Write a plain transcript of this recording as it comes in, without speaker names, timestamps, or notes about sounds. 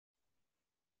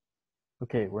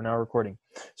Okay, we're now recording.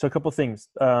 So a couple things.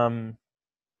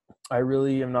 I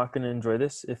really am not going to enjoy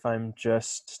this if I'm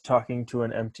just talking to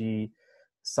an empty,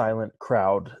 silent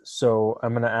crowd. So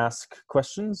I'm going to ask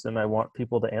questions and I want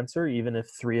people to answer, even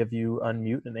if three of you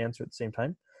unmute and answer at the same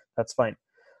time. That's fine.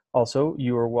 Also,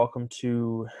 you are welcome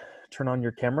to turn on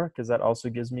your camera because that also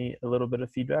gives me a little bit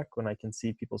of feedback when I can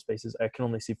see people's faces. I can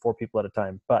only see 4 people at a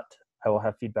time, but I will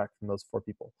have feedback from those 4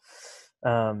 people.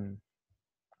 And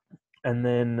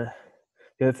then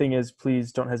the other thing is,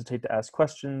 please don't hesitate to ask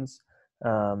questions.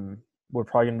 We're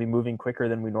probably going to be moving quicker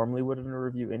than we normally would in a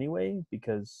review anyway,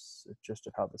 because just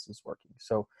of how this is working.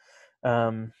 So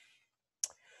what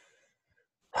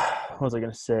was I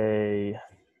going to say?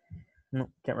 No,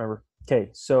 can't remember. Okay,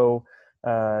 so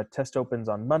test opens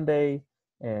on Monday,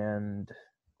 and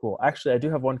cool. Actually, I do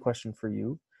have one question for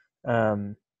you,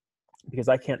 because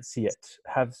I can't see it.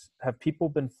 Have people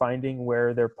been finding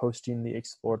where they're posting the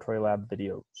exploratory lab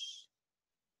videos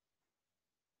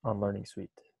on Learning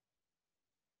Suite?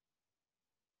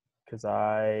 Because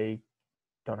I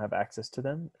don't have access to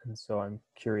them, and so I'm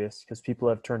curious because people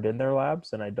have turned in their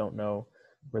labs and I don't know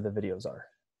where the videos are.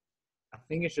 I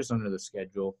think it's just under the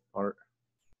schedule part.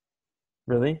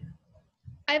 Really?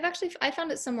 I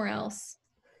found it somewhere else.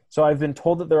 So I've been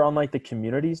told that they're on like the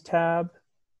communities tab.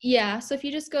 Yeah, so if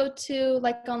you just go to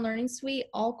like on Learning Suite,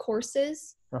 all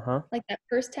courses, like that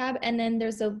first tab, and then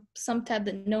there's some tab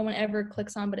that no one ever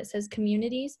clicks on, but it says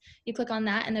communities. You click on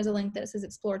that and there's a link that says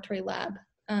exploratory lab,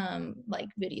 like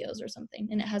videos or something,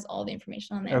 and it has all the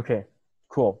information on there. Okay,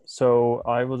 cool. So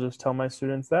I will just tell my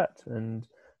students that and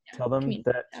tell them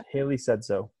that Haley said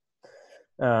so.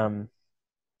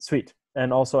 Sweet.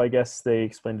 And also, I guess they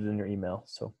explained it in your email.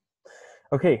 So,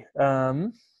 okay.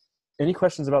 Any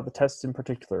questions about the tests in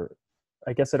particular?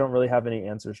 I guess I don't really have any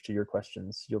answers to your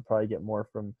questions. You'll probably get more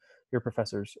from your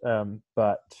professors.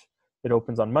 But it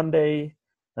opens on Monday,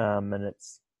 and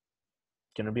it's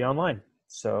going to be online.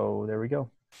 So there we go.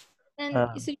 And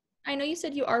so I know you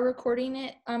said you are recording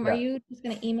it. Yeah. Are you just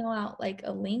going to email out like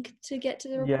a link to get to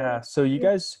the recording? Yeah. So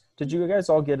did you guys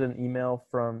all get an email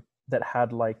that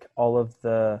had like all of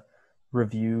the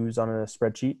reviews on a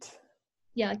spreadsheet?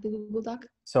 Yeah, like the Google Doc.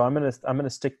 So I'm gonna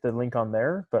stick the link on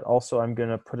there, but also I'm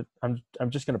gonna put it. I'm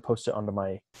just gonna post it onto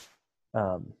my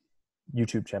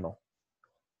YouTube channel.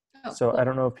 Oh, so cool. I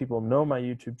don't know if people know my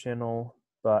YouTube channel,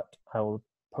 but I will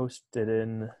post it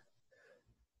in.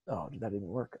 Oh, did that even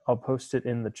work? I'll post it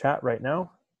in the chat right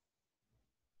now.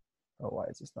 Oh, why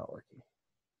is this not working?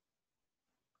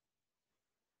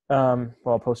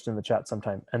 Well, I'll post it in the chat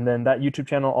sometime. And then that YouTube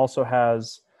channel also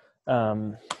has,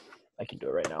 I can do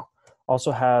it right now,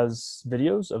 also has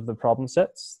videos of the problem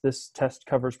sets. This test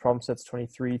covers problem sets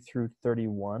 23 through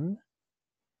 31.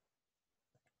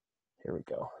 Here we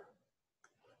go.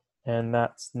 And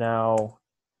that's now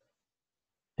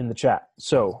in the chat.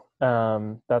 So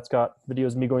that's got videos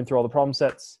of me going through all the problem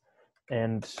sets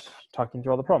and talking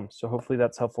through all the problems. So hopefully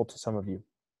that's helpful to some of you.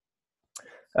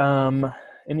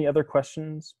 Any other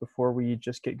questions before we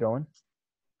just get going?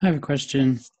 I have a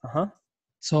question.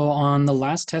 So on the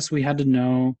last test, we had to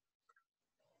know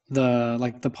the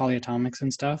polyatomics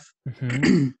and stuff.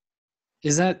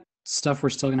 Is that stuff we're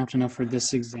still gonna have to know for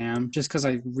this exam? Just because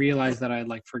I realized that I'd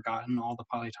forgotten all the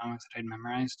polyatomics that I'd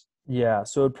memorized. Yeah,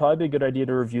 so it'd probably be a good idea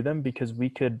to review them because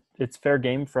it's fair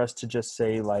game for us to just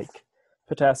say like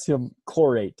potassium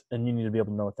chlorate and you need to be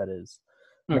able to know what that is.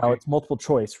 Okay. Now it's multiple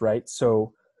choice, right?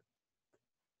 So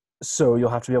you'll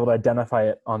have to be able to identify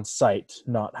it on site,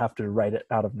 not have to write it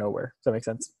out of nowhere. Does that make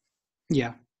sense?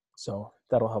 Yeah. So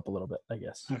that'll help a little bit, I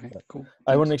guess. Okay, cool.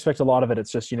 I wouldn't expect a lot of it.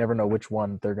 It's just you never know which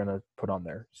one they're going to put on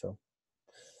there. So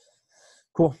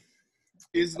cool.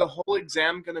 Is the whole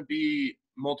exam going to be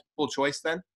multiple choice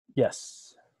then?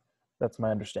 Yes. That's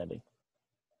my understanding.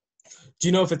 Do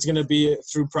you know if it's going to be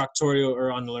through Proctorio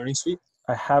or on the Learning Suite?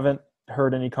 I haven't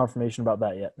heard any confirmation about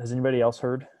that yet. Has anybody else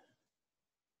heard?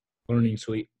 Learning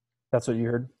Suite. That's what you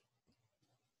heard?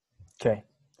 Okay.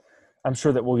 I'm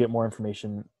sure that we'll get more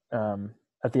information.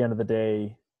 At the end of the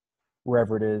day,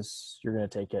 wherever it is, you're going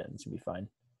to take it and it's going to be fine.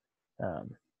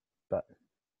 But,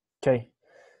 okay.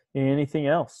 Anything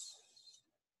else?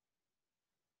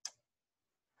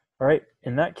 All right.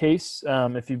 In that case,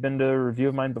 if you've been to a review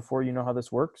of mine before, you know how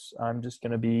this works. I'm just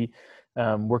going to be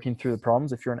working through the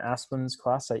problems. If you're in Aspen's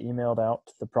class, I emailed out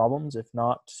the problems. If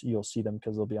not, you'll see them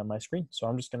because they'll be on my screen. So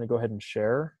I'm just going to go ahead and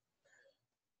share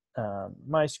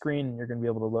my screen, and you're going to be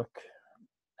able to look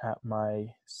at my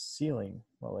ceiling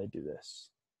while I do this.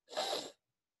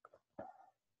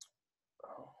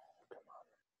 Oh, come on.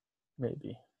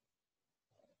 Maybe.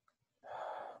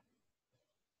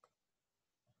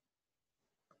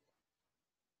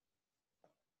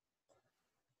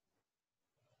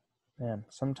 Man,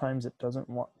 sometimes it doesn't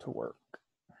want to work.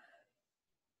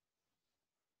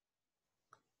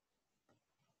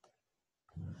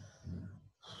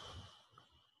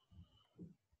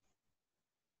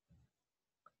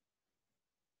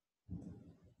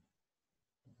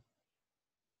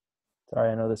 Sorry,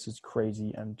 I know this is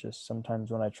crazy. I'm just sometimes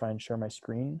when I try and share my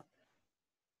screen,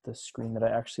 the screen that I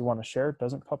actually want to share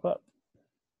doesn't pop up.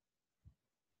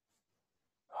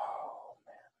 Oh,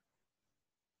 man.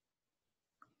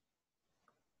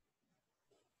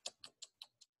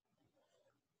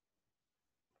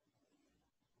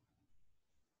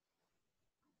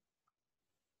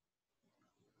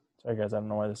 Sorry, guys, I don't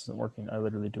know why this isn't working. I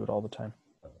literally do it all the time.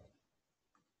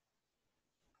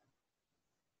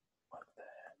 What the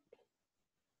heck?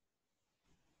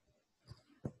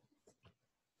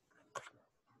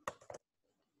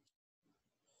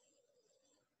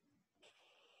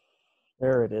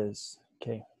 There it is.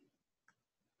 Okay.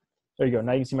 There you go.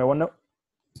 Now you can see my OneNote.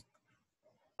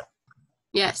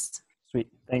 Yes. Sweet.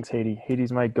 Thanks, Haiti.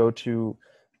 Haiti's my go-to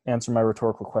answer my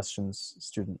rhetorical questions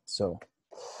student. So,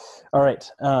 all right.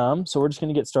 So we're just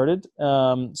going to get started.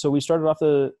 So we started off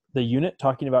the unit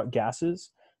talking about gases,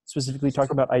 specifically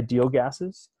talking about ideal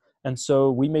gases. And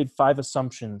so we made 5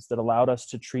 assumptions that allowed us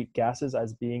to treat gases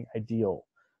as being ideal.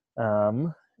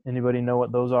 Anybody know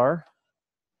what those are?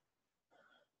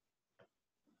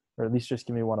 Or at least just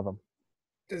give me one of them.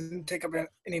 Doesn't take up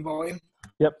any volume.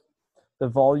 Yep. The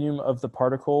volume of the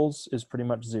particles is pretty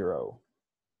much 0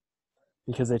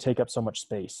 because they take up so much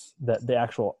space that the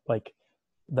actual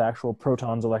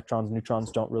protons, electrons,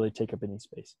 neutrons don't really take up any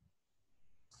space.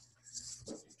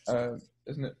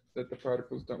 Isn't it that the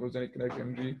particles don't lose any kinetic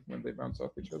energy when they bounce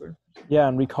off each other? Yeah,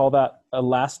 and we call that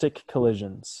elastic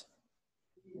collisions.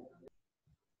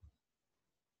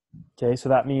 Okay, so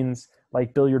that means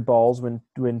like billiard balls, when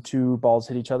 2 balls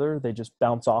hit each other, they just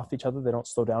bounce off each other. They don't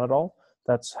slow down at all.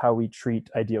 That's how we treat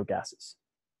ideal gases.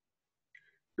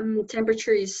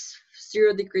 Temperature is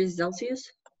 0 degrees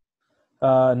Celsius.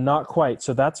 Not quite.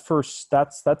 So that's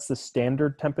the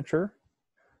standard temperature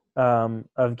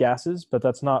of gases, but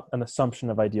that's not an assumption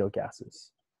of ideal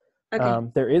gases. Okay.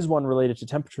 There is one related to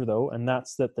temperature though, and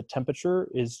that's that the temperature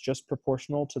is just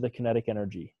proportional to the kinetic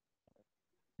energy.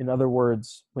 In other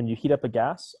words, when you heat up a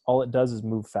gas, all it does is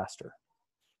move faster.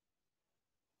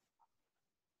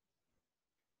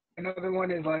 Another one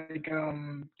is like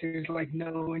there's like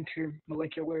no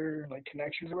intermolecular like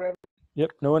connections or whatever.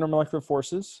 Yep, no intermolecular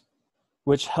forces,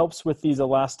 which helps with these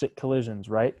elastic collisions,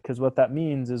 right? Because what that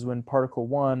means is when particle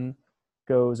 1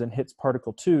 goes and hits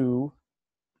particle 2,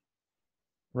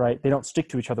 right, they don't stick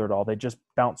to each other at all. They just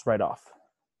bounce right off,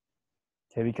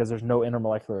 okay, because there's no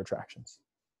intermolecular attractions.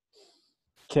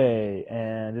 Okay,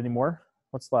 and any more?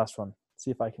 What's the last one? Let's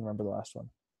see if I can remember the last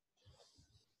one.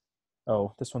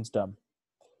 Oh, this one's dumb.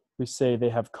 We say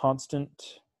they have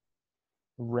constant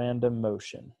random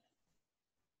motion.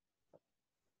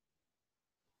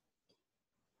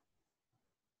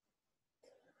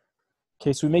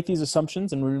 Okay, so we make these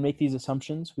assumptions, and when we make these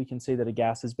assumptions, we can say that a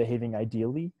gas is behaving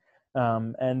ideally,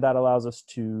 and that allows us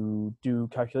to do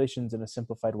calculations in a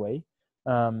simplified way.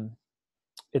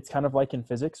 It's kind of like in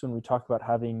physics when we talk about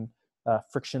having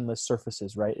frictionless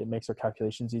surfaces, right? It makes our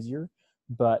calculations easier.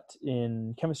 But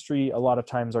in chemistry, a lot of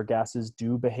times our gases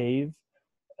do behave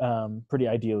pretty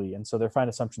ideally, and so they're fine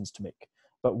assumptions to make.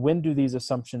 But when do these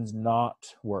assumptions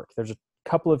not work? There's a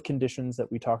couple of conditions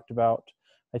that we talked about,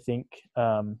 I think,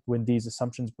 when these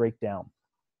assumptions break down.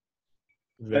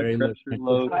 Very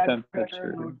low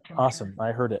temperature. Awesome,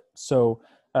 I heard it. So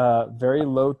very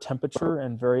low temperature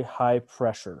and very high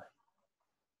pressure.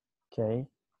 Okay,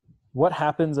 what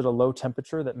happens at a low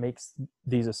temperature that makes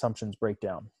these assumptions break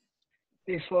down?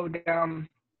 They slow down.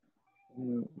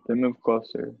 They move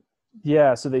closer.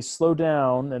 Yeah, so they slow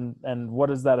down, and what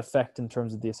does that affect in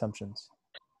terms of the assumptions?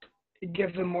 It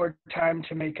gives them more time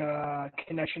to make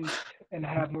connections and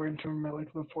have more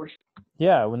intermolecular force.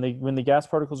 Yeah, when the gas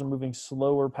particles are moving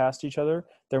slower past each other,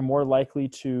 they're more likely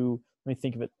to, let me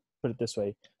think of it, put it this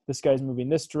way. This guy's moving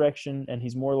this direction, and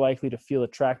he's more likely to feel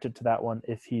attracted to that one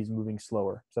if he's moving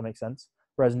slower. Does that make sense?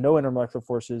 Whereas no intermolecular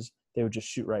forces, they would just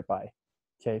shoot right by.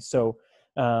 Okay, so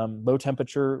low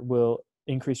temperature will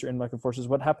increase your intermolecular forces.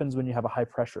 What happens when you have a high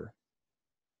pressure?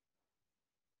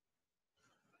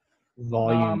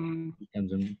 Volume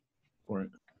becomes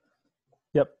important.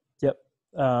 Yep.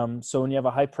 So when you have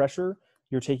a high pressure,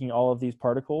 you're taking all of these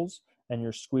particles and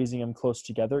you're squeezing them close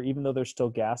together, even though they're still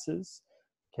gases.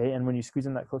 Okay, and when you squeeze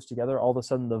them that close together, all of a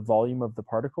sudden the volume of the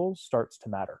particles starts to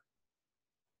matter.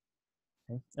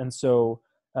 Okay? And so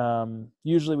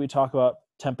usually we talk about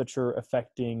temperature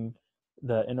affecting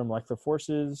the intermolecular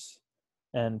forces.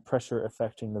 and pressure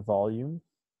affecting the volume.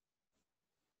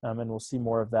 And we'll see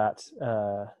more of that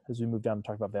as we move down and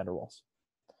talk about van der Waals.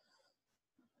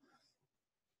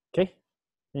 Okay,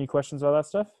 any questions about that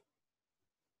stuff?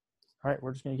 All right,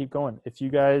 we're just gonna keep going. If you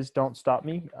guys don't stop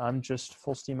me, I'm just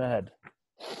full steam ahead.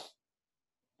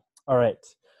 All right,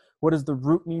 what is the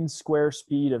root mean square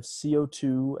speed of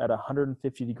CO2 at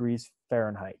 150 degrees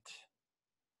Fahrenheit?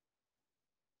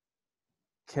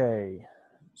 Okay,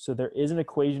 so there is an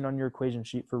equation on your equation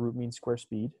sheet for root mean square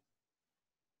speed.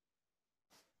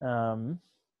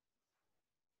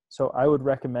 So I would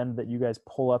recommend that you guys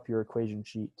pull up your equation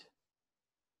sheet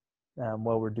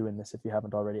while we're doing this if you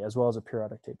haven't already, as well as a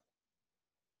periodic table.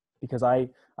 Because I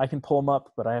can pull them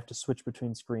up, but I have to switch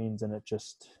between screens and it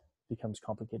just becomes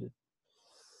complicated.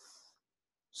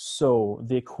 So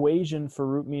the equation for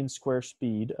root mean square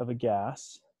speed of a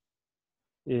gas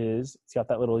is, it's got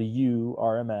that little U,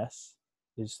 RMS,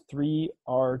 is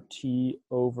 3RT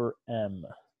over M.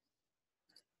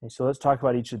 Okay, so let's talk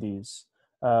about each of these.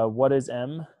 What is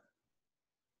M?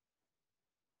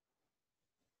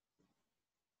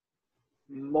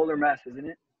 Molar mass, isn't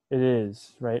it? It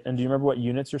is, right? And do you remember what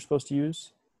units you're supposed to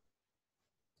use?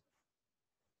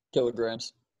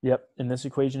 Kilograms. Yep, in this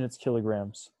equation, it's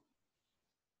kilograms.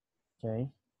 Okay.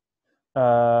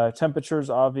 Temperature is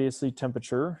obviously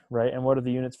temperature, right? And what are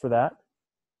the units for that?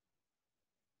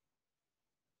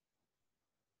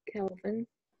 Kelvin.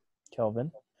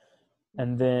 Kelvin.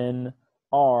 And then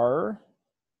R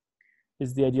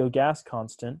is the ideal gas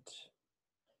constant.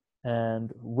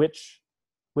 And which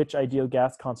ideal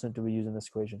gas constant do we use in this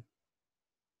equation?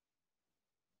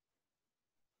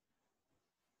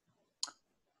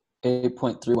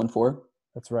 (8.314).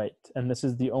 That's right. And this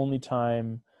is the only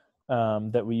time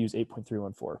that we use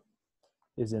 8.314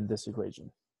 is in this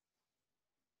equation.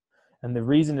 And the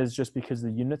reason is just because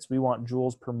the units, we want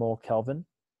joules per mole Kelvin.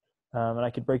 And I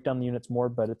could break down the units more,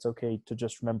 but it's okay to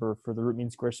just remember for the root mean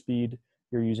square speed,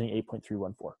 you're using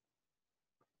 8.314.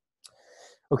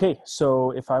 Okay,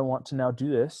 so if I want to now do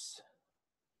this,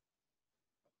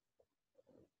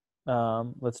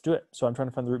 let's do it. So I'm trying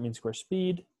to find the root mean square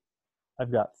speed.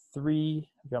 I've got my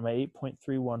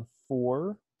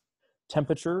 8.314.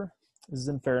 Temperature, this is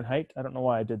in Fahrenheit. I don't know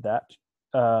why I did that.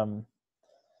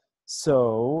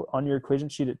 So on your equation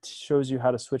sheet, it shows you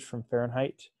how to switch from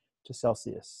Fahrenheit to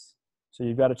Celsius. So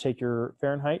you've got to take your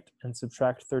Fahrenheit and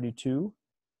subtract 32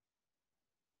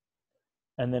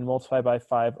 and then multiply by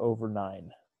 5 over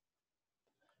 9.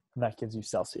 And that gives you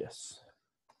Celsius.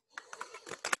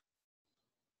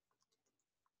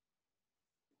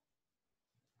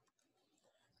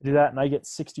 Do that and I get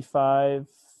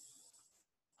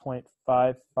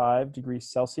 65.55 degrees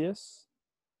Celsius.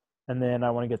 And then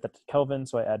I want to get that to Kelvin,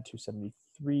 so I add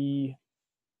 273.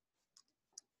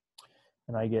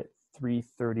 And I get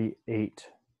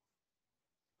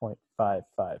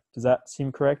 338.55. Does that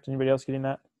seem correct? Anybody else getting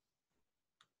that?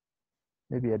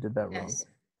 Maybe I did that wrong. Yes.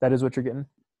 That is what you're getting?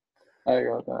 I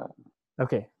got that.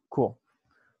 Okay, cool.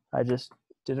 I just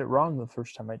did it wrong the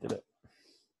first time I did it.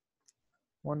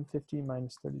 150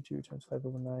 minus 32 times 5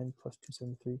 over 9 plus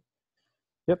 273.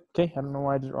 Yep, okay, I don't know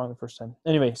why I did it wrong the first time.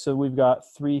 Anyway, so we've got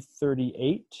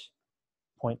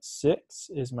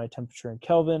 338.6 is my temperature in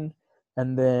Kelvin,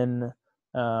 and then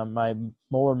my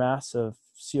molar mass of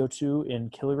CO2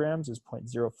 in kilograms is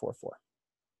 0.044.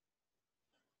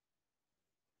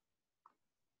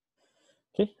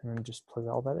 Okay, and then just plug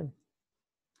all that in.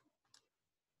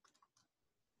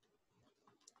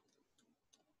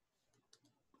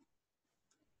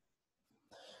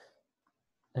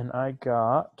 And I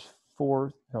got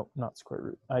not square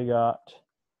root. I got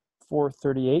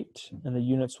 438, and the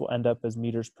units will end up as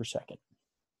meters per second.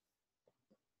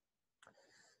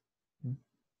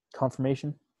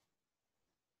 Confirmation?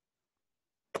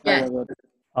 Yeah.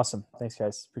 Awesome. Thanks,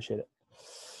 guys. Appreciate it.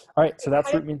 All right, so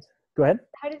that's root means. Go ahead.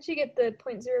 How did you get the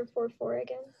 0.044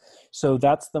 again? So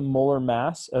that's the molar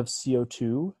mass of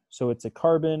CO2. So it's a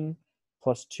carbon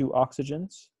plus 2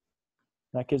 oxygens.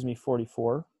 That gives me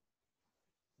 44.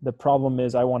 The problem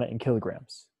is I want it in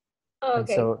kilograms. Oh,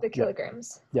 okay. So, the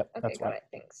kilograms. Yep, okay, that's got why. it.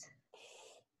 Thanks.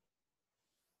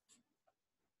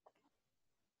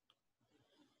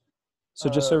 So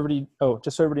just so everybody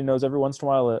knows, every once in a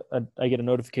while I get a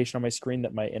notification on my screen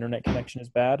that my internet connection is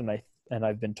bad, and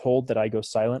I've been told that I go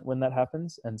silent when that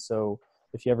happens. And so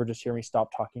if you ever just hear me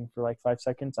stop talking for like 5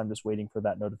 seconds, I'm just waiting for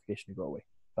that notification to go away.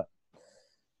 But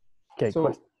okay,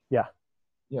 So, yeah.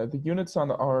 Yeah, the units on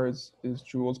the R is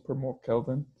joules per mole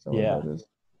Kelvin. Is that Yeah. what that is? Do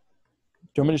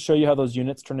you want me to show you how those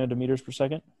units turn into meters per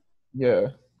second?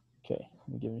 Yeah. Okay, let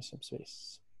me give you some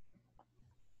space.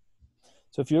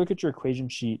 So if you look at your equation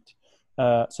sheet,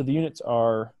 so the units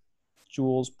are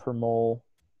joules per mole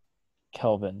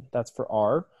Kelvin. That's for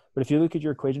R. But if you look at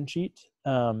your equation sheet,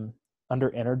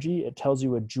 under energy, it tells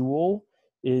you a joule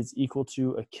is equal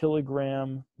to a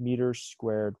kilogram meters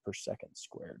squared per second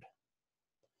squared.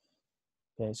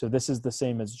 Okay, so this is the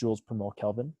same as joules per mole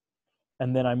Kelvin.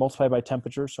 And then I multiply by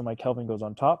temperature, so my Kelvin goes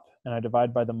on top, and I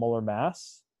divide by the molar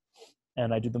mass,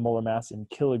 and I do the molar mass in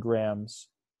kilograms.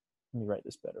 Let me write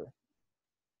this better.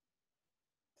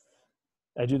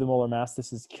 I do the molar mass,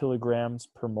 this is kilograms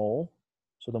per mole.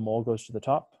 So the mole goes to the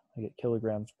top, I get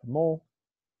kilograms per mole,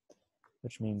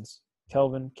 which means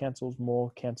Kelvin cancels,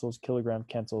 mole cancels, kilogram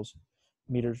cancels,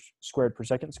 meters squared per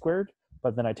second squared,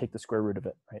 but then I take the square root of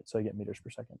it, right? So I get meters per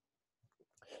second.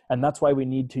 And that's why we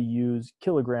need to use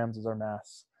kilograms as our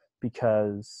mass,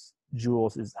 because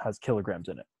joules has kilograms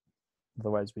in it.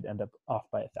 Otherwise we'd end up off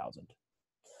by 1,000.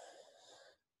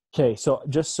 Okay, so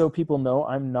just so people know,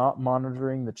 I'm not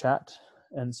monitoring the chat.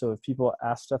 And so if people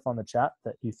ask stuff on the chat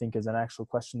that you think is an actual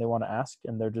question they want to ask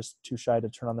and they're just too shy to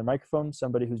turn on their microphone,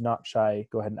 somebody who's not shy,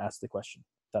 go ahead and ask the question.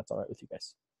 If that's all right with you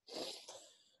guys.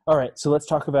 All right, so let's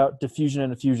talk about diffusion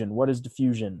and effusion. What is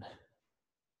diffusion?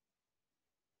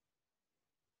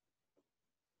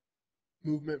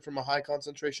 Movement from a high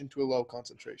concentration to a low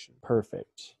concentration.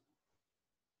 Perfect.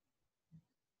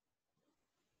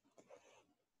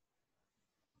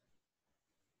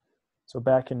 So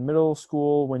back in middle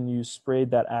school, when you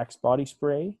sprayed that Axe body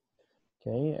spray,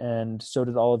 okay, and so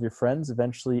did all of your friends,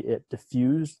 eventually it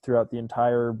diffused throughout the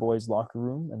entire boys' locker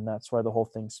room, and that's why the whole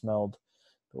thing smelled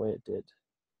the way it did.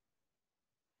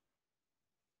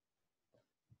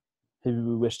 Maybe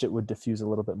we wished it would diffuse a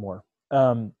little bit more.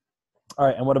 All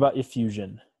right, and what about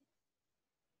effusion?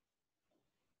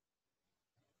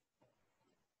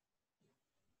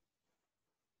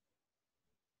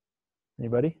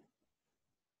 Anybody?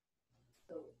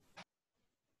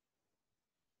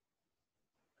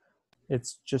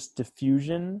 It's just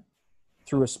diffusion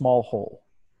through a small hole.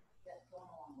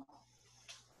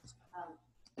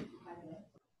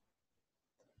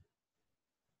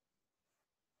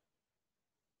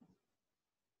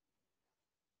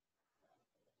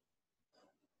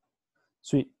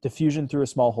 Sweet, diffusion through a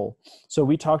small hole. So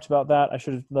we talked about that. I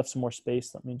should have left some more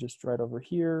space. Let me just write over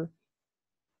here.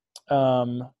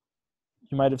 You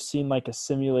might have seen like a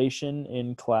simulation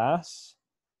in class,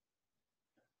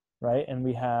 right? And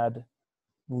we had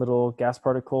little gas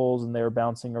particles and they were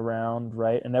bouncing around,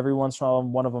 right? And every once in a while,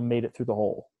 one of them made it through the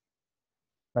hole,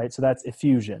 right? So that's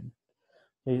effusion.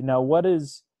 Okay, now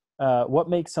what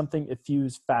makes something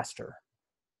effuse faster?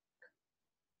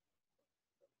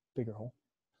 Bigger hole.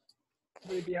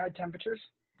 Would it be high temperatures?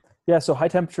 Yeah, so high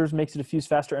temperatures makes it diffuse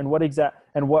faster. And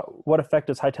what effect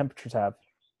does high temperatures have?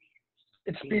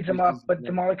 It speeds them up, but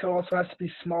the molecule also has to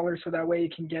be smaller so that way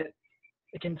it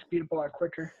can speed up a lot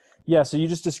quicker. Yeah, so you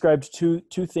just described two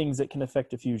things that can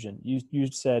affect diffusion. You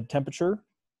said temperature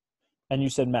and you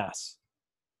said mass,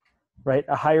 right?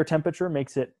 A higher temperature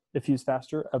makes it diffuse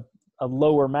faster. A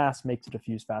lower mass makes it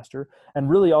diffuse faster. And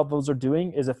really all those are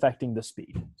doing is affecting the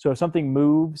speed. So if something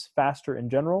moves faster in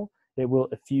general, it will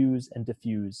effuse and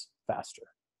diffuse faster.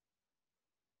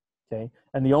 Okay,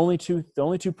 and the only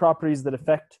two properties that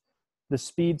affect the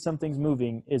speed something's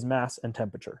moving is mass and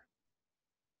temperature.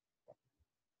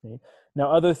 Okay.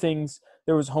 Now other things,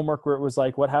 there was homework where it was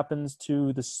like, what happens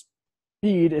to the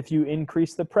speed if you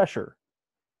increase the pressure?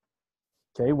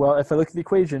 Okay, well, if I look at the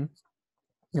equation,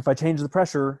 if I change the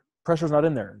pressure, pressure's not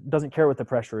in there. It doesn't care what the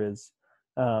pressure is.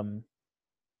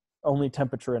 Only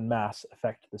temperature and mass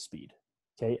affect the speed.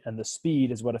 Okay, and the speed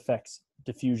is what affects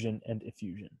diffusion and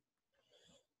effusion.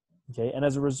 Okay, and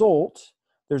as a result,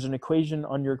 there's an equation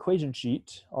on your equation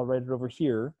sheet, I'll write it over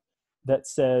here, that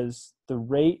says the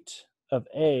rate of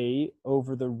A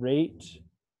over the rate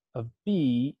of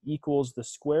B equals the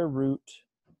square root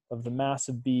of the mass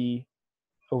of B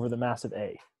over the mass of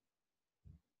A.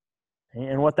 Okay,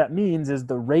 and what that means is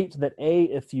the rate that A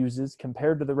effuses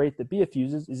compared to the rate that B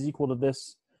effuses is equal to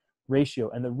this ratio.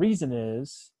 And the reason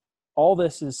is, all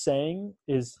this is saying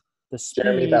is the speed.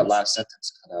 Jeremy, that last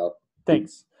sentence cut out.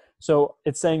 Thanks. So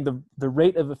it's saying the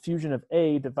rate of effusion of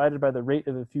A divided by the rate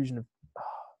of effusion of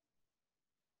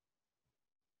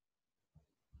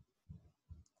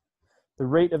the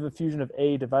rate of effusion of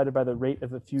A divided by the rate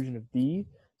of effusion of B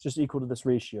is just equal to this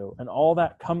ratio. And all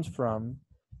that comes from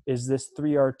is this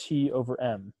 3RT over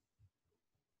M.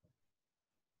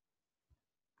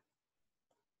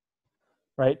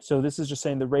 Right? So this is just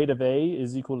saying the rate of A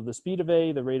is equal to the speed of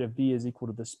A, the rate of B is equal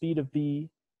to the speed of B.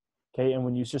 Okay, and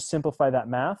when you just simplify that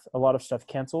math, a lot of stuff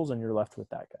cancels and you're left with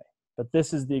that guy. But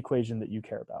this is the equation that you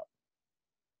care about.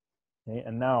 Okay,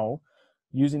 and now,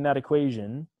 using that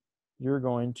equation, you're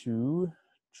going to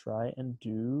try and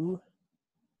do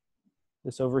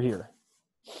this over here.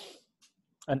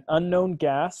 An unknown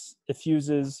gas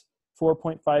diffuses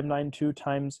 4.592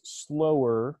 times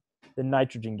slower than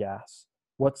nitrogen gas.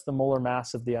 What's the molar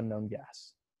mass of the unknown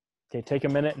gas? Okay, take a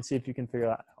minute and see if you can figure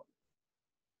that out.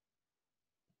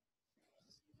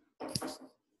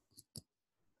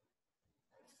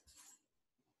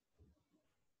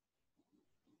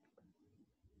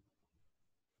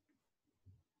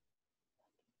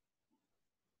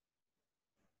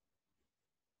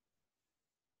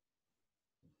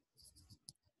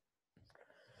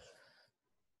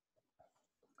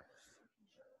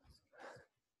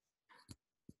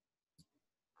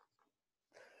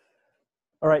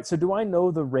 All right, so do I know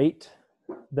the rate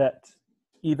that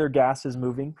either gas is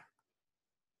moving?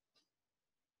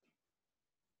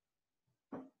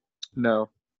 No.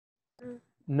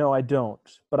 No, I don't.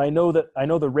 But I know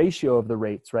the ratio of the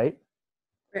rates, right?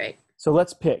 Right. So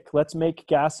let's pick. Let's make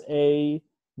gas A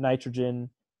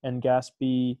nitrogen and gas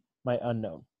B my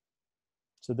unknown.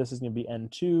 So this is going to be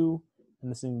N2 and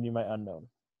this is going to be my unknown.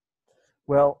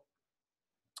 Well,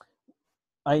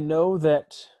 I know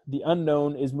that the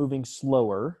unknown is moving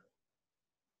slower.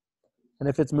 And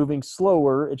if it's moving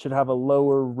slower, it should have a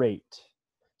lower rate.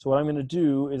 So what I'm going to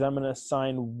do is I'm going to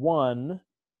assign 1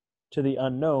 to the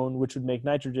unknown, which would make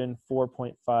nitrogen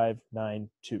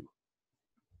 4.592.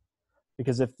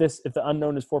 Because if the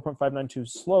unknown is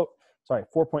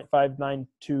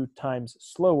 4.592 times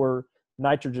slower,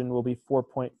 nitrogen will be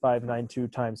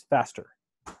 4.592 times faster.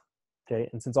 Okay,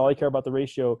 and since all I care about the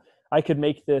ratio, I could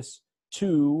make this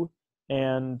 2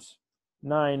 and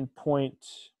 9 point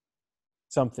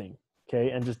something,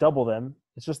 okay, and just double them.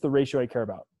 It's just the ratio I care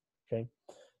about, okay?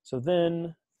 So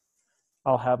then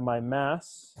I'll have my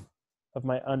mass of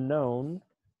my unknown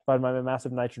divided by my mass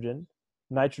of nitrogen.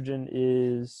 Nitrogen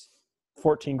is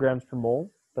 14 grams per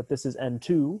mole, but this is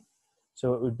N2,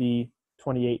 so it would be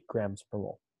 28 grams per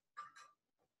mole.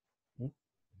 Okay.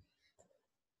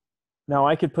 Now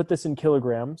I could put this in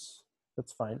kilograms,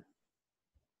 that's fine.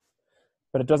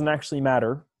 But it doesn't actually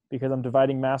matter because I'm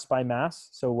dividing mass by mass,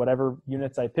 so whatever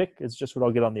units I pick is just what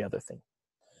I'll get on the other thing.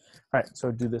 All right,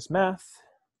 so do this math.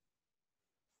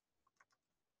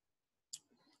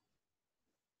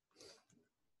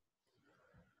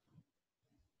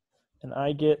 And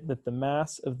I get that the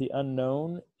mass of the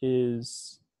unknown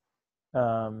is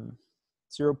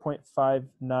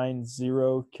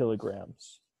 0.590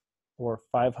 kilograms, or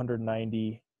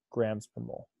 590 grams per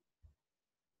mole.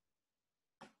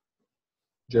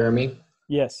 Jeremy?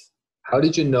 Yes. How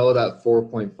did you know that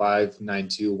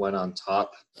 4.592 went on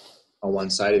top on one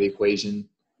side of the equation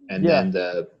and then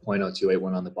the 0.028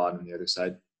 went on the bottom on the other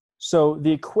side? So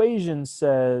the equation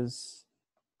says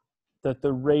that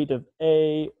the rate of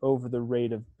A over the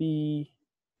rate of B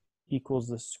equals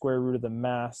the square root of the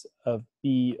mass of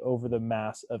B over the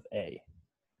mass of A.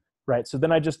 Right, so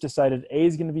then I just decided A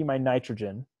is going to be my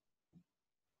nitrogen.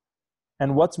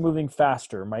 And what's moving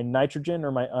faster, my nitrogen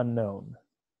or my unknown?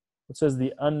 It says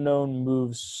the unknown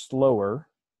moves slower.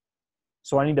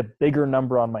 So I need a bigger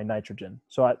number on my nitrogen.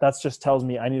 So that just tells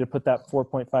me I need to put that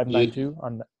 4.592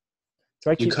 on that.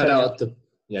 So you cut out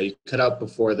you cut out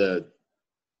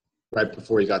right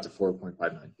before you got to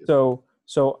 4.592.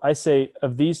 So I say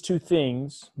of these two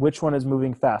things, which one is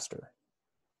moving faster?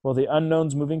 Well, the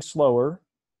unknown's moving slower,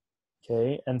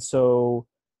 okay? And so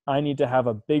I need to have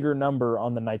a bigger number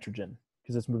on the nitrogen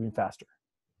because it's moving faster.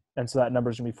 And so that number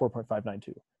is going to be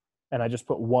 4.592. And I just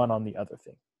put 1 on the other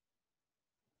thing.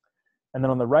 And then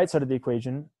on the right side of the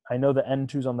equation, I know the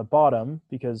N2 is on the bottom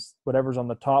because whatever's on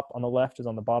the top on the left is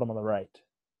on the bottom on the right.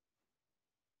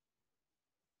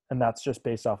 And that's just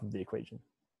based off of the equation.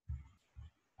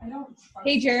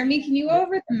 Hey, Jeremy, can you go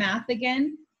over the math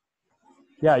again?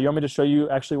 Yeah, you want me to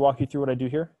actually walk you through what I do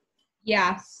here?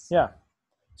 Yes. Yeah.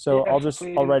 So Yes,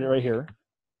 I'll write it right here.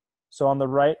 So on the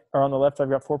right or on the left, I've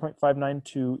got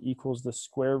 4.592 equals the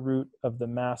square root of the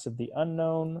mass of the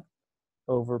unknown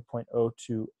over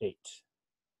 0.028.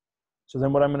 So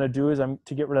then what I'm going to do is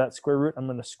to get rid of that square root, I'm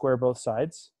going to square both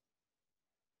sides.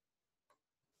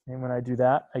 And when I do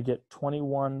that, I get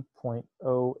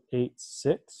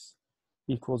 21.086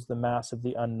 equals the mass of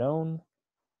the unknown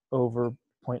over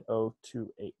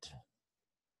 0.028.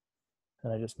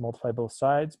 And I just multiply both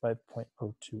sides by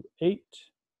 0.028.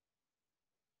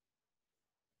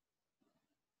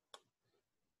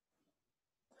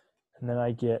 And then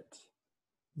I get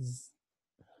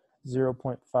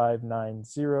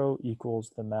 0.590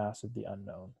 equals the mass of the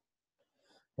unknown.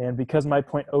 And because my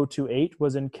 0.028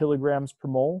 was in kilograms per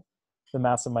mole, the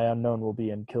mass of my unknown will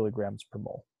be in kilograms per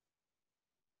mole.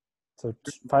 So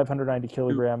 590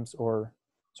 kilograms or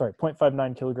sorry,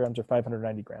 0.59 kilograms or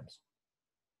 590 grams.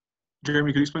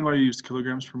 Jeremy, could you explain why you used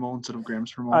kilograms per mole instead of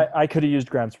grams per mole? I could have used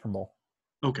grams per mole.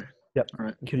 Okay. Yep. All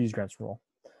right. You could use grams per mole.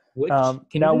 Which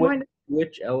can you remind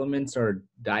which elements are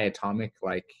diatomic?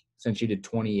 Like since you did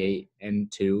 28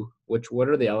 and 2, what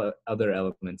are the other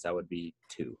elements that would be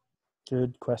 2?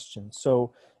 Good question.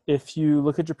 So if you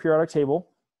look at your periodic table,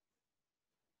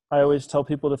 I always tell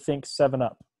people to think 7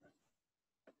 up.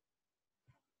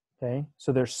 Okay,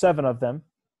 so there's 7 of them.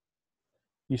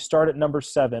 You start at number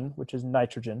 7, which is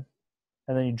nitrogen,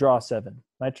 and then you draw 7.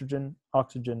 Nitrogen,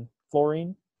 oxygen,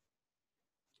 fluorine,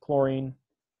 chlorine,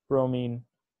 bromine,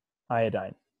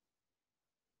 iodine.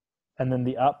 And then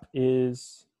the up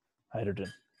is hydrogen.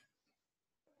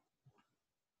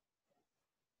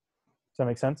 Does that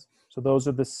make sense? So those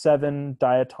are the 7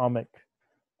 diatomic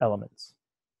elements.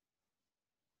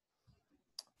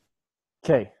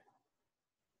 Okay.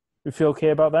 You feel okay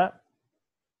about that?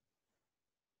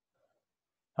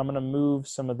 I'm going to move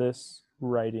some of this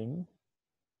writing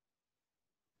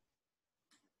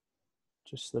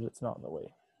just so that it's not in the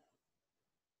way.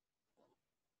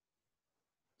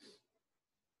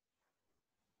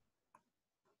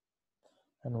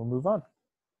 And we'll move on.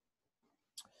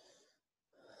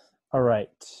 All right.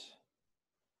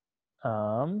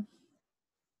 I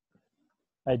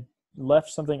left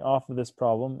something off of this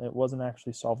problem. It wasn't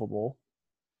actually solvable.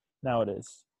 Now it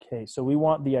is. Okay, so we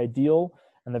want the ideal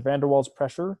and the van der Waals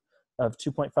pressure of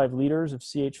 2.5 liters of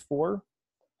CH4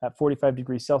 at 45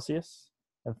 degrees Celsius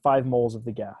and 5 moles of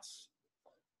the gas.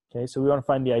 Okay, so we want to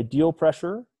find the ideal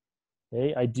pressure.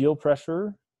 Okay, ideal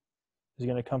pressure is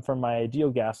going to come from my ideal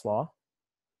gas law,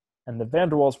 and the van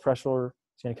der Waals pressure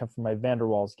is going to come from my van der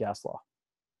Waals gas law.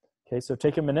 Okay, so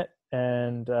take a minute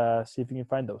and see if you can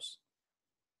find those.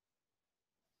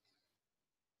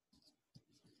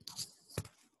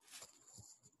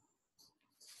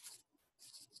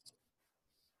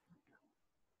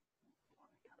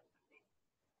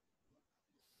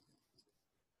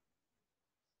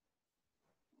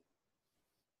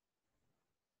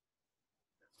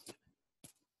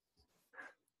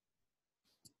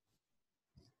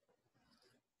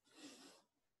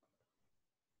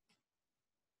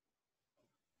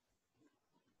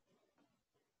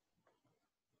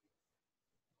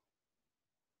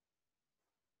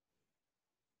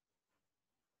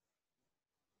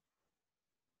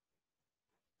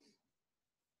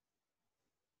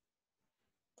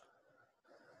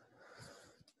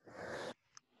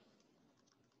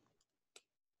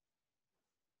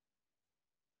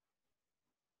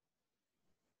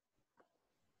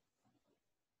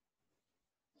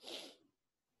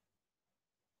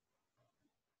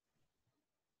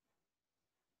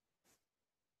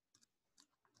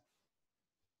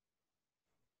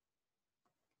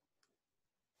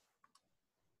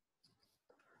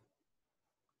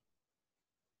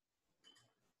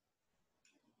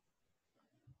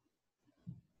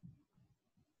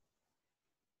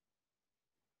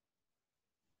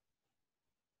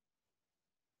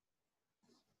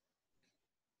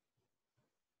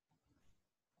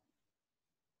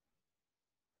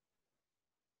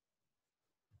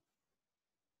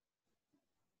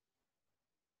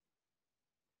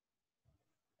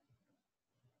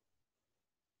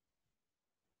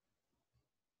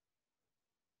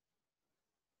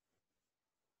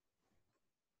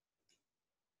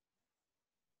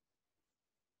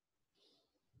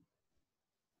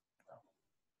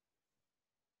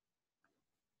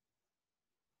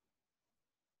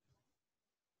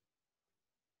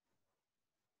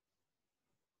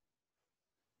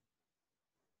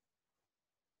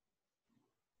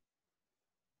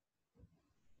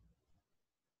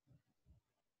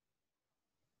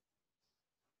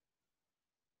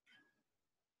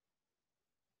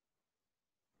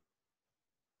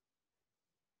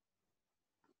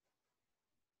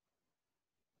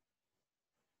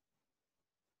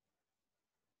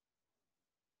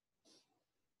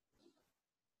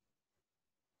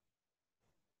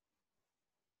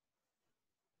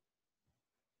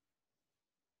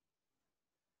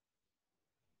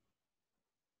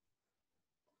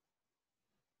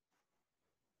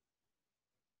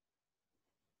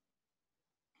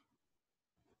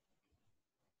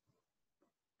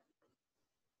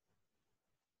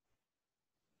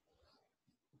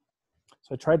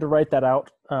 So I tried to write that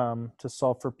out to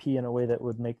solve for P in a way that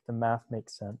would make the math make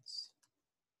sense.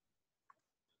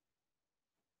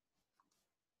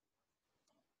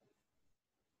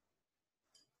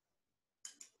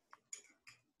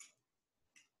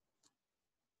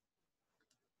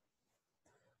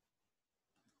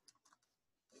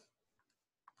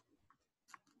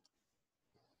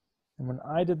 And when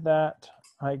I did that,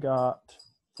 I got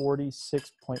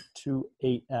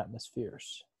 46.28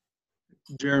 atmospheres.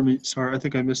 Jeremy, sorry, I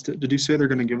think I missed it. Did you say they're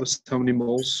going to give us how many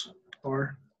moles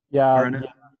Yeah, in it?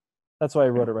 that's why I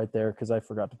wrote it right there because I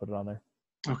forgot to put it on there.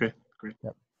 Okay, great.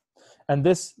 Yep. And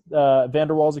this van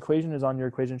der Waals equation is on your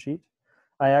equation sheet.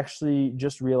 I actually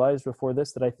just realized before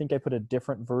this that I think I put a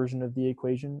different version of the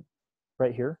equation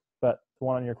right here, but the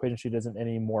one on your equation sheet isn't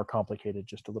any more complicated,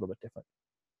 just a little bit different.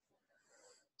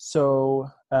 So,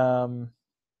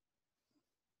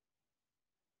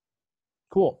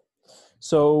 cool.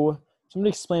 So somebody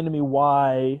explain to me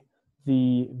why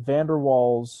the van der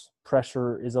Waals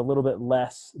pressure is a little bit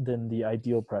less than the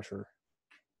ideal pressure.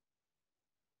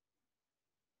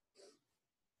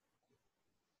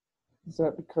 Is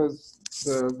that because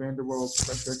the van der Waals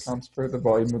pressure accounts for the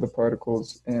volume of the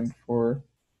particles and for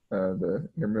the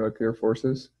intermolecular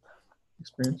forces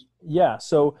experience? Yeah.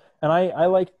 So, and I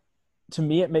like, to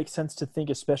me, it makes sense to think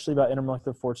especially about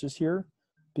intermolecular forces here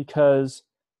because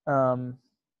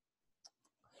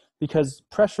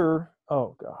pressure,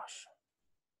 oh gosh.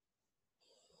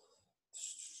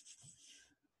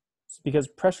 Because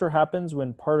pressure happens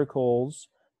when particles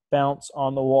bounce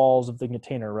on the walls of the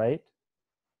container, right?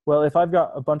 Well, if I've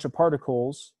got a bunch of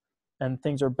particles and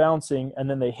things are bouncing and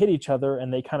then they hit each other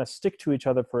and they kind of stick to each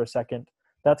other for a second,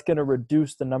 that's going to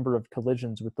reduce the number of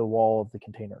collisions with the wall of the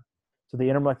container. So the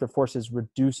intermolecular forces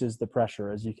reduces the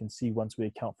pressure, as you can see once we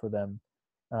account for them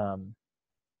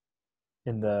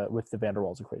with the van der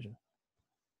Waals equation.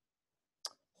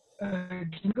 Can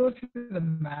you go through the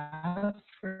math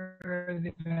for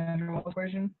the van der Waals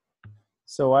equation?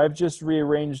 So I've just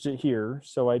rearranged it here.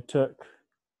 So I took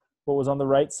what was on the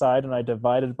right side and I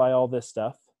divided by all this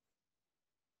stuff.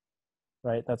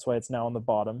 Right? That's why it's now on the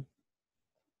bottom.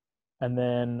 And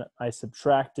then I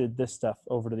subtracted this stuff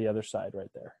over to the other side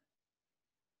right there.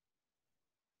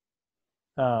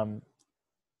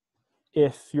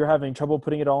 If you're having trouble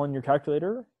putting it all in your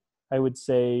calculator, I would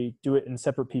say do it in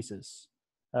separate pieces.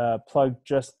 Plug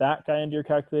just that guy into your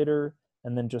calculator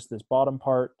and then just this bottom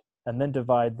part and then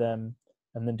divide them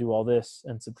and then do all this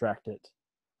and subtract it.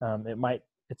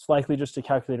 It's likely just a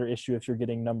calculator issue if you're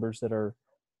getting numbers that are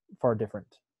far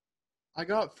different. I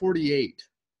got 48.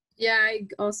 Yeah, I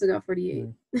also got 48.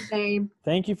 Same.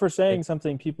 Thank you for saying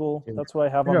something, people. That's what I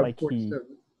have on my key.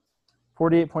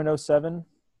 48.07.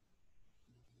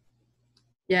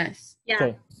 Yes. Yeah.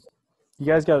 Okay. You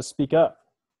guys got to speak up.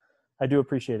 I do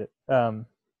appreciate it.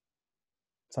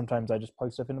 Sometimes I just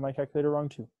plug stuff into my calculator wrong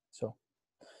too. So,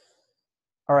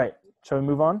 all right. Shall we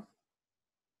move on?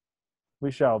 We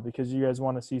shall, because you guys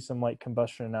want to see some like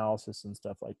combustion analysis and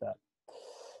stuff like that.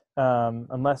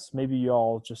 Unless maybe you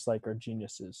all just like are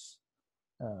geniuses.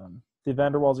 The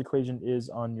van der Waals equation is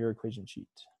on your equation sheet.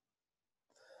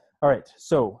 All right,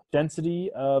 so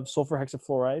density of sulfur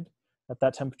hexafluoride at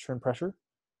that temperature and pressure.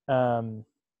 And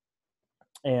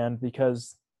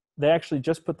because they actually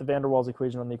just put the van der Waals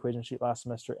equation on the equation sheet last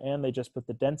semester, and they just put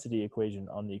the density equation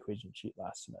on the equation sheet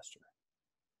last semester.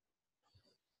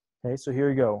 Okay, so here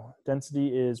we go.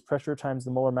 Density is pressure times the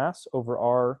molar mass over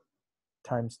R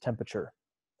times temperature.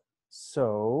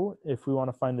 So if we want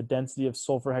to find the density of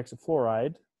sulfur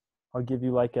hexafluoride, I'll give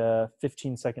you like a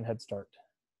 15-second head start.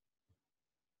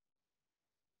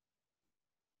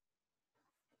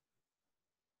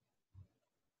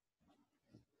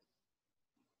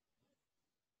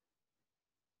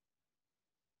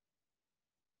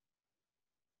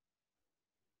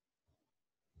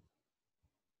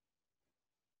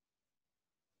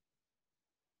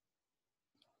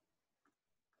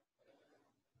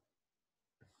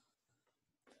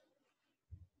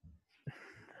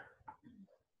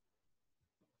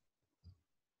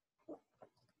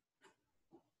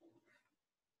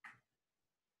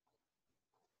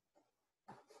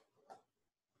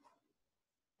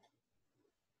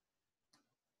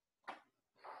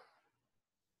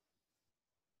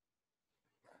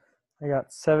 I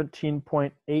got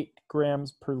 17.8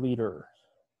 grams per liter.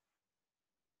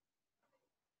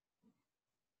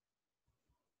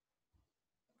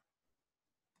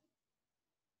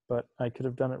 But I could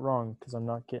have done it wrong because I'm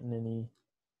not getting any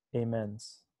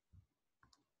amens.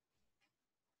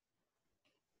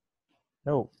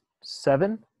 No,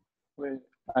 7? Wait,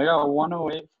 I got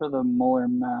 108 for the molar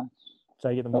mass. Did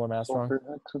I get the molar mass wrong?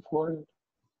 Hexafluoride.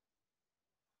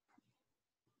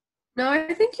 No,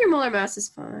 I think your molar mass is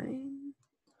fine.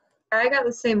 I got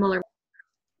the same molar.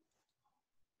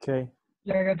 Okay.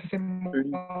 Yeah, I got the same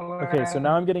molar. Okay, so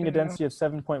now I'm getting a density of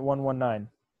 7.119.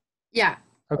 Yeah.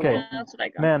 Okay. Yeah, that's what I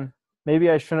got. Man, maybe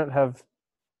I shouldn't have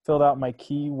filled out my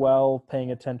key well,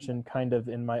 paying attention kind of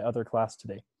in my other class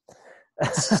today.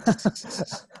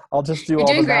 I'll just do You're all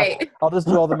doing the math. great. I'll just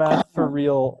do all the math for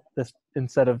real this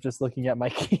instead of just looking at my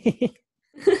key.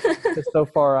 So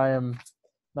far, I am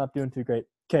not doing too great.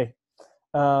 Okay.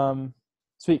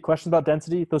 Sweet. Questions about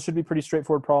density? Those should be pretty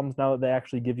straightforward problems now that they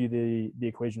actually give you the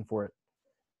equation for it.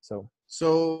 So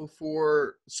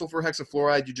for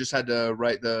hexafluoride, you just had to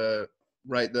write that,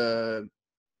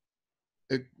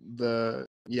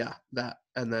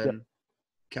 and then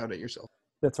count it yourself.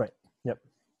 That's right. Yep.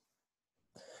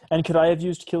 And could I have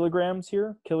used kilograms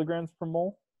here? Kilograms per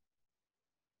mole?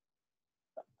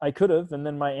 I could have, and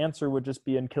then my answer would just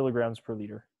be in kilograms per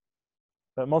liter.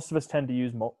 But most of us tend to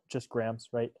use just grams,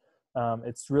 right?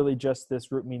 It's really just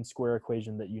this root mean square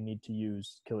equation that you need to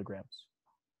use kilograms.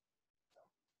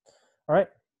 All right.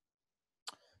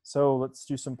 So let's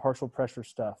do some partial pressure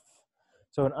stuff.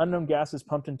 So an unknown gas is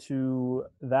pumped into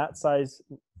that size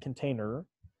container.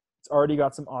 It's already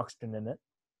got some oxygen in it.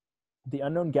 The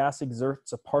unknown gas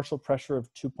exerts a partial pressure of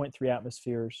 2.3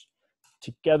 atmospheres.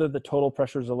 Together, the total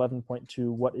pressure is 11.2.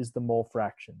 What is the mole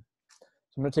fraction?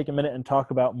 So I'm going to take a minute and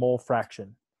talk about mole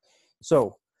fraction.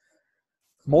 So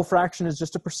mole fraction is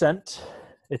just a percent.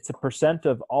 It's a percent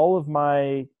of all of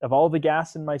the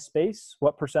gas in my space.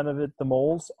 What percent of it the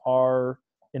moles are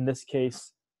in this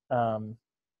case? I'm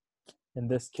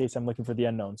looking for the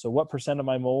unknown. So what percent of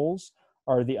my moles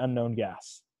are the unknown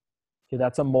gas? Okay,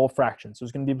 that's a mole fraction. So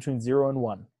it's going to be between 0 and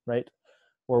 1, right?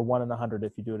 Or 1 in 100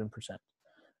 if you do it in percent.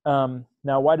 Now,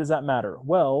 why does that matter?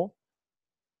 Well,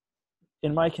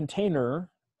 in my container,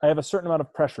 I have a certain amount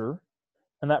of pressure,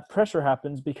 and that pressure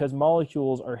happens because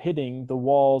molecules are hitting the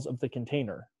walls of the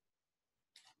container,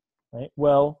 right?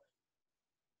 Well,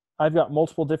 I've got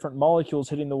multiple different molecules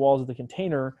hitting the walls of the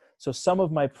container, so some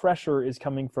of my pressure is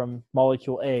coming from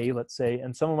molecule A, let's say,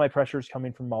 and some of my pressure is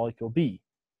coming from molecule B.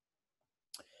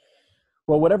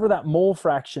 Well, whatever that mole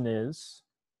fraction is,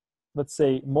 let's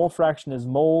say mole fraction is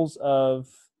moles of,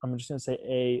 I'm just going to say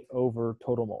A over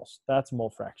total moles. That's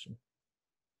mole fraction.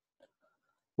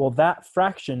 Well, that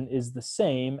fraction is the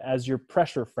same as your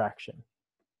pressure fraction.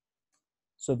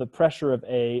 So the pressure of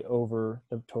A over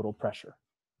the total pressure.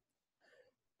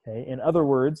 Okay. In other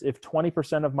words, if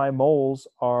 20% of my moles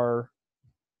are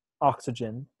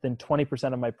oxygen, then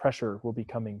 20% of my pressure will be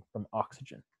coming from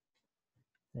oxygen.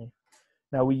 Okay.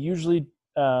 Now we usually,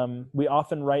 we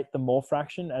often write the mole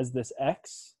fraction as this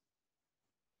X.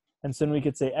 And so then we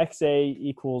could say XA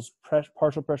equals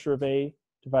partial pressure of A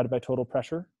divided by total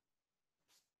pressure.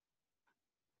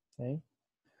 Okay.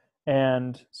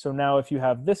 And so now if you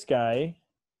have this guy,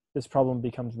 this problem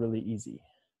becomes really easy.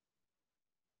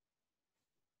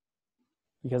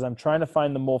 Because I'm trying to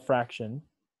find the mole fraction,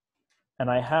 and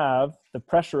I have the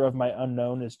pressure of my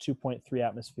unknown is 2.3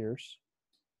 atmospheres,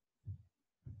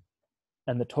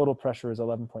 and the total pressure is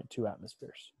 11.2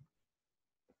 atmospheres,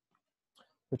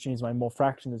 which means my mole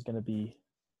fraction is going to be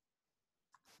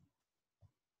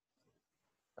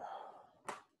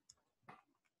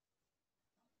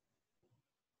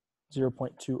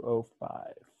 0.205.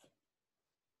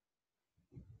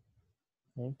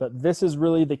 Okay, but this is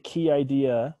really the key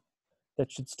idea that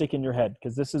should stick in your head,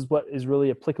 because this is what is really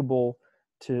applicable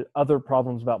to other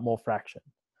problems about mole fraction,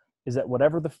 is that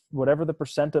whatever the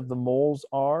percent of the moles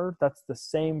are, that's the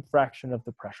same fraction of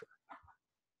the pressure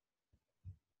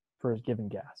for a given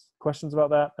gas. Questions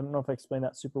about that? I don't know if I explained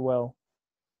that super well,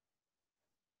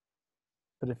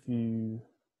 but if you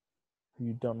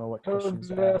don't know what questions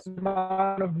to ask. The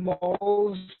amount of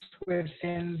moles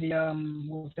within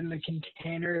the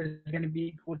container is going to be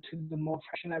equal to the mole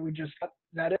fraction that we just got.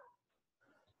 Is that it?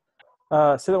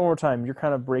 Say that one more time. You're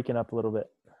kind of breaking up a little bit.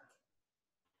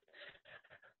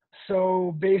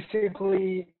 So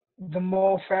basically, the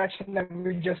mole fraction that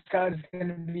we just got is going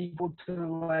to be equal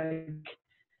to like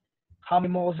how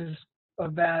many moles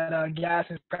of that gas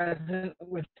is present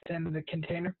within the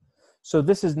container. So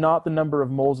this is not the number of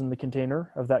moles in the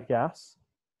container of that gas.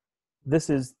 This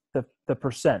is the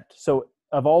percent. So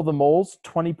of all the moles,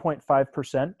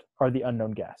 20.5% are the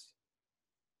unknown gas.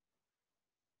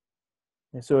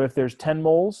 And so if there's 10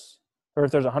 moles, or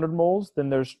if there's 100 moles, then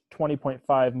there's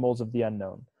 20.5 moles of the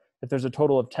unknown. If there's a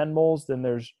total of 10 moles, then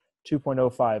there's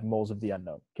 2.05 moles of the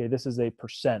unknown. Okay, this is a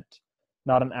percent,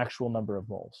 not an actual number of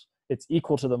moles. It's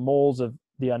equal to the moles of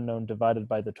the unknown divided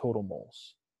by the total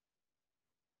moles.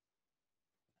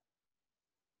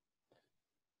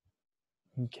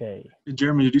 Okay. Hey,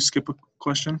 Jeremy, did you skip a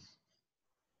question?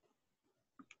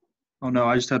 Oh no,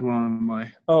 I just had one on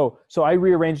my. Oh, so I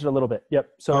rearranged it a little bit. Yep.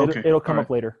 So okay. it'll come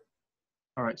up later.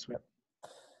 All right, sweet. Yep.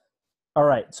 All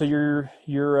right. So you're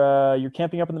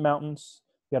camping up in the mountains.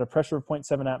 You got a pressure of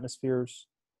 0.7 atmospheres.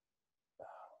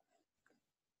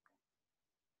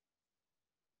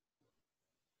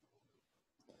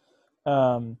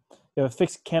 You have a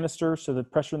fixed canister, so the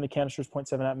pressure in the canister is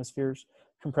 0.7 atmospheres.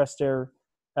 Compressed air.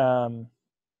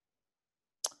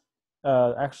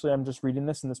 Actually, I'm just reading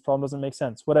this, and this problem doesn't make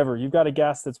sense. Whatever. You've got a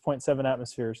gas that's 0.7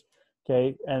 atmospheres,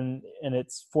 okay, and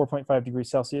it's 4.5 degrees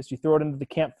Celsius. You throw it into the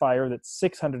campfire that's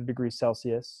 600 degrees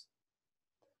Celsius.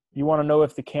 You want to know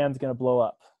if the can's going to blow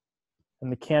up,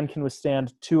 and the can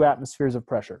withstand 2 atmospheres of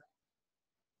pressure.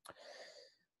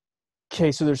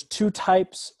 Okay, so there's 2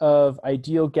 types of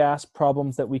ideal gas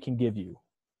problems that we can give you.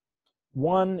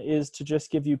 One is to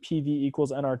just give you PV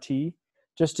equals nRT,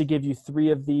 just to give you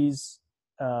 3 of these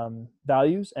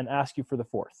values and ask you for the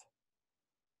 4th.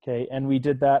 Okay, and we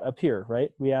did that up here,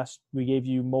 right? We gave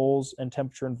you moles and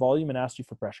temperature and volume and asked you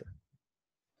for pressure.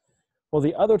 Well,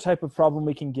 the other type of problem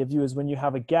we can give you is when you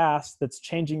have a gas that's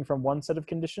changing from one set of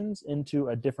conditions into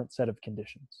a different set of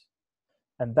conditions.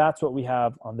 And that's what we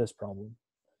have on this problem.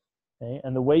 Okay?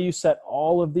 And the way you set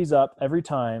all of these up every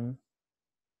time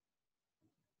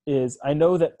is, I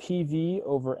know that PV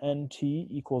over NT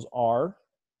equals R,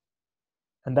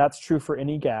 and that's true for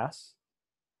any gas.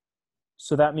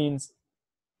 So that means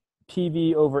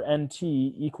PV over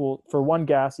NT for one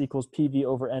gas equals PV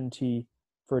over NT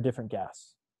for a different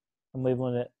gas. I'm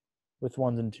labeling it with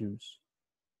 1s and 2s.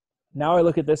 Now I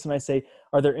look at this and I say,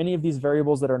 are there any of these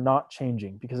variables that are not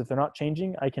changing? Because if they're not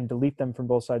changing, I can delete them from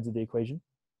both sides of the equation.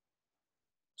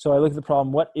 So I look at the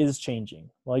problem, what is changing?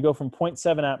 Well, I go from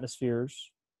 0.7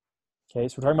 atmospheres. Okay,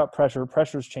 so we're talking about pressure.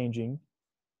 Pressure's changing.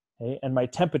 Okay, and my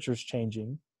temperature's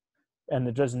changing. And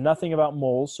there's nothing about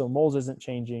moles, so moles isn't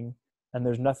changing. And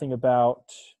there's nothing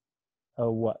about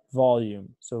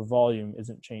volume. So volume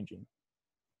isn't changing.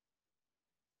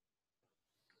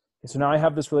 Okay, so now I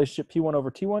have this relationship P1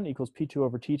 over T1 equals P2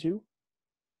 over T2.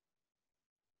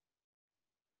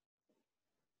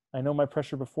 I know my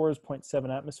pressure before is 0.7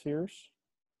 atmospheres.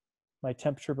 My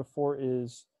temperature before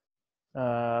is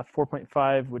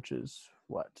 4.5, which is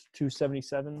what,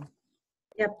 277?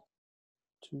 Yep.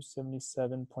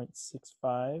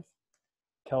 277.65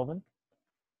 Kelvin.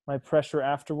 My pressure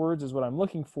afterwards is what I'm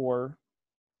looking for,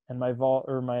 and my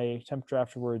temperature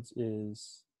afterwards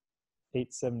is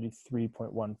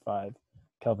 873.15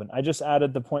 Kelvin. I just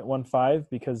added the 0.15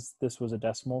 because this was a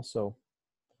decimal, so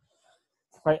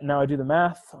right now I do the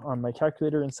math on my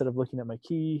calculator instead of looking at my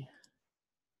key.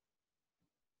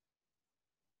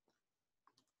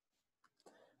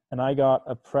 And I got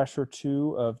a pressure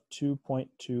 2 of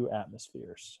 2.2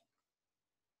 atmospheres.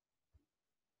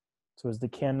 So is the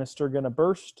canister going to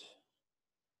burst?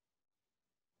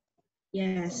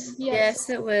 Yes. Yes,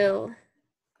 it will.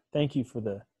 Thank you for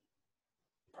the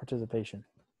participation.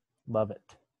 Love it.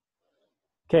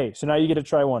 Okay, so now you get to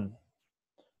try one.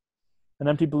 An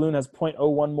empty balloon has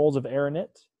 0.01 moles of air in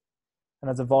it and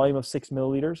has a volume of 6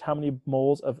 milliliters. How many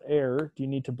moles of air do you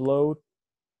need to blow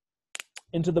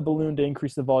into the balloon to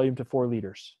increase the volume to 4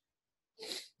 liters?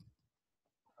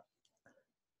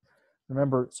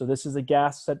 Remember, so this is a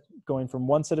gas set going from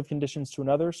one set of conditions to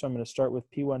another. So I'm going to start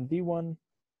with P1V1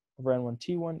 over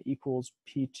N1T1 equals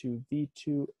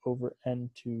P2V2 over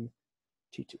N2T2.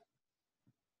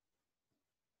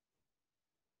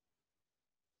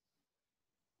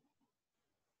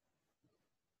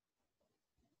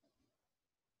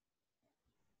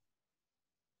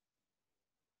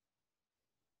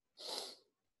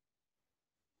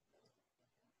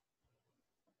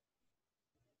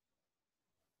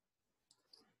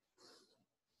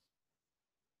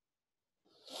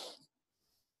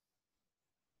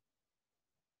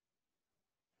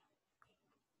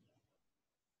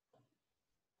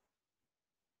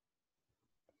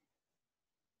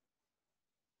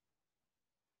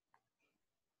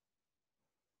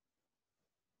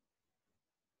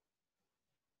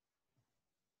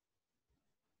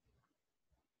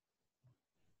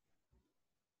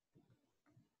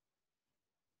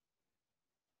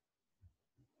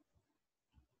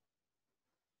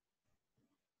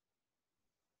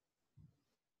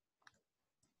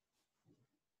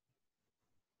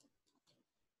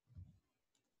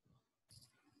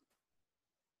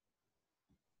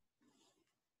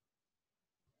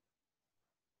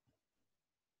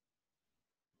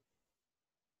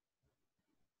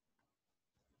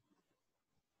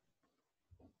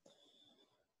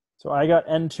 So I got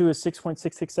N2 is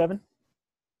 6.667.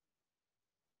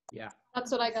 Yeah.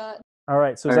 That's what I got. All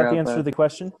right, so is that the answer to the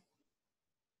question?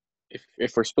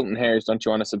 If we're splitting hairs, don't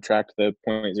you want to subtract the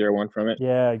 0.01 from it?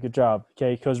 Yeah, good job.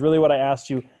 Okay, because really what I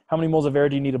asked you, how many moles of air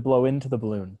do you need to blow into the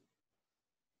balloon?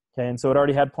 Okay, and so it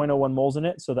already had 0.01 moles in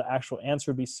it, so the actual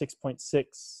answer would be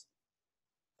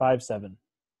 6.657,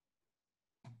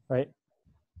 right?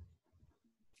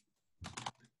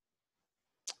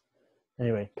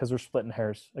 Anyway, because we're splitting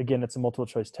hairs. Again, it's a multiple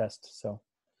choice test. So,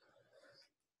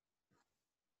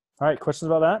 all right, questions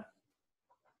about that?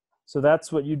 So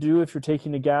that's what you do if you're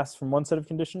taking a gas from one set of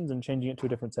conditions and changing it to a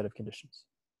different set of conditions.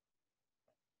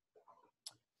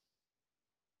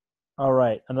 All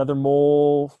right, another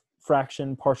mole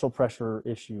fraction partial pressure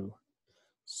issue.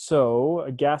 So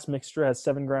a gas mixture has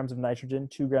 7 grams of nitrogen,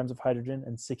 2 grams of hydrogen,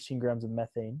 and 16 grams of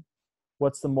methane.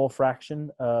 What's the mole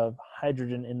fraction of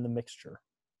hydrogen in the mixture?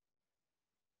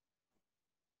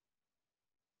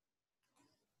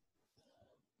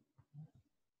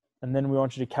 And then we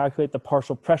want you to calculate the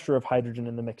partial pressure of hydrogen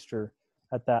in the mixture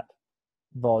at that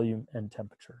volume and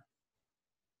temperature.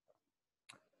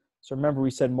 So remember, we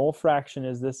said mole fraction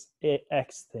is this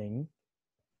X thing.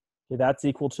 Okay, that's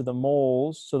equal to the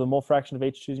moles. So the mole fraction of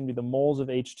H2 is going to be the moles of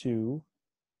H2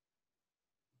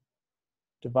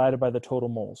 divided by the total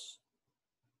moles.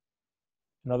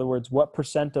 In other words, what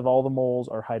percent of all the moles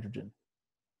are hydrogen?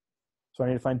 So I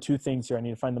need to find two things here. I need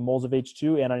to find the moles of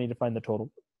H2 and I need to find the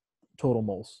total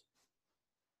moles.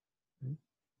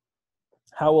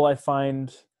 How will I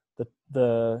find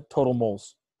the total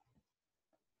moles?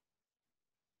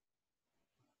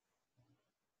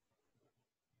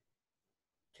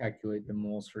 Calculate the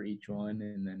moles for each one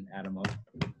and then add them up.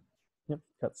 Yep,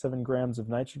 got 7 grams of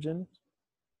nitrogen.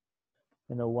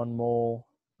 I know 1 mole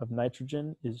of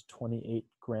nitrogen is 28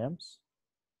 grams,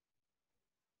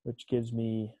 which gives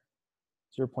me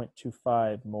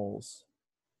 0.25 moles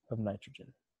of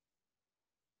nitrogen.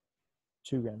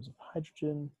 2 grams of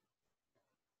hydrogen.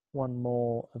 1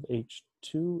 mole of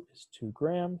H2 is 2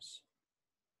 grams,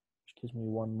 which gives me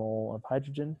 1 mole of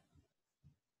hydrogen.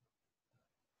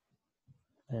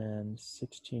 And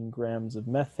 16 grams of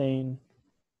methane.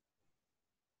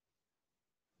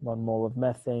 1 mole of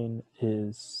methane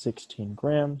is 16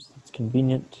 grams. That's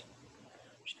convenient.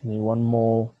 Which gives me 1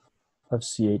 mole of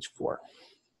CH4.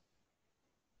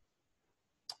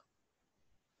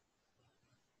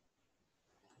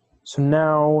 So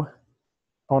now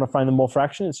I want to find the mole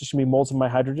fraction. It's just going to be moles of my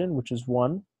hydrogen, which is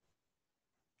 1,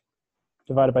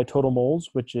 divided by total moles,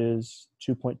 which is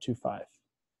 2.25.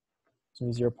 So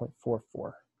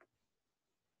 0.44.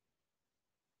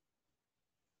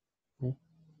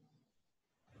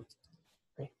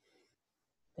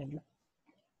 Andrew.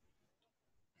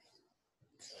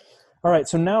 All right,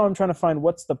 so now I'm trying to find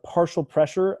what's the partial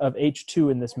pressure of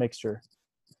H2 in this mixture.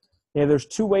 Yeah, there's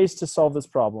 2 ways to solve this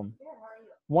problem.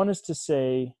 One is to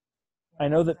say, I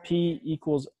know that P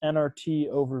equals nRT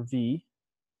over V.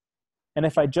 And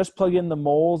if I just plug in the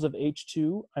moles of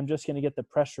H2, I'm just going to get the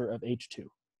pressure of H2.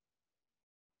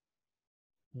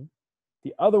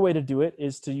 The other way to do it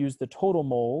is to use the total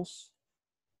moles.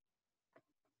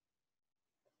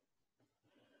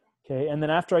 Okay, and then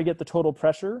after I get the total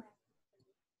pressure,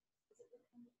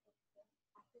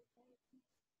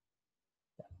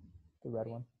 the red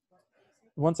one.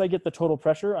 Once I get the total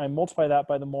pressure, I multiply that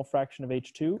by the mole fraction of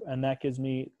H2, and that gives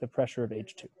me the pressure of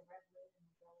H2.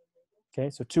 Okay,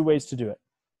 so 2 ways to do it.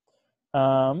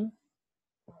 I'm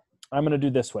going to do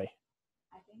this way.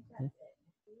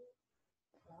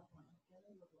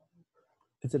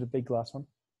 Is it a big glass one?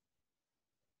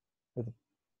 With a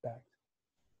bag?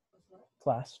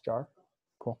 Glass jar?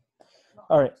 Cool.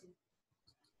 All right.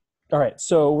 All right,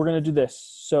 so we're going to do this.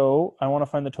 So I want to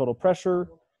find the total pressure.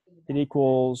 It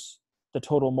equals the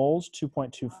total moles,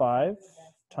 2.25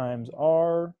 times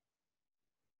R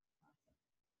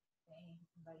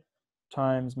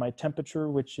times my temperature,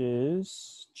 which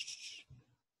is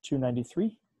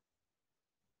 293,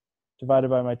 divided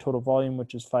by my total volume,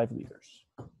 which is 5 liters.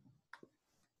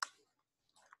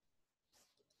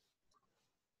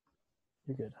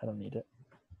 You're good. I don't need it.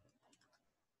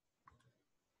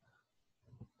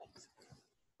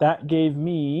 That gave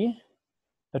me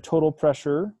a total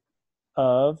pressure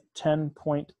of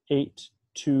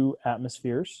 10.82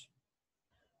 atmospheres.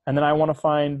 And then I want to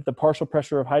find the partial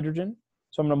pressure of hydrogen.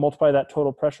 So I'm going to multiply that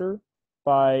total pressure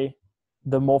by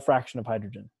the mole fraction of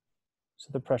hydrogen. So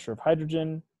the pressure of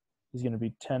hydrogen is going to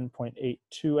be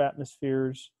 10.82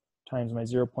 atmospheres times my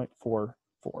 0.44.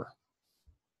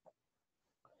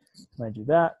 And I do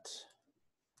that.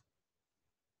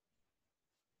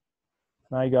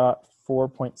 And I got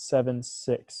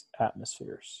 4.76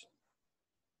 atmospheres.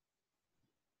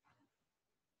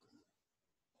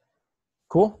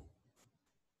 Cool.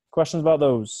 Questions about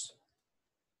those?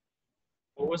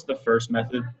 What was the first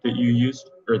method that you used,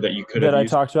 or that you could have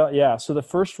used? That I talked about? Yeah. So the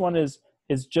first one is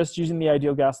just using the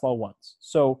ideal gas law once.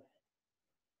 So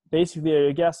basically, the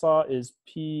ideal gas law is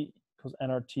P equals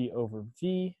nRT over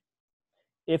V.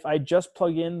 If I just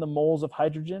plug in the moles of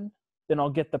hydrogen, then I'll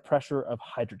get the pressure of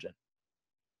hydrogen.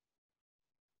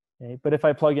 Okay, but if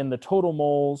I plug in the total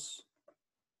moles,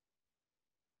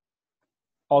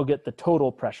 I'll get the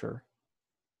total pressure.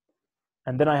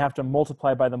 And then I have to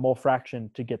multiply by the mole fraction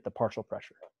to get the partial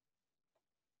pressure.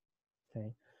 Okay.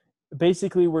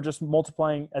 Basically, we're just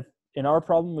multiplying, in our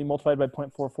problem, we multiplied by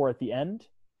 0.44 at the end.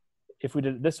 If we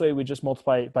did it this way, we just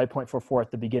multiply by 0.44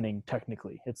 at the beginning,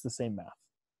 technically. It's the same math.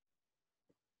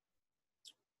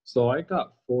 So I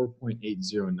got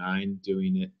 4.809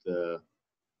 doing it the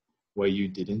way you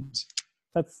didn't.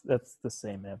 That's the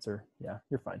same answer. Yeah,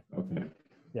 you're fine. Okay.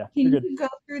 Yeah, Can you're good. you go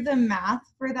through the math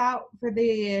for that, for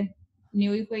the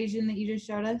new equation that you just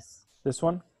showed us? This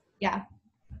one? Yeah.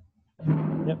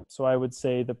 Yep, so I would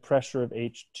say the pressure of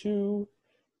H2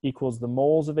 equals the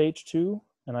moles of H2,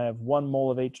 and I have 1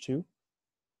 mole of H2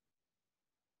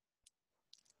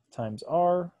 times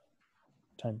R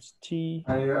times T.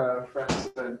 My friend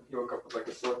said you woke up with like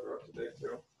a sore throat today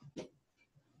too.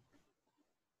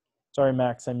 Sorry,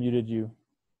 Max, I muted you.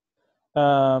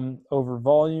 Over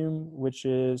volume, which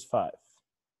is 5.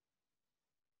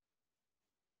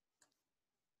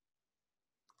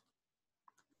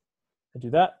 I do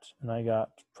that, and I got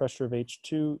pressure of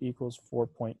H2 equals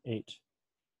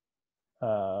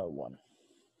 4.81.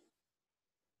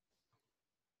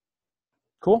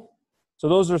 Cool. So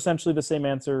those are essentially the same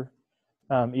answer.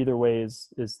 Either way is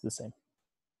the same.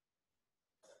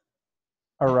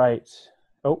 All right.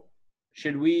 Oh.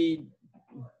 Should we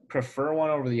prefer one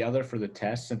over the other for the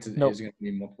test since it is going to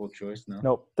be multiple choice? No.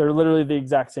 Nope. They're literally the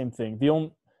exact same thing. The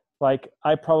only,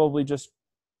 I probably just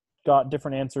got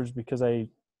different answers because I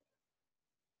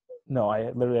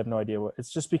literally have no idea what.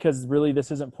 It's just because really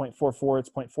this isn't 0.44, it's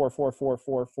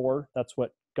 0.44444. That's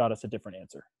what got us a different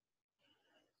answer.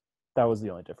 That was the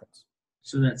only difference.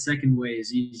 So that second way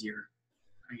is easier,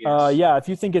 I guess. Yeah, if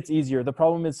you think it's easier. The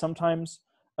problem is sometimes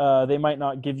they might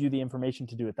not give you the information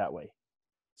to do it that way.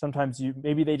 Sometimes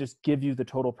maybe they just give you the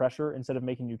total pressure instead of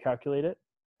making you calculate it,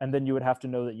 and then you would have to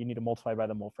know that you need to multiply by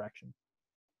the mole fraction.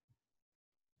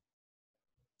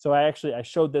 So I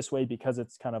showed this way because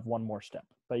it's kind of one more step.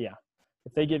 But yeah,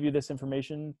 if they give you this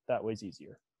information, that way's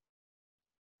easier.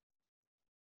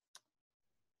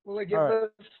 Will it give us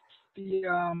the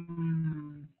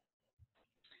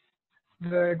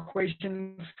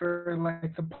equation for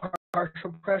like the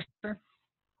partial pressure?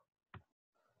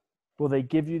 Will they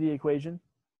give you the equation?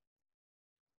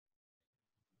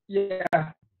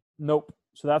 Yeah. Nope.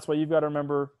 So that's why you've got to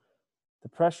remember the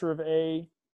pressure of A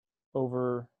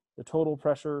over the total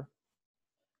pressure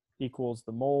equals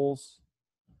the moles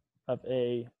of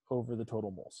A over the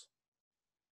total moles,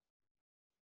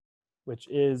 which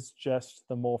is just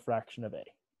the mole fraction of A.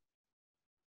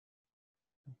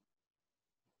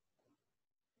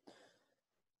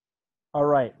 All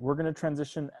right, we're going to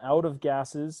transition out of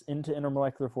gases into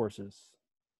intermolecular forces.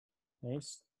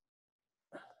 Nice.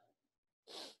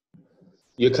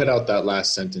 You cut out that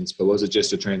last sentence, but was it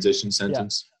just a transition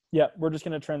sentence? Yeah, we're just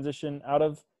going to transition out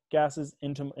of gases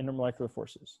into intermolecular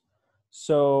forces.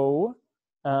 So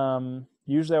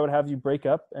usually I would have you break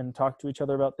up and talk to each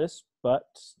other about this,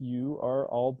 but you are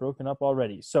all broken up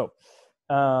already. So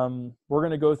we're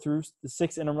going to go through the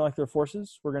 6 intermolecular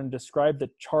forces. We're going to describe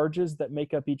the charges that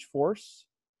make up each force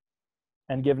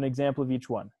and give an example of each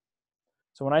one.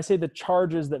 So when I say the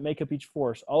charges that make up each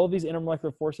force, all of these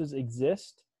intermolecular forces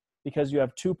exist because you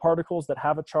have 2 particles that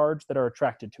have a charge that are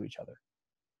attracted to each other.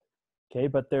 Okay,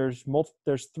 but there's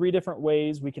 3 different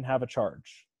ways we can have a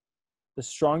charge. The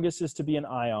strongest is to be an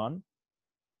ion.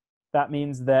 That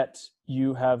means that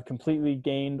you have completely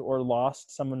gained or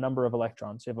lost some number of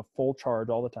electrons. So you have a full charge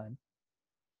all the time.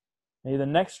 Okay, the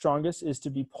next strongest is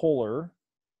to be polar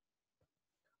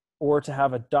or to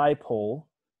have a dipole.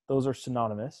 Those are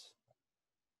synonymous.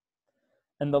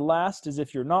 And the last is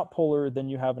if you're not polar, then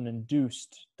you have an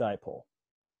induced dipole.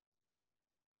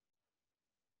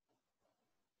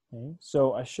 Okay,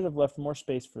 so I should have left more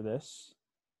space for this.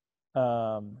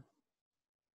 Would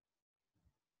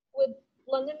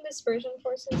London dispersion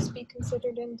forces be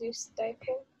considered induced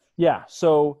dipole? Yeah,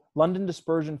 so London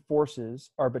dispersion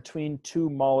forces are between 2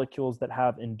 molecules that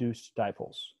have induced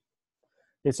dipoles.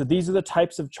 Okay, so these are the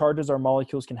types of charges our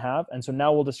molecules can have. And so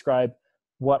now we'll describe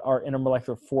what our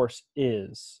intermolecular force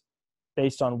is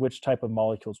based on which type of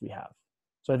molecules we have.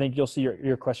 So I think you'll see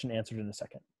your question answered in a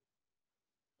second.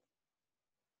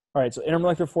 All right, so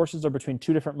intermolecular forces are between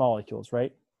 2 different molecules,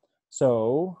 right?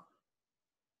 So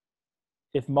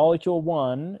if molecule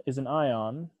 1 is an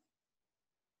ion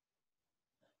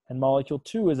and molecule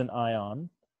 2 is an ion,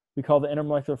 we call the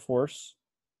intermolecular force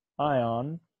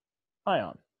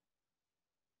ion-ion,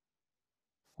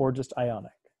 or just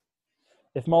ionic.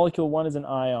 If molecule 1 is an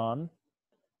ion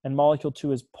and molecule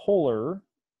 2 is polar,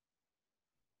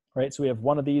 right? So we have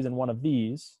one of these and one of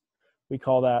these. We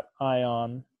call that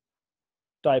ion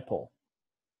dipole.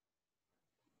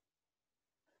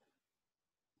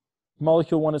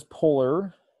 Molecule 1 is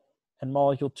polar, and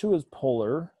molecule 2 is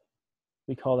polar.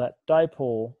 We call that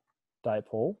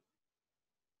dipole-dipole.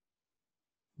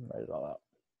 Write it all out.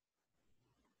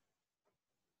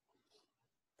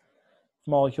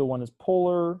 Molecule 1 is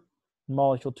polar,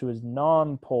 molecule 2 is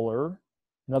non-polar.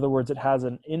 In other words, it has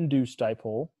an induced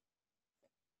dipole.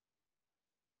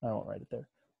 I won't write it there.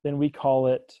 Then we call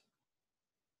it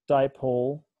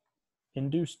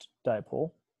dipole-induced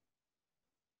dipole.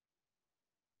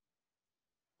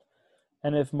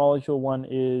 And if molecule 1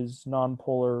 is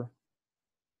nonpolar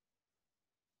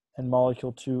and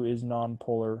molecule 2 is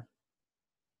nonpolar,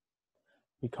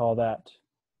 we call that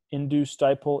induced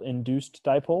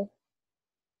dipole.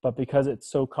 But because it's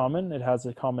so common, it has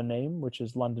a common name, which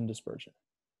is London dispersion.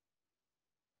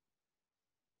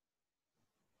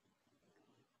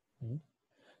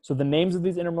 So the names of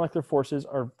these intermolecular forces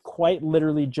are quite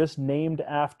literally just named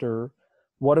after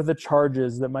what are the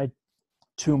charges that my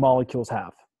two molecules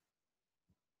have.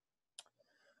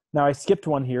 Now I skipped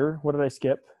one here. What did I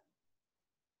skip?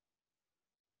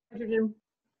 Hydrogen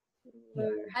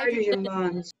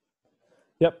bonds.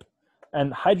 Yep.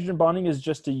 And hydrogen bonding is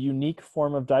just a unique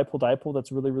form of dipole-dipole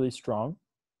that's really, really strong.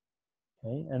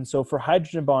 Okay. And so for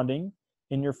hydrogen bonding,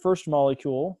 in your first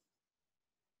molecule,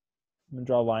 I'm going to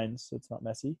draw lines so it's not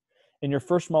messy. In your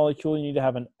first molecule, you need to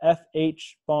have an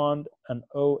FH bond, an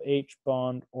OH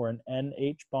bond, or an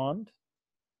NH bond.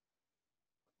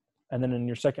 And then in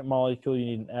your second molecule, you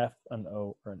need an F, an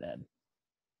O, or an N.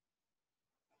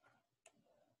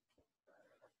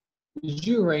 Did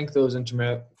you rank those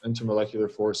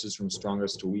intermolecular forces from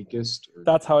strongest to weakest? Or?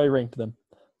 That's how I ranked them.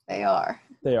 They are.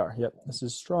 They are, yep. This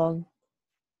is strong.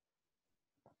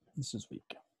 This is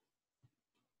weak.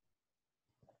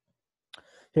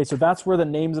 Okay, so that's where the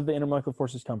names of the intermolecular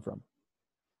forces come from.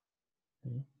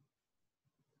 Okay.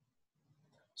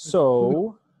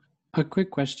 So, a quick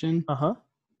question. Uh-huh.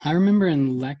 I remember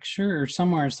in lecture or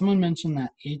somewhere, someone mentioned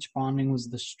that H bonding was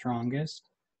the strongest.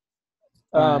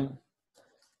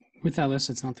 With that list,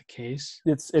 it's not the case.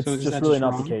 It's so just really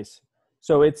not the case.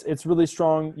 So it's really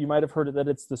strong. You might have heard that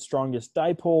it's the strongest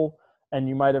dipole, and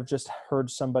you might have just heard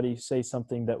somebody say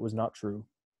something that was not true.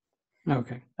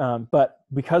 Okay. But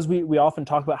because we often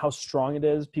talk about how strong it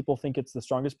is, people think it's the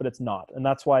strongest, but it's not. And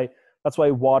that's why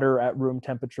water at room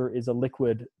temperature is a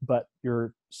liquid, but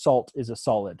your salt is a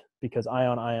solid, because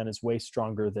ion is way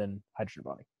stronger than hydrogen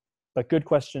bonding. But good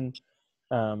question.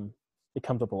 It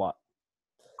comes up a lot.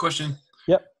 Question.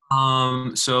 Yep.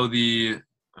 So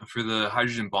for the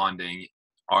hydrogen bonding,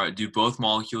 do both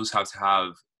molecules have to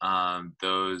have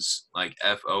those like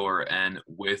F, O, or N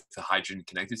with the hydrogen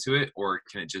connected to it, or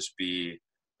can it just be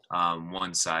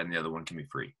one side and the other one can be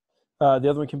free? The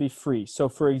other one can be free. So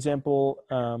for example,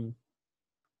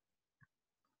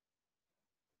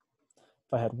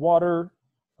 if I had water,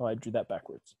 I drew that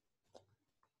backwards.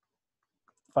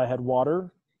 If I had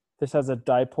water, this has a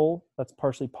dipole that's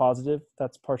partially positive,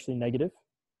 that's partially negative,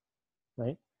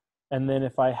 right? And then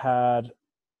if I had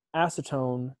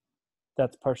acetone,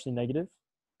 that's partially negative.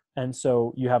 And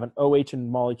so you have an OH in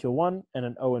molecule 1 and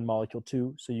an O in molecule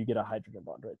 2, so you get a hydrogen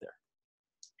bond right there.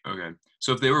 Okay.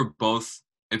 So if they were both,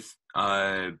 if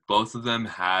both of them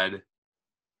had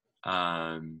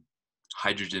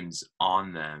hydrogens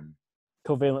on them.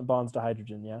 Covalent bonds to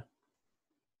hydrogen, yeah.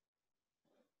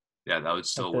 Yeah, that would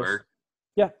still like work.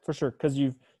 Yeah, for sure, because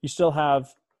you still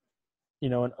have,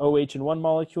 an OH in one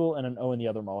molecule and an O in the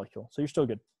other molecule, so you're still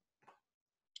good.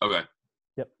 Okay.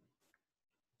 Yep.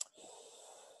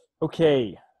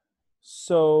 Okay,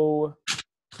 so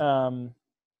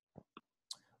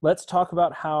let's talk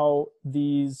about how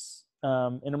these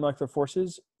intermolecular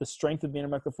forces, the strength of the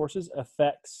intermolecular forces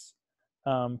affects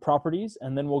properties,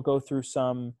 and then we'll go through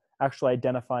some actually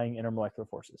identifying intermolecular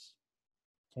forces.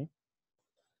 Okay.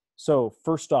 So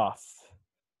first off,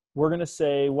 we're going to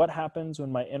say what happens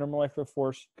when my intermolecular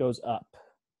force goes up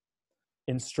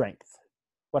in strength.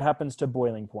 What happens to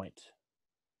boiling point?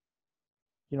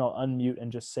 I'll unmute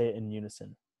and just say it in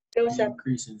unison. Goes up.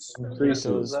 Increases.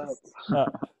 Goes up.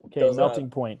 Okay, goes melting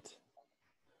up. Point.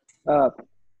 Up.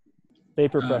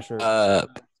 Vapor pressure.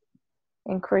 Up.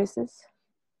 Increases.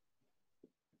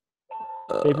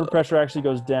 Vapor pressure actually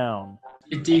goes down.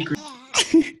 It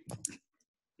decreases.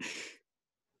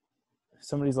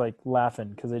 Somebody's like laughing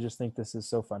because they just think this is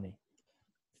so funny.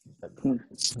 But,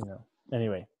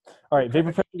 anyway. All right,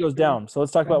 vapor pressure goes down. So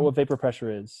let's talk about what vapor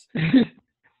pressure is.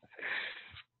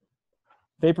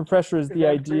 Vapor pressure is the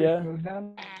idea.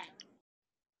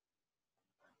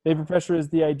 Vapor pressure is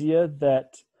the idea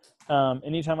that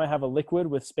anytime I have a liquid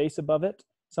with space above it,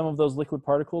 some of those liquid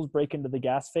particles break into the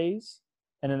gas phase,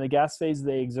 and in the gas phase,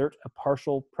 they exert a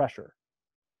partial pressure,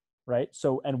 right?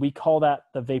 So, and we call that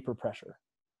the vapor pressure.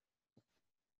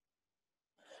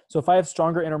 So if I have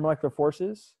stronger intermolecular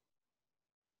forces,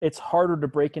 it's harder to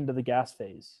break into the gas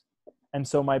phase. And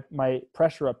so my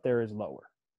pressure up there is lower.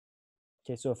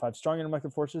 Okay, so if I have strong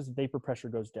intermolecular forces, vapor pressure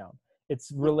goes down.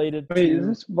 It's related to... Wait, is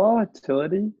this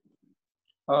volatility?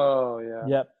 Oh, yeah.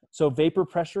 Yep. So vapor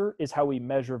pressure is how we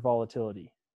measure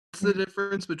volatility. What's the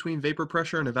difference between vapor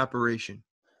pressure and evaporation?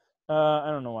 I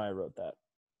don't know why I wrote that,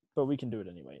 but we can do it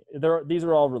anyway. These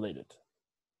are all related.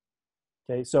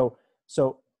 Okay, so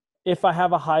if I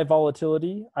have a high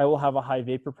volatility, I will have a high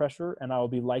vapor pressure, and I will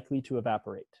be likely to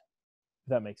evaporate. If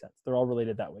that makes sense. They're all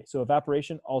related that way. So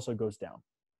evaporation also goes down.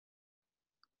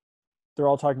 They're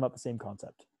all talking about the same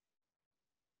concept.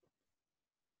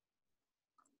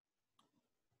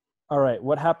 All right,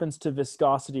 what happens to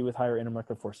viscosity with higher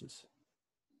intermolecular forces?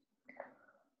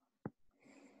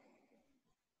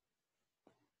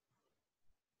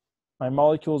 My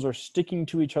molecules are sticking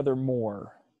to each other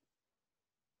more.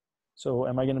 So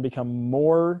am I going to become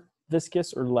more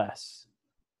viscous or less?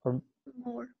 Or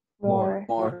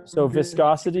More. So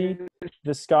viscosity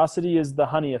is the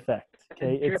honey effect.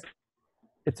 Okay,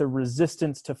 it's a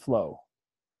resistance to flow.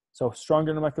 So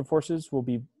stronger intermolecular forces will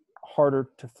be harder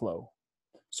to flow.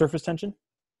 Surface tension?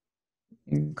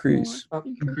 Increase.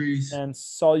 Increase. And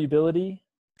solubility?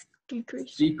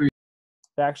 Decrease. Decrease.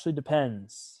 It actually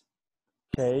depends.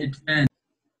 Okay. It depends.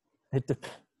 It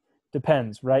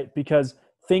depends, right? Because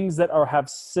things that have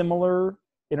similar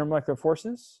intermolecular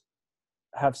forces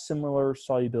have similar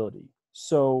solubility.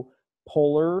 So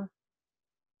polar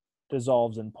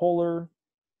dissolves in polar,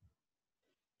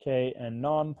 okay, and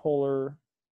non-polar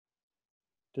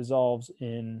dissolves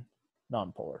in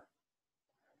non-polar.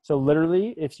 So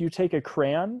literally, if you take a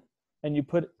crayon and you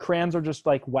put, crayons are just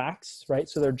like wax, right?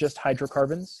 So they're just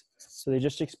hydrocarbons. So they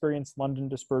just experience London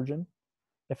dispersion.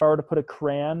 If I were to put a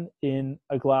crayon in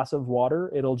a glass of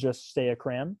water, it'll just stay a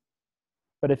crayon.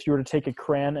 But if you were to take a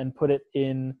crayon and put it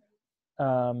in,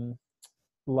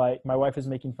 like, my wife is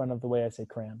making fun of the way I say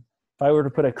crayon. If I were to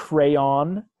put a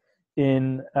crayon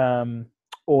in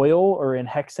oil or in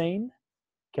hexane,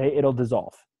 okay, it'll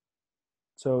dissolve.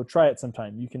 So try it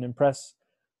sometime. You can impress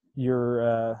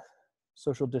your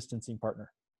social distancing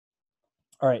partner.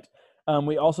 All right.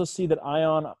 We also see that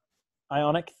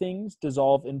ionic things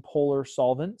dissolve in polar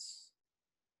solvents.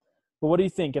 But what do you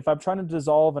think? If I'm trying to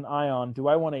dissolve an ion,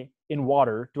 in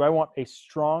water, do I want a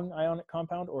strong ionic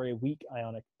compound or a weak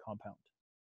ionic compound?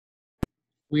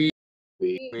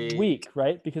 Weak,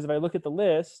 right? Because if I look at the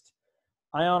list,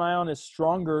 ion is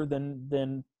stronger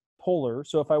than polar.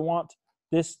 So if I want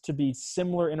this to be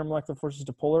similar intermolecular forces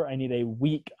to polar, I need a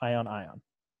weak ion.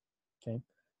 Okay,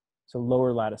 so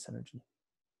lower lattice energy.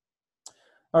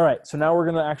 All right, so now we're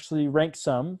going to actually rank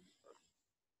some.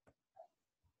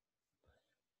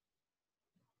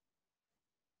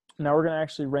 Now we're going to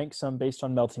actually rank some based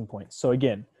on melting points. So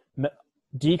again,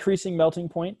 decreasing melting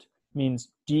point means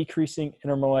decreasing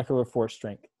intermolecular force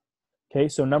strength. Okay,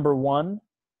 so number 1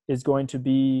 is going to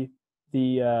be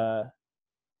the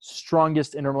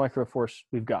strongest intermolecular force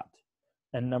we've got.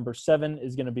 And number 7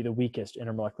 is going to be the weakest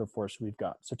intermolecular force we've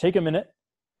got. So take a minute,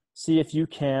 see if you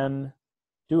can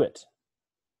do it.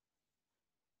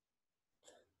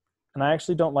 And I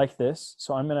actually don't like this,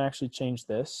 so I'm going to actually change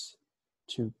this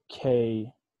to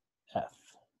KF.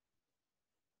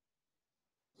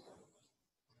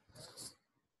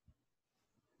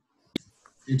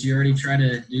 Did you already try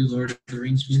to do Lord of the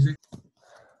Rings music?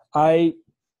 I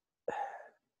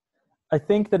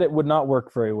think that it would not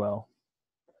work very well,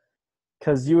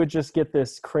 because you would just get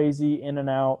this crazy in and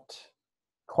out,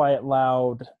 quiet,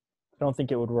 loud. I don't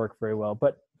think it would work very well,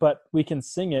 but we can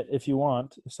sing it if you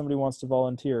want, if somebody wants to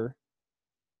volunteer.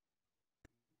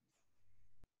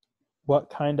 What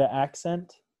kind of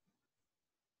accent?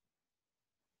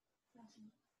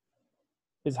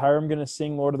 Is Hiram going to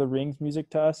sing Lord of the Rings music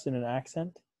to us in an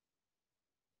accent?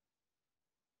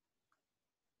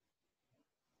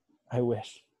 I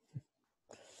wish.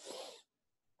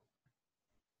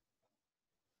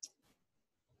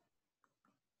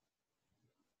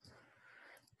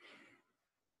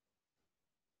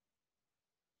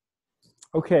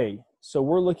 Okay, so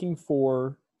we're going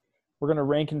to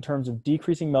rank in terms of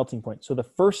decreasing melting point. So the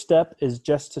first step is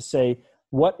just to say,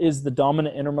 what is the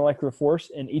dominant intermolecular force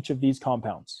in each of these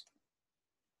compounds?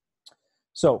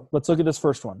 So let's look at this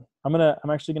first one. I'm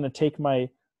actually going to take my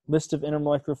list of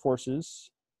intermolecular forces.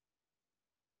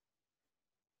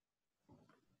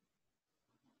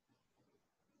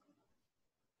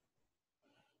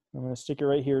 I'm going to stick it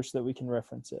right here so that we can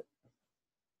reference it.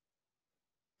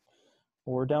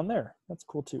 Or down there. That's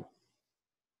cool too.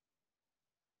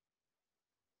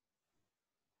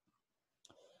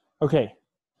 Okay,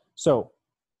 so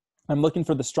I'm looking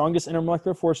for the strongest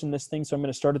intermolecular force in this thing, so I'm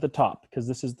going to start at the top because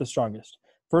this is the strongest.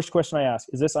 First question I ask,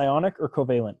 is this ionic or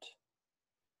covalent?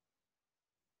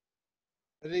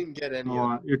 I didn't get any.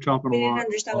 You're chopping a I didn't lot.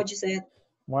 understand what you said.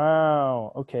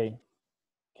 Wow, okay.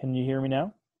 Can you hear me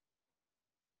now?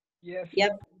 Yes.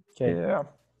 Yep. Okay. Yeah.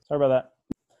 Sorry about that.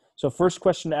 So first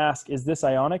question to ask, is this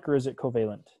ionic or is it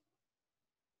covalent?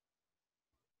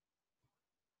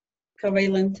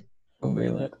 Covalent.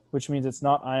 Covalent. Which means it's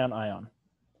not ion-ion.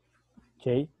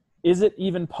 Okay. Is it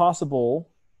even possible,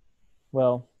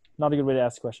 well, not a good way to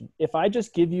ask the question. If I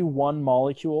just give you one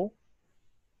molecule,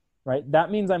 right, that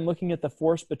means I'm looking at the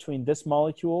force between this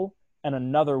molecule and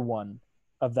another one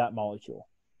of that molecule.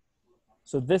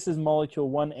 So this is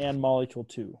molecule 1 and molecule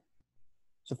 2.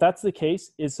 So if that's the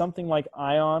case, is something like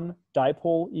ion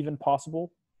dipole even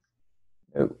possible?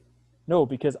 No. No,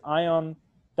 because ion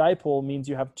dipole means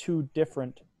you have two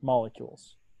different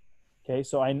molecules. Okay,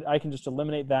 so I can just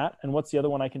eliminate that. And what's the other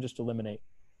one I can just eliminate?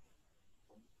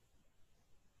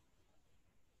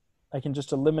 I can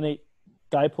just eliminate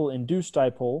dipole-induced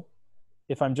dipole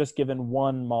if I'm just given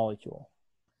one molecule.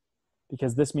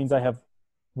 Because this means I have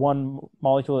one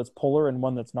molecule that's polar and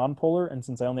one that's nonpolar. And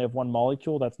since I only have one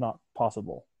molecule, that's not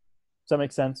possible. Does that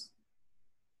make sense?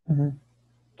 Mm-hmm.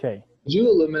 Okay. Did you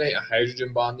eliminate a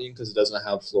hydrogen bonding because it doesn't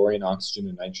have fluorine, oxygen,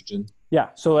 and nitrogen? Yeah,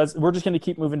 so as we're just going to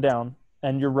keep moving down.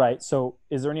 And you're right. So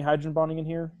is there any hydrogen bonding in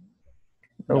here?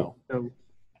 No.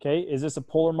 Okay, is this a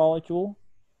polar molecule?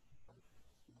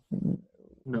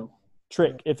 No.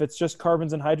 Trick. If it's just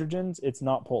carbons and hydrogens, it's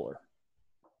not polar.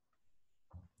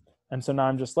 And so now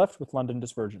I'm just left with London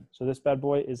dispersion. So this bad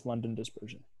boy is London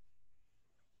dispersion.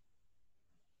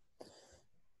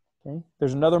 Okay.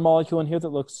 There's another molecule in here that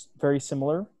looks very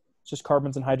similar. It's just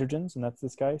carbons and hydrogens, and that's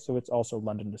this guy. So it's also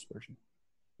London dispersion.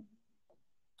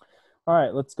 All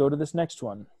right, let's go to this next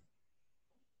one.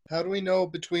 How do we know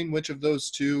between which of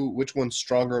those two, which one's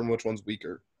stronger and which one's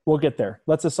weaker? We'll get there.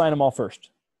 Let's assign them all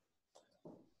first.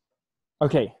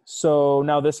 Okay, so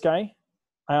now this guy,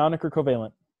 ionic or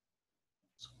covalent?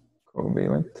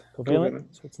 Covalent. Covalent,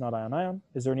 so it's not ion-ion.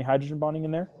 Is there any hydrogen bonding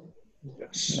in there?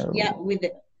 Yes. No. Yeah, with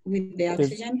the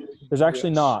oxygen. There's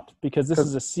actually not, because this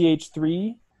is a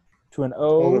CH3 to an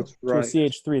O that's to right. a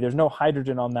CH3. There's no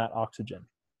hydrogen on that oxygen.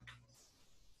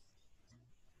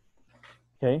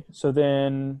 Okay, so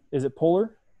then is it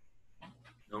polar?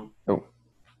 No.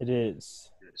 It is.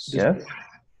 Yes.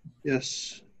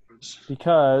 Yes.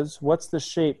 Because what's the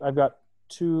shape? I've got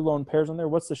two lone pairs on there.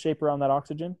 What's the shape around that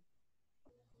oxygen?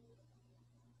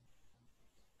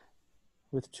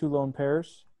 With two lone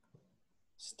pairs.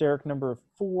 Steric number of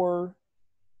 4.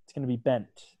 It's going to be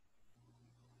bent.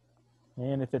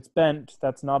 And if it's bent,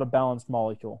 that's not a balanced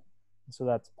molecule. So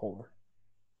that's polar.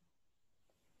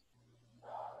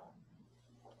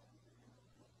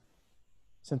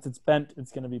 Since it's bent,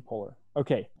 it's going to be polar.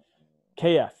 Okay.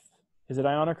 KF. Is it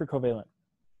ionic or covalent?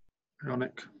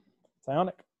 Ionic. It's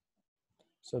ionic.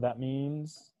 So that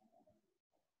means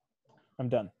I'm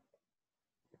done.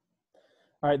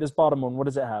 All right, this bottom one, what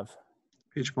does it have?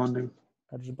 H bonding.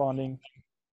 Hydrogen bonding.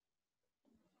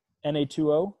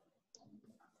 Na2O.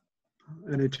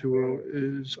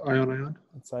 Na2O is ion-ion.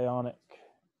 It's ionic.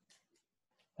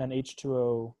 And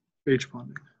H2O. H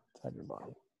bonding. It's hydrogen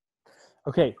bonding.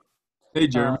 Okay. Hey,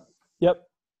 Jeremy. Yep.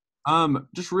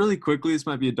 Just really quickly, this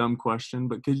might be a dumb question,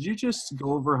 but could you just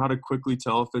go over how to quickly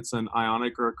tell if it's an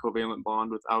ionic or a covalent bond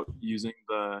without using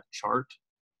the chart?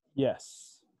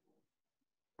 Yes.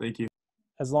 Thank you.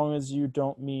 As long as you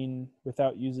don't mean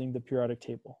without using the periodic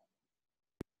table.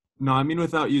 No, I mean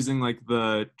without using like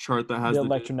the chart that has the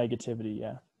electronegativity,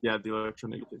 yeah. Yeah, the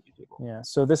electronegativity table. Yeah,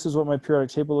 so this is what my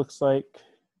periodic table looks like,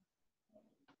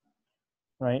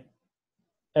 right?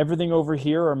 Everything over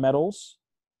here are metals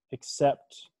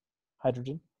except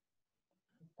hydrogen.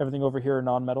 Everything over here are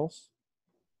nonmetals.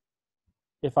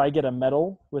 If I get a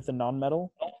metal with a nonmetal,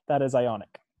 that is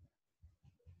ionic.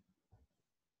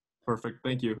 Perfect,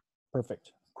 thank you.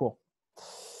 Perfect, cool.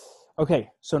 Okay,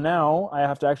 so now I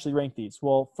have to actually rank these.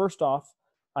 Well, first off,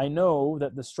 I know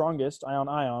that the strongest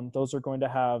ion-ion, those are going to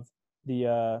have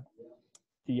the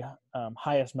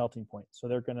highest melting point. So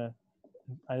they're going to,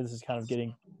 this is kind of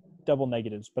getting double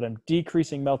negatives, but I'm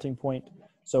decreasing melting point.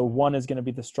 So 1 is going to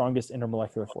be the strongest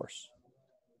intermolecular force.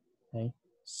 Okay,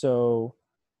 so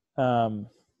it's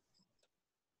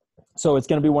going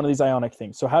to be one of these ionic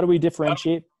things. So how do we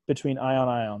differentiate between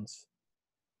ion-ions?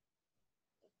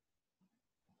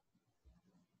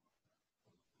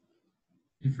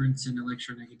 Difference in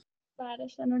electronegativity.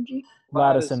 Lattice energy.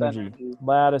 Lattice energy.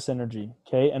 Lattice energy.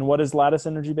 Okay, and what is lattice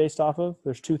energy based off of?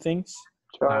 There's two things.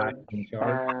 Charge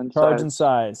Charge and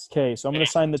size. Okay, so I'm going to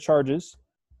assign the charges.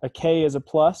 A K is a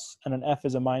plus, and an F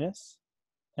is a minus,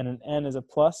 and an N is a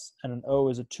plus, and an O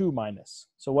is a 2 minus.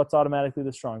 So what's automatically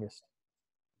the strongest?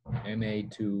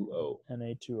 Na2O.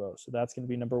 Na2O. So that's going to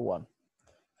be number 1,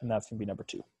 and that's going to be number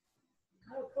 2.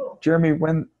 Jeremy,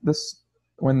 when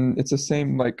it's the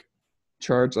same like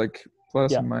charge, like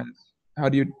plus and minus, how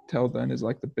do you tell then is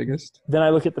like the biggest? Then I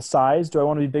look at the size. Do I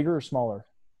want to be bigger or smaller?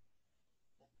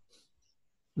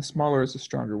 The smaller is the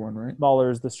stronger one, right? Smaller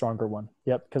is the stronger one.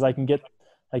 Yep, because I can get,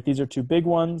 like, these are 2 big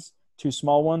ones, 2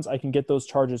 small ones. I can get those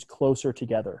charges closer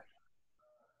together.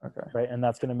 Okay. Right, and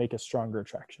that's going to make a stronger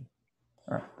attraction.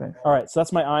 All right, thanks. All right, so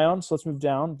that's my ion. So let's move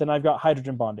down. Then I've got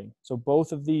hydrogen bonding. So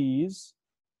both of these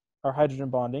are hydrogen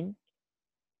bonding.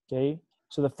 Okay,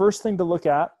 so the first thing to look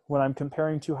at when I'm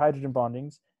comparing 2 hydrogen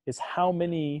bondings is how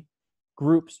many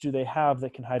groups do they have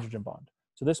that can hydrogen bond.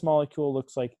 So this molecule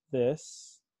looks like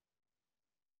this,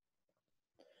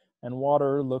 and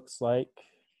water looks like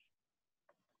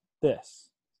this.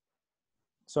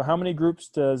 So how many groups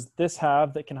does this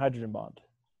have that can hydrogen bond?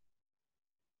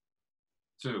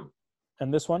 2.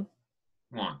 And this one?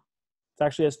 1. It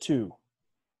actually has 2.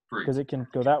 3. Because it can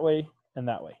go that way and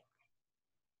that way.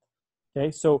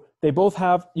 Okay, so they both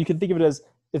have, you can think of it as,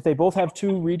 if they both have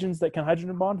 2 regions that can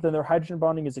hydrogen bond, then their hydrogen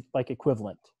bonding is like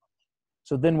equivalent.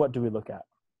 So then what do we look at?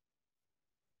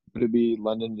 Would it be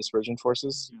London dispersion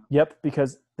forces? Yep,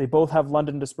 because they both have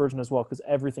London dispersion as well, because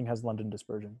everything has London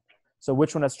dispersion. So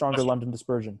which one has stronger London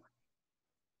dispersion?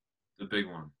 The big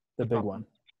one. The big one.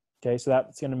 Okay, so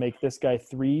that's going to make this guy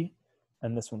 3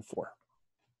 and this one 4.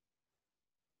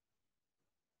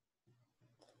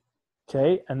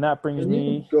 Okay, and that brings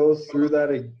me. Go through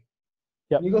that again.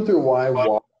 Yep. Can you go through why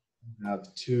water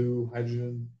have 2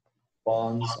 hydrogen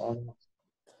bonds on it?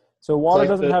 So water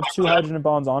doesn't have 2 hydrogen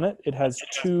bonds on it. It has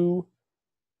 2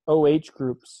 OH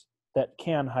groups that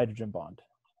can hydrogen bond.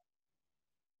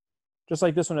 Just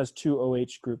like this one has 2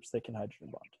 OH groups that can hydrogen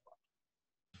bond.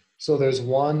 So there's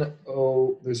one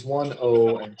O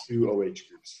and 2 OH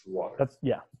groups for water. That's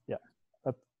yeah.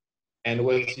 And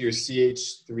with your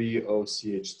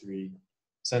CH3OCH3,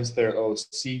 since they're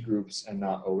OC groups and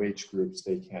not OH groups,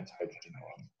 they can't hydrogen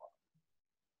bond.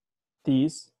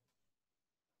 These?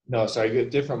 No, sorry, you get a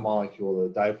different molecule,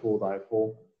 the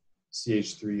dipole,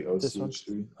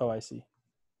 CH3OCH3. Oh, I see.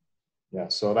 Yeah,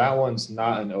 so that one's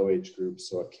not an OH group,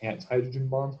 so it can't hydrogen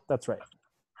bond. That's right.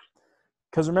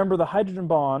 Because remember the hydrogen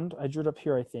bond, I drew it up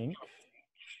here, I think.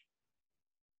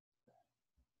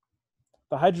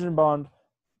 The hydrogen bond,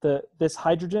 this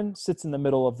hydrogen sits in the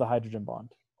middle of the hydrogen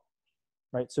bond,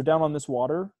 right? So down on this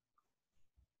water,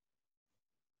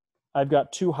 I've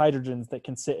got 2 hydrogens that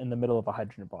can sit in the middle of a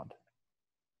hydrogen bond.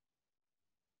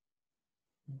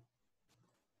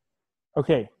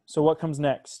 Okay, so what comes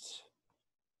next?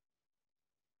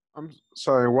 I'm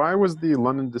sorry, why was the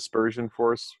London dispersion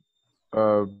force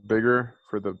bigger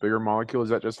for the bigger molecule? Is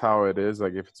that just how it is?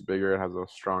 Like if it's bigger, it has a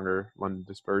stronger London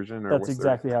dispersion? Or That's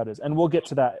exactly how it is. And we'll get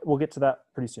to that. We'll get to that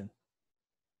pretty soon.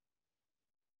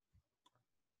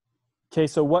 Okay,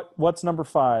 so what's number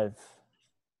 5?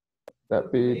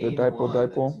 That'd be the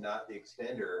dipole. Not the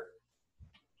extender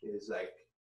is like.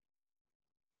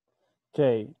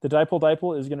 Okay, the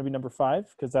dipole is going to be number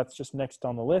 5 because that's just next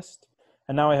on the list.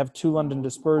 And now I have 2 London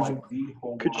dispersion.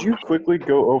 Could you quickly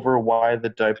go over why the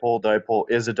dipole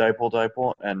is a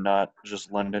dipole and not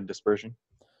just London dispersion?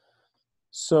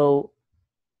 So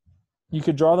you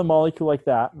could draw the molecule like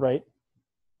that, right?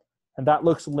 And that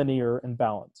looks linear and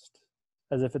balanced,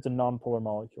 as if it's a nonpolar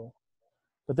molecule.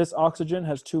 But this oxygen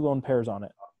has 2 lone pairs on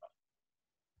it.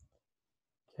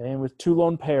 Okay, and with 2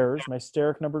 lone pairs, my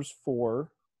steric number is 4.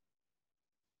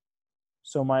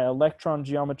 So my electron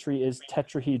geometry is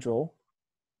tetrahedral.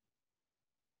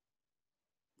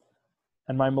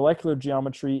 And my molecular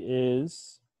geometry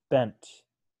is bent.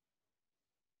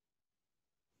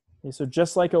 Okay, so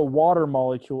just like a water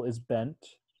molecule is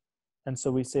bent, and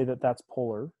so we say that that's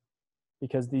polar,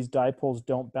 because these dipoles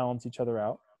don't balance each other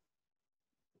out.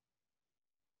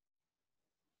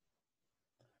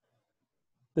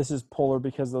 This is polar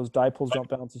because those dipoles don't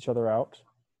balance each other out.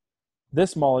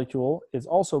 This molecule is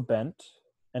also bent,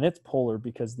 and it's polar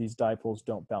because these dipoles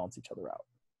don't balance each other out.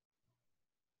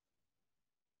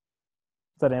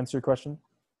 Does that answer your question?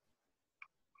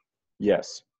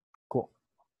 Yes. Cool.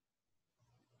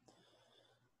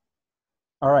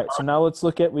 All right, so now let's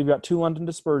look at, we've got 2 London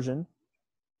dispersion.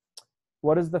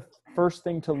 What is the first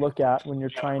thing to look at when you're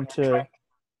trying to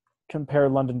compare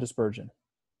London dispersion?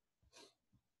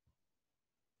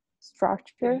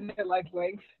 structure? Isn't it like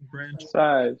length?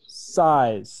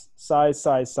 Size.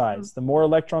 Size. The more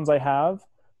electrons I have,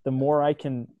 the more I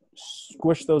can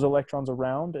squish those electrons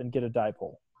around and get a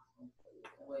dipole.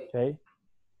 Okay.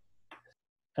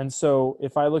 And so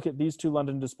if I look at these two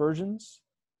London dispersions,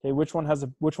 okay, which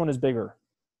one is bigger?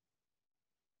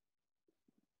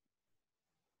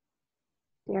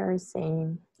 They're the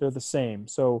same. They're the same.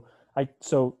 So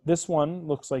this one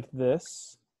looks like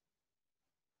this.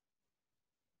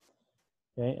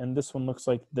 Okay, and this one looks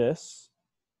like this.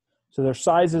 So their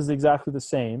size is exactly the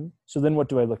same. So then what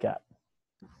do I look at?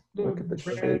 Look at the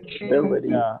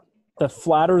shapeability. Yeah. The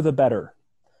flatter the better.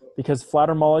 Because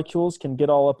flatter molecules can get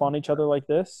all up on each other like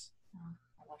this.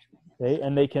 Okay,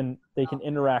 and they can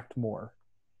interact more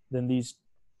than these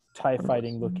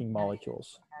tie-fighting looking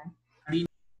molecules.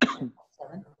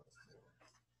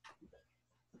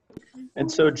 And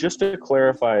so just to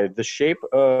clarify, the shape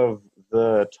of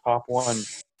the top one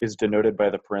is denoted by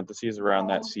the parentheses around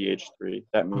that CH3.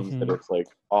 That means that it's like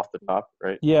off the top,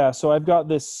 right? Yeah, so I've got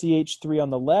this CH3 on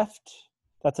the left.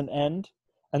 That's an end.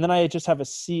 And then I just have a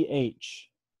CH.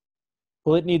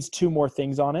 Well, it needs two more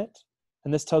things on it.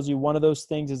 And this tells you one of those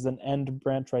things is an end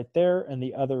branch right there, and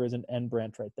the other is an end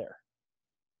branch right there.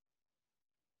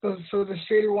 So the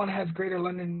straighter one has greater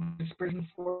London dispersion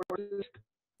forces?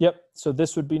 Yep, so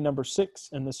this would be number 6,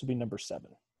 and this would be number 7.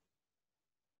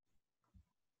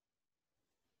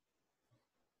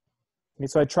 Okay,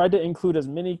 so I tried to include as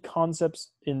many concepts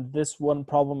in this one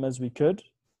problem as we could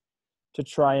to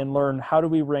try and learn how do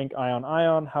we rank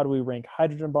ion-ion, how do we rank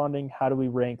hydrogen bonding, how do we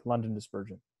rank London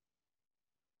dispersion.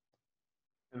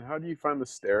 And how do you find the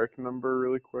steric number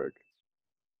really quick?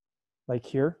 Like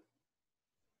here.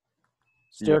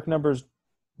 Steric numbers,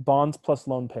 bonds plus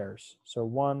lone pairs. So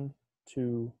 1,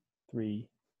 2, 3,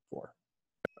 4.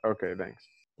 Okay, thanks.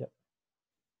 Yep.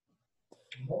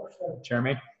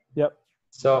 Jeremy? Yep.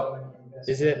 So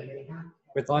is it,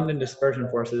 with London dispersion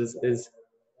forces, is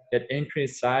it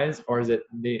increased size or is it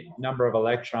the number of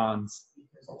electrons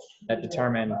that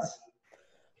determines?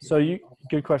 So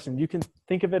good question. You can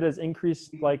think of it as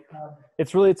increased, like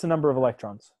it's the number of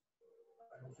electrons.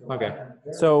 Okay.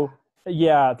 So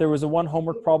yeah, there was one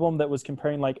homework problem that was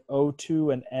comparing like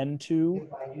O2 and N2.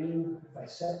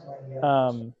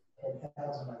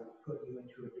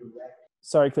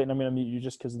 Sorry, Clayton, I'm going to mute you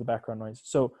just because of the background noise.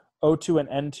 So O2 and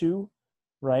N2,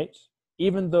 right?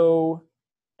 Even though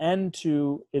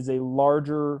N2 is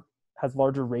has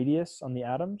larger radius on the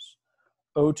atoms,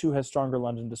 O2 has stronger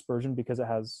London dispersion because it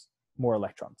has more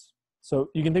electrons. So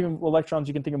you can think of electrons,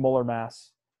 you can think of molar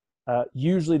mass.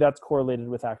 Usually that's correlated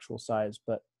with actual size,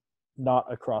 but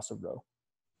not across a row.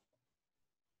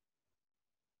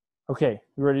 Okay,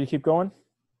 you ready to keep going?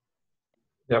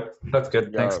 Yep, that's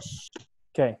good. Thanks.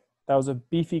 Okay, that was a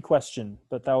beefy question,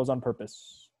 but that was on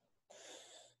purpose.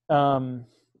 All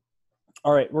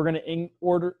right, we're going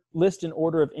to list in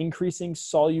order of increasing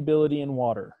solubility in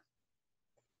water.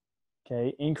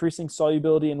 Okay, increasing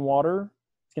solubility in water,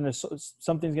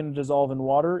 something's going to dissolve in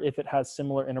water if it has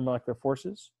similar intermolecular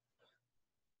forces.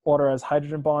 Water has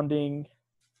hydrogen bonding,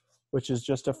 which is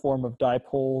just a form of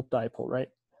dipole, right?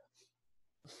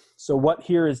 So what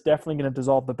here is definitely going to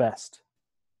dissolve the best?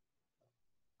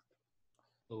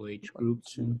 OH group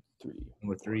 2, 3.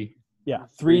 Number 3. Yeah,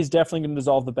 3 is definitely going to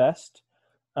dissolve the best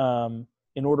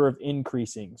in order of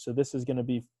increasing. So this is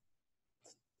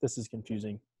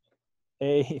confusing.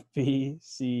 A, B,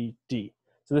 C, D.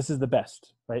 So this is the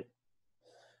best, right?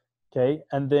 Okay,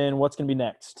 and then what's going to be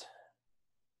next?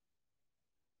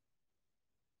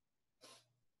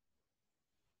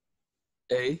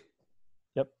 A.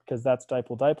 Yep, because that's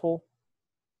dipole.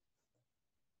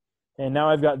 And now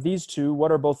I've got these two.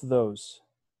 What are both of those?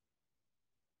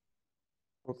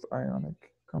 Both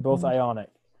ionic. Both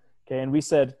ionic. Okay, and we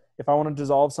said if I want to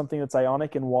dissolve something that's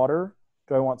ionic in water,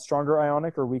 do I want stronger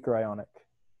ionic or weaker ionic?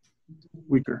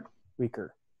 Weaker.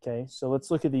 Weaker. Okay, so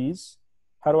let's look at these.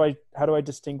 How do I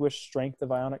distinguish strength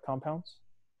of ionic compounds?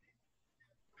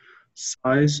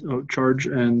 Size, charge,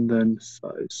 and then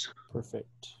size.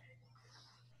 Perfect.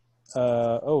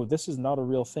 Oh, this is not a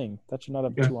real thing. That should not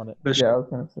have 2 on it. Yeah, I was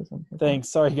going to say something. Thanks.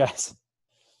 Sorry, guys.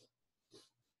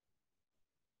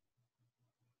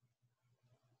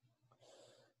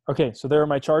 Okay, so there are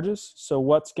my charges. So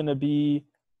what's going to be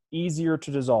easier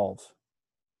to dissolve?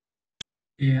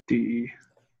 D.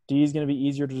 D is going to be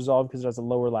easier to dissolve because it has a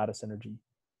lower lattice energy,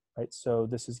 right? So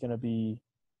this is going to be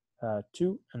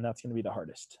 2, and that's going to be the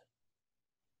hardest.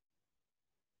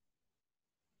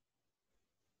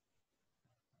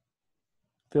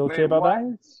 Feel okay about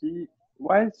that?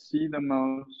 Why is C the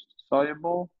most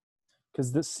soluble?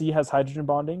 Because this C has hydrogen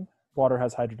bonding, water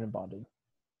has hydrogen bonding.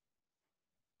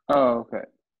 Oh, okay.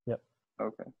 Yep.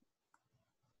 Okay.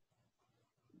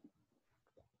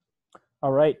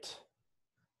 All right.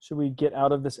 Should we get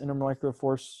out of this intermolecular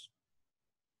force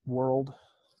world?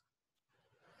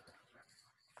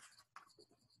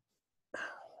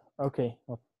 Okay.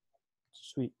 Well,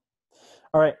 sweet.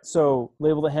 All right. So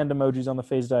label the hand emojis on the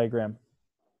phase diagram.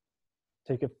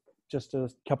 Take just a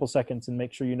couple seconds and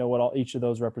make sure you know what each of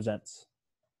those represents.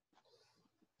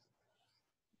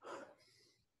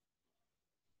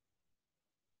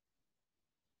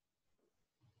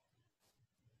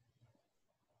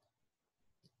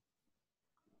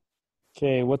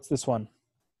 Okay, what's this one?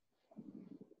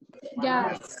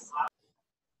 Gas.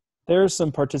 There's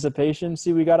some participation.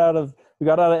 See, we got out of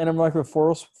intermolecular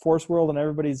force world, and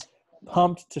everybody's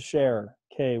pumped to share.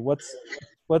 Okay,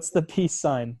 what's the peace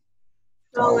sign?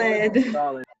 Solid.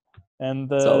 And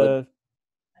Solid.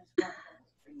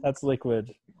 That's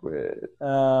liquid. Liquid.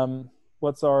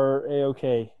 What's our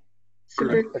AOK?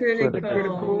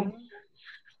 Supercritical.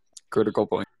 Critical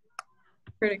point.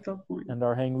 Critical point. And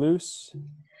our hang loose?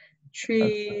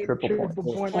 Triple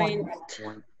point.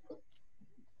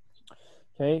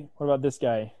 Okay, what about this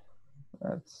guy?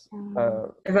 That's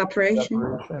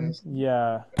Evaporation.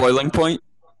 Yeah. Boiling point.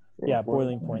 Yeah,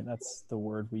 boiling point. That's the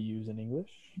word we use in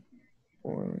English.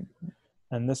 Boiling.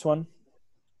 And this one?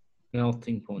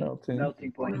 Melting point.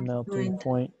 Melting point. Melting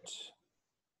point.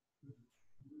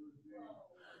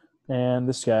 And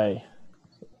this guy?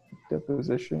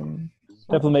 Deposition.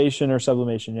 Deflamation or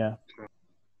sublimation, yeah.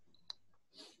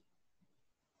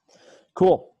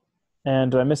 Cool.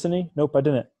 And did I miss any? Nope, I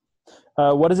didn't.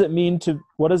 What does it mean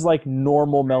what is like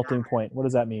normal melting point? What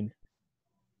does that mean?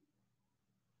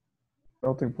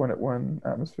 Melting point at 1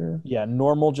 atmosphere. Yeah,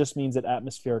 normal just means at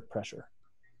atmospheric pressure.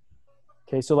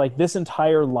 Okay, so like this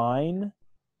entire line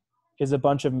is a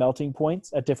bunch of melting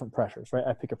points at different pressures, right?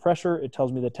 I pick a pressure, it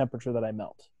tells me the temperature that I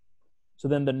melt. So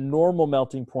then the normal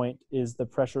melting point is the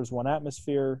pressure is 1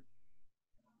 atmosphere.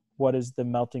 What is the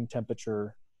melting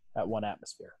temperature at 1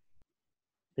 atmosphere?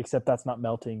 Except that's not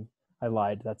melting. I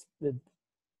lied. That's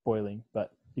boiling,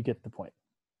 but you get the point.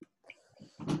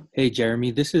 Hey,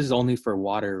 Jeremy, this is only for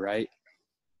water, right?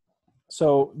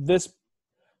 So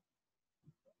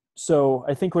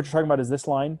I think what you're talking about is this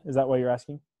line. Is that what you're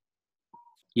asking?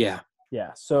 Yeah.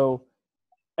 Yeah. So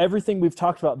everything we've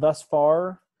talked about thus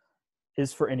far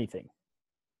is for anything.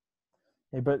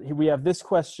 Okay, but we have this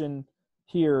question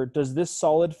here. Does this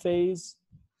solid phase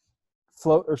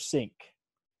float or sink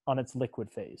on its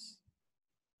liquid phase?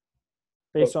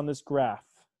 Based on this graph.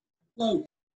 Float.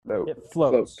 It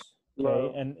floats.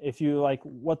 Okay. And if you like,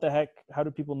 what the heck, how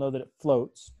do people know that it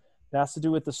floats? It has to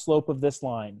do with the slope of this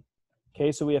line.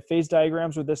 Okay, so we have phase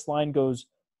diagrams where this line goes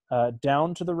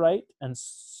down to the right and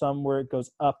some where it goes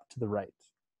up to the right.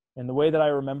 And the way that I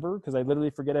remember, because I literally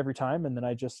forget every time and then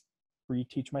I just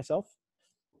reteach myself,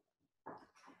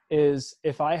 is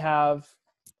if I have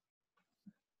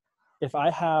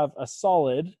a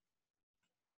solid,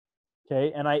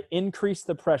 okay, and I increase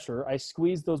the pressure, I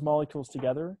squeeze those molecules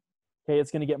together, okay,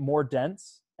 it's going to get more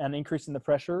dense, and increasing the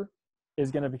pressure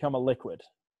is going to become a liquid.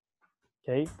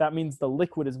 Okay, that means the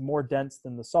liquid is more dense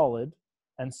than the solid,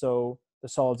 and so the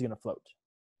solid's going to float.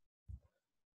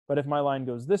 But if my line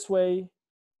goes this way,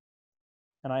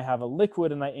 and I have a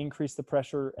liquid and I increase the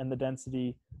pressure and the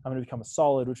density, I'm going to become a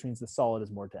solid, which means the solid is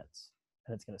more dense,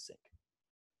 and it's going to sink.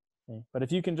 Okay? But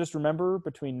if you can just remember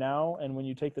between now and when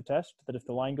you take the test that if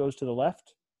the line goes to the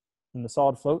left and the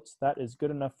solid floats, that is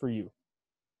good enough for you.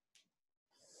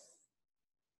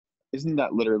 Isn't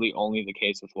that literally only the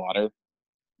case with water?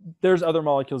 There's other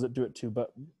molecules that do it too,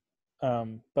 but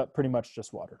pretty much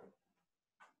just water.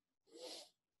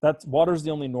 Water's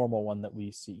the only normal one that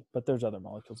we see, but there's other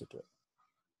molecules that do it.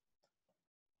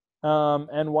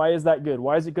 And why is that good?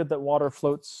 Why is it good that water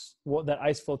floats, that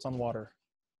ice floats on water?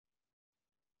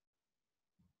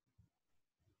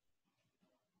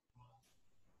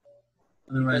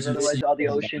 Otherwise, all the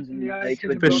oceans and lakes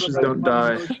would Fishes don't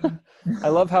die. I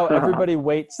love how everybody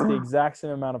waits the exact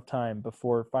same amount of time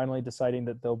before finally deciding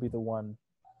that they'll be the one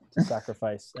to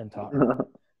sacrifice and talk.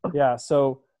 Yeah,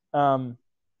 so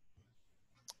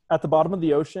at the bottom of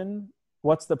the ocean,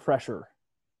 what's the pressure?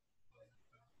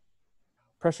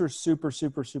 Pressure is super,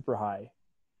 super, super high.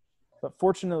 But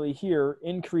fortunately here,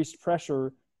 increased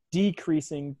pressure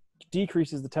decreases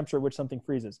the temperature at which something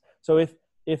freezes. So if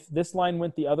this line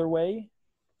went the other way,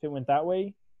 if it went that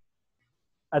way,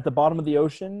 at the bottom of the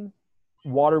ocean,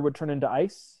 water would turn into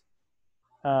ice,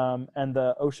 and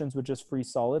the oceans would just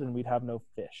freeze solid, and we'd have no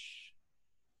fish.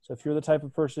 So if you're the type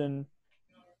of person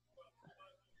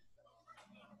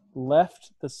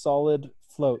left, the solid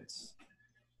floats.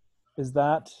 Is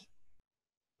that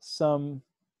some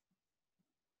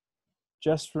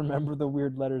Just remember the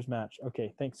weird letters match.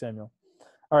 Okay, thanks, Samuel.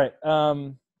 All right.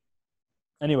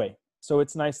 Anyway, so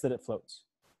it's nice that it floats.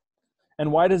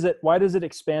 And why does it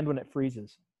expand when it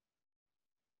freezes?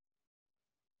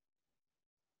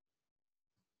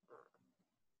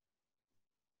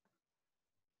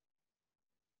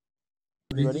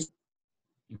 You ready?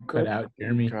 You cut out,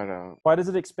 Jeremy. Cut out. Why does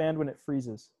it expand when it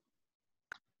freezes?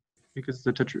 Because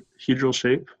the tetrahedral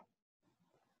shape.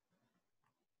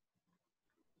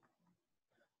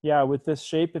 Yeah, with this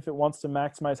shape, if it wants to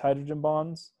maximize hydrogen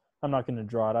bonds, I'm not going to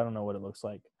draw it. I don't know what it looks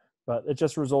like. But it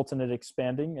just results in it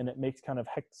expanding, and it makes kind of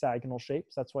hexagonal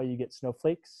shapes. That's why you get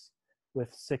snowflakes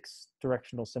with 6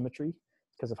 directional symmetry,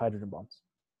 because of hydrogen bonds.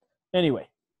 Anyway,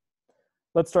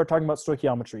 let's start talking about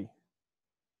stoichiometry.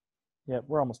 Yeah,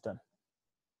 we're almost done.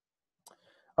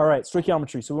 All right,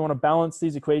 stoichiometry. So we want to balance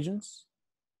these equations.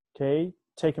 Okay,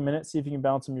 take a minute, see if you can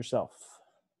balance them yourself.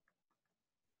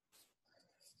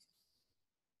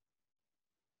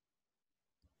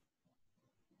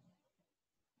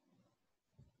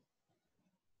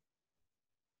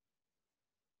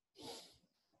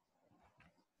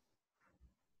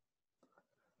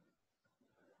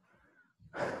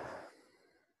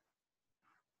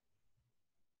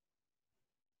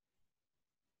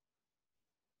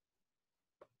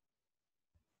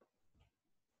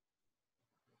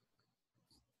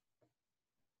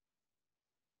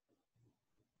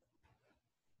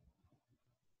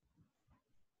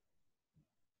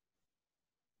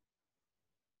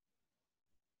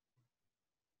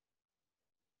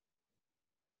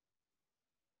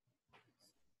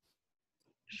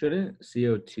 Shouldn't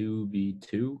CO2 be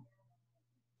 2?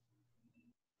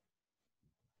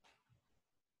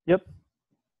 Yep.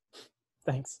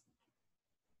 Thanks.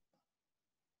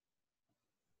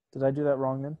 Did I do that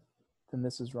wrong then? Then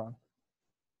this is wrong.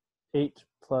 8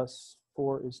 plus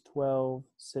 4 is 12,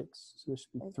 6, so this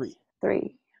should be 3.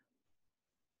 3.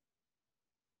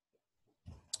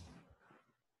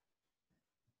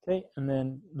 Okay, and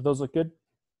then do those look good?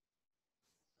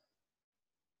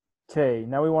 Okay,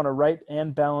 now we want to write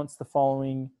and balance the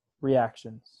following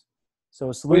reactions. So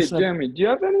a solution. Wait, Jeremy, do you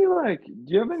have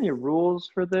any rules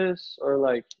for this, or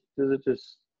like does it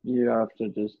just you have to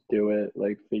just do it,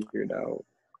 like figure it out?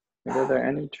 Like, are there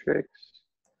any tricks?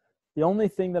 The only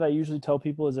thing that I usually tell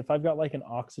people is if I've got like an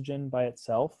oxygen by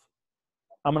itself,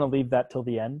 I'm going to leave that till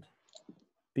the end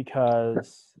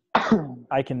because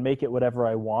I can make it whatever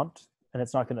I want and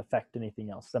it's not going to affect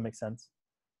anything else. Does that make sense?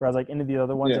 Whereas like any of the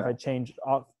other ones, Yeah.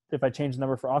 if I change the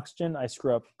number for oxygen, I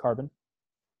screw up carbon.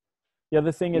 The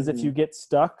other thing is if you get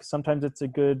stuck, sometimes it's a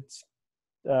good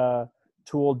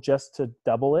tool just to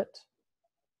double it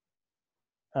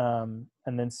and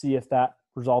then see if that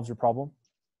resolves your problem.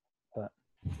 But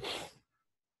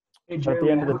Hey, at Jeremy, the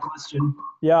I end of have the a question.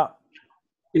 yeah,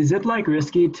 Is it like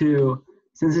risky to,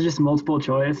 since it's just multiple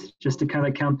choice, just to kind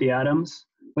of count the atoms?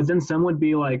 But then some would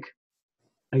be like,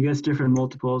 I guess, different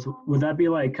multiples. Would that be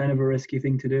like kind of a risky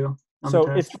thing to do on so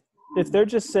the test? if they're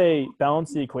just say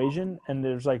balance the equation and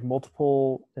there's like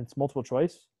it's multiple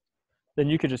choice, then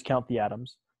you could just count the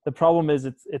atoms. The problem is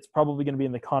it's probably going to be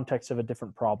in the context of a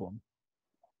different problem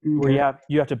where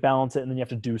you have to balance it and then you have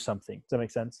to do something. Does that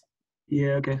make sense?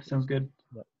 Yeah, okay, sounds good.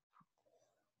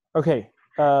 Okay,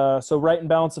 so write and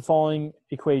balance the following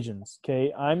equations.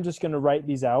 Okay, I'm just going to write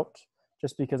these out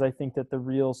just because I think that the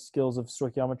real skills of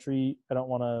stoichiometry, I don't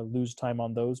want to lose time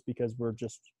on those because we're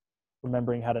just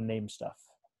remembering how to name stuff.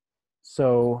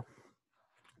 So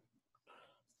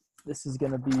this is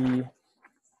going to be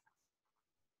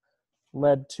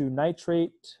lead to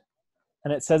nitrate,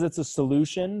 and it says it's a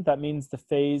solution. That means the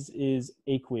phase is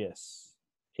aqueous.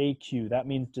 AQ, that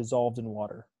means dissolved in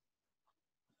water.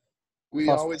 We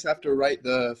always have to write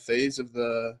the phase of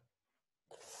the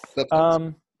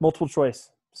substance. Multiple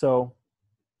choice. So,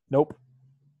 nope.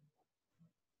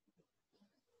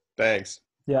 Thanks.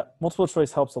 Yeah, multiple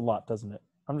choice helps a lot, doesn't it?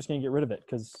 I'm just going to get rid of it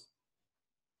because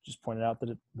just pointed out that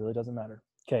it really doesn't matter.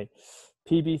 Okay,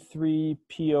 PB3,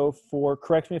 PO4.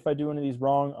 Correct me if I do any of these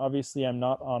wrong. Obviously, I'm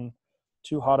not on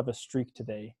too hot of a streak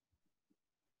today.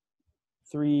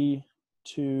 3,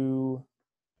 2,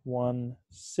 1,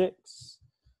 6.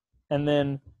 And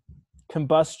then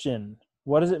combustion.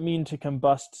 What does it mean to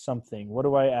combust something? What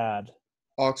do I add?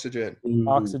 Oxygen.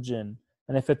 Oxygen.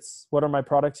 And if it's, what are my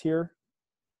products here?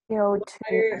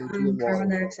 CO2. Carbon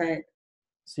dioxide.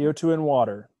 CO2 and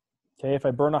water. Okay, if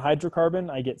I burn a hydrocarbon,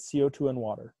 I get CO2 and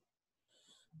water.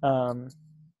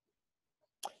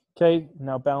 Okay,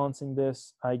 now balancing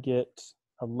this, I get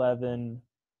 11,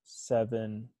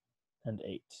 7, and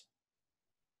 8.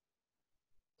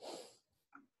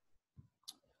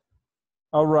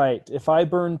 All right. If I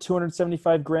burn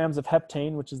 275 grams of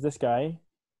heptane, which is this guy,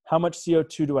 how much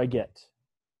CO2 do I get?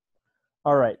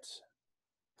 All right.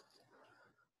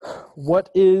 What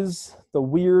is the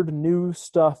weird new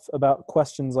stuff about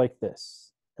questions like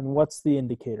this? And what's the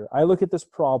indicator? I look at this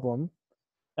problem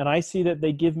and I see that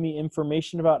they give me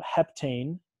information about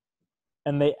heptane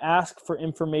and they ask for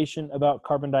information about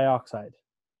carbon dioxide.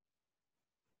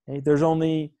 Okay? There's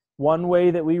only one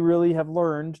way that we really have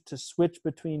learned to switch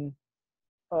between,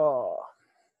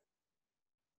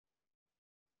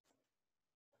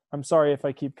 I'm sorry if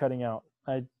I keep cutting out.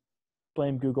 I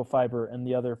blame Google Fiber and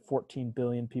the other 14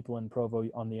 billion people in Provo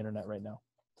on the internet right now.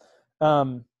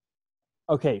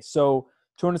 Okay, so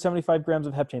 275 grams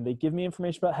of heptane. They give me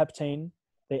information about heptane.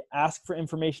 They ask for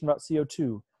information about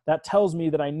CO2. That tells me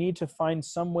that I need to find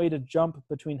some way to jump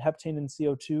between heptane and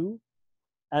CO2,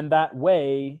 and that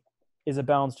way is a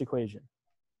balanced equation.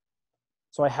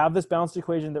 So I have this balanced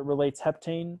equation that relates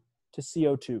heptane to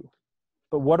CO2.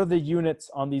 But what are the units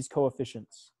on these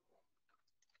coefficients?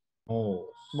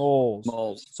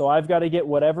 Moles. So I've got to get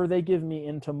whatever they give me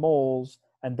into moles,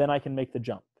 and then I can make the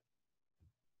jump.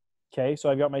 Okay, so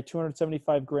I've got my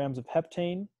 275 grams of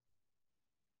heptane.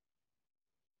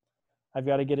 I've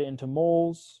got to get it into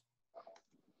moles.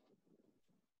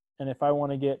 And if I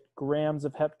want to get grams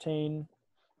of heptane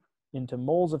into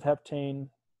moles of heptane,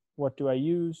 what do I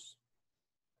use?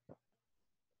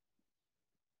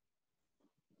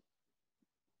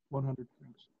 100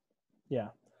 grams. Yeah.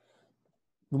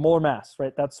 The molar mass,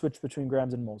 right? That's switched between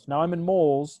grams and moles. Now I'm in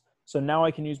moles, so now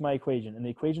I can use my equation. And the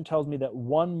equation tells me that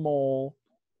 1 mole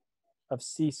of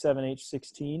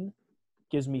C7H16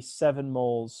 gives me 7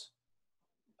 moles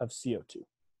of CO2.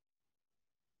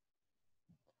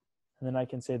 And then I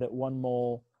can say that 1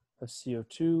 mole of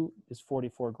CO2 is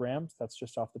 44 grams. That's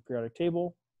just off the periodic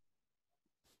table.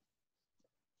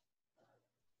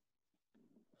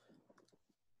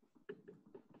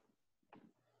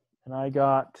 And I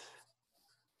got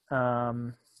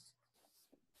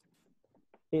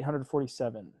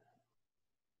 847.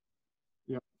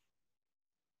 Yep.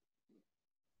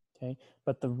 Okay,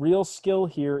 but the real skill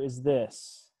here is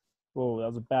this. Whoa, that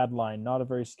was a bad line, not a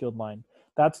very skilled line.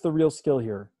 That's the real skill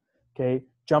here. Okay,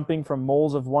 jumping from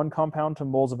moles of one compound to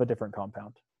moles of a different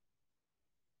compound.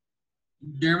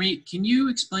 Jeremy, can you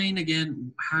explain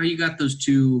again how you got those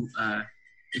two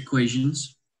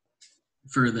equations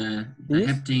for the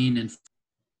heptane and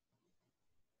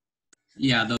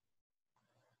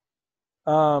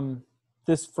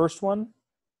this first one,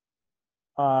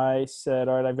 I said,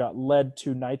 all right, I've got lead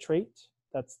to nitrate.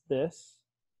 That's this.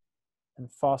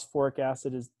 And phosphoric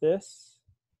acid is this.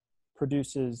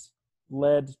 Produces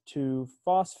lead to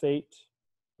phosphate,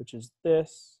 which is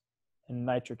this. And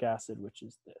nitric acid, which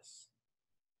is this.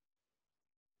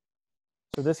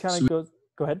 So this kind of goes,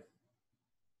 go ahead.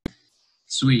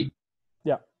 Sweet.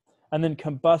 Yeah. And then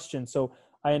combustion. So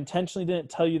I intentionally didn't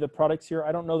tell you the products here.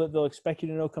 I don't know that they'll expect you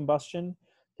to know combustion.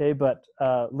 Okay, but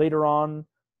later on,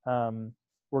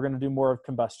 we're going to do more of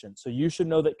combustion. So you should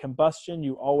know that combustion,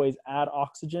 you always add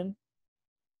oxygen.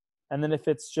 And then if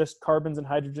it's just carbons and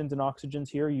hydrogens and oxygens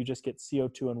here, you just get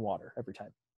CO2 and water every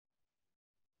time.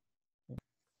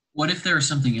 What if there was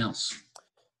something else?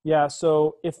 Yeah,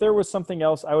 so if there was something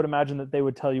else, I would imagine that they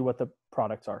would tell you what the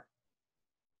products are.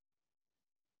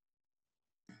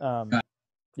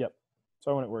 Yep,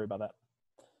 so I wouldn't worry about that.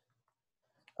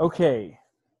 Okay.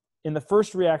 In the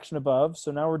first reaction above,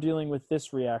 so now we're dealing with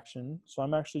this reaction. So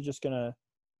I'm actually just going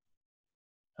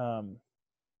to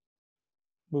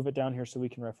move it down here so we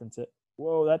can reference it.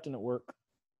 Whoa, that didn't work.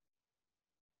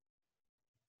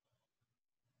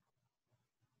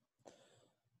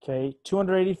 Okay,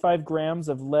 285 grams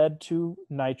of lead to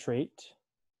nitrate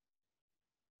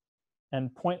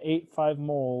and 0.85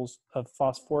 moles of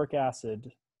phosphoric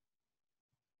acid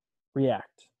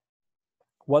react.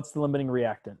 What's the limiting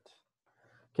reactant?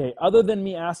 Okay, other than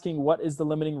me asking what is the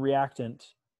limiting reactant,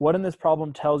 what in this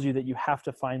problem tells you that you have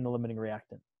to find the limiting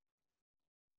reactant?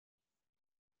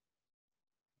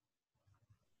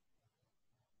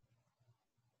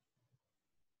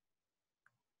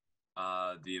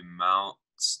 The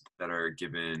amounts that are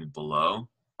given below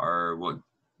are what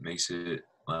makes it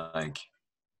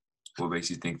what makes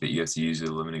you think that you have to use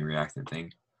a limiting reactant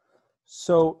thing?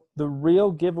 So the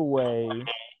real giveaway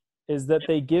is that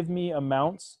they give me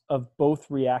amounts of both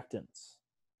reactants.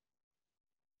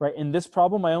 Right? In this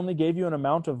problem, I only gave you an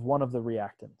amount of one of the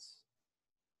reactants,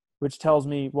 which tells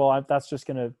me, well, that's just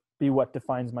going to be what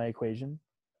defines my equation.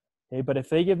 Okay? But if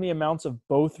they give me amounts of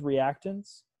both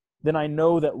reactants, then I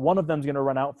know that one of them is going to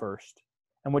run out first.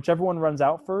 And whichever one runs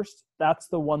out first, that's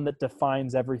the one that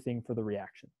defines everything for the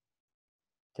reaction.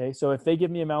 Okay, so if they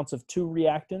give me amounts of 2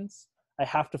 reactants, I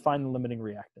have to find the limiting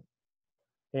reactant.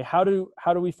 Okay, how do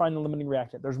we find the limiting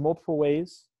reactant? There's multiple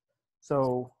ways.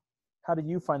 So how do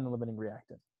you find the limiting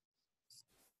reactant?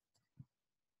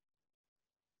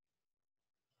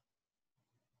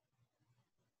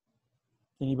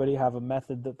 Anybody have a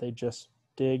method that they just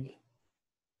dig?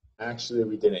 Actually,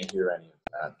 we didn't hear any of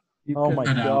that. Oh my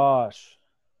gosh.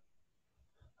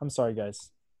 I'm sorry,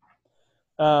 guys.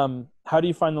 How do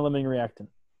you find the limiting reactant?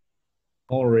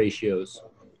 Mole ratios.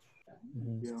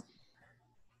 Yeah.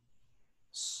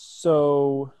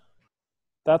 So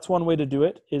that's one way to do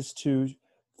it, is to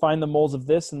find the moles of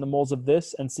this and the moles of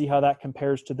this and see how that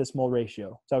compares to this mole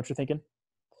ratio. Is that what you're thinking?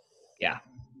 Yeah.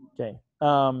 Okay.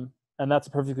 And that's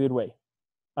a perfectly good way.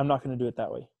 I'm not going to do it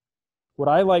that way. What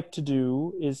I like to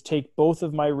do is take both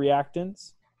of my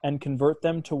reactants and convert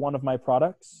them to one of my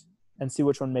products and see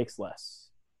which one makes less.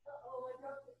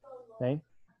 Okay.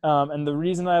 And the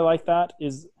reason I like that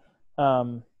is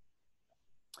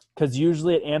because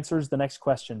usually it answers the next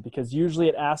question, because usually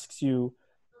it asks you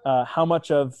how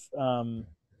much of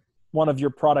one of your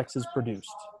products is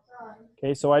produced.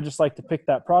 Okay, so I just like to pick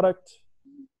that product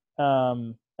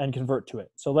and convert to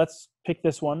it. So let's pick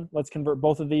this one. Let's convert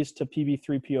both of these to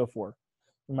PB3PO4.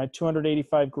 My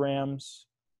 285 grams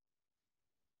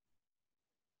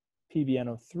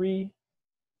PbNO3.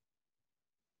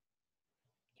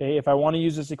 Okay, if I want to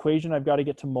use this equation, I've got to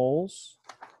get to moles.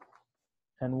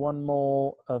 And 1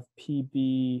 mole of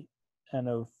PbNO3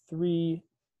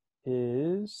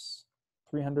 is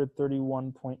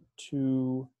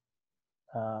 331.2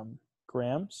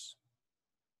 grams.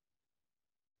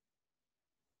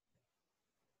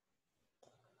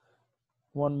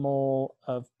 One mole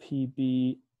of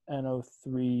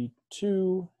PbNO3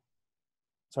 2,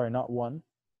 sorry, not 1.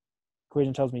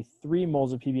 Equation tells me 3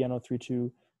 moles of PbNO3 2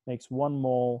 makes 1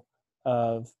 mole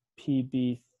of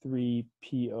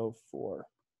Pb3PO4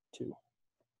 2.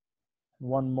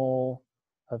 1 mole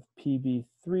of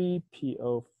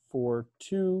Pb3PO4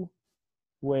 2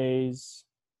 weighs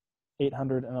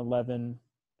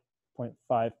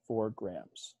 811.54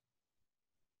 grams.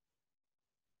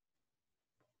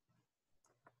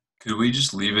 Could we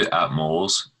just leave it at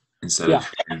moles instead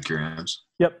of grams?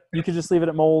 Yep, you could just leave it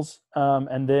at moles,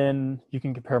 and then you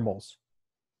can compare moles.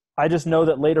 I just know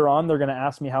that later on they're going to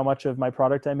ask me how much of my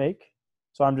product I make,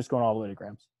 so I'm just going all the way to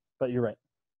grams. But you're right.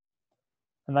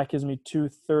 And that gives me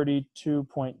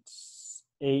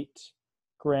 232.8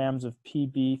 grams of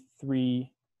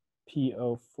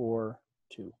Pb3PO4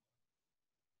 2.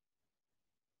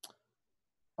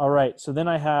 All right, so then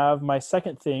I have my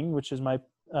second thing, which is my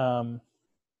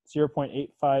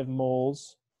 0.85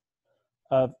 moles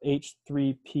of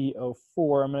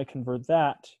H3PO4. I'm going to convert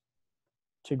that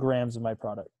to grams of my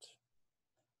product.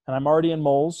 And I'm already in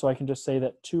moles, so I can just say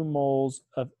that 2 moles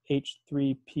of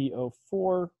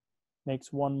H3PO4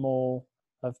 makes 1 mole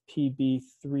of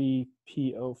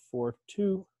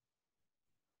Pb3PO42.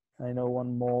 I know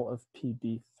 1 mole of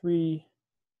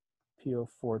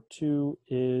Pb3PO42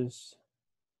 is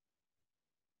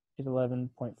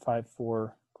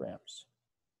 811.54 grams.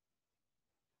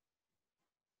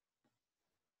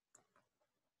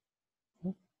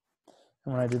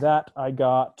 And when I do that, I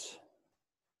got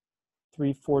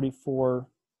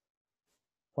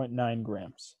 344.9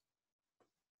 grams.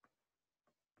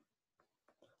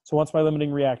 So what's my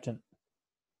limiting reactant?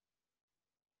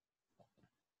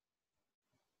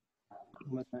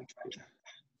 Lead nitrate.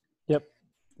 Yep.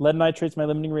 Lead nitrate's my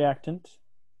limiting reactant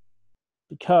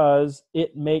because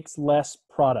it makes less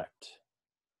product.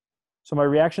 So my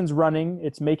reaction's running,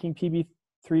 it's making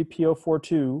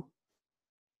Pb3PO42,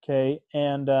 okay,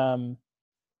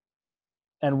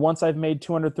 and once I've made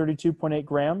 232.8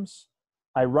 grams,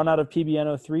 I run out of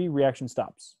PbNO3, reaction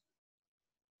stops.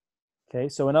 Okay,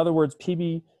 so in other words,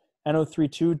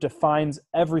 PbNO32 defines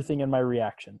everything in my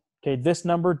reaction. Okay, this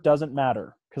number doesn't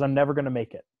matter because I'm never going to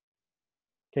make it.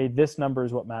 Okay, this number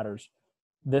is what matters.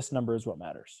 This number is what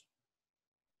matters.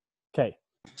 Okay.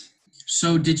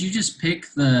 So did you just pick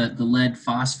the lead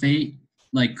phosphate?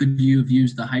 Like, could you have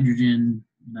used the hydrogen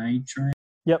nitride?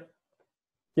 Yep.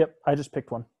 Yep, I just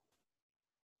picked one.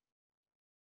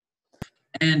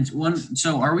 And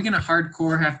so are we going to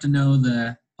hardcore have to know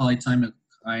the polyatomic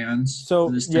ions? So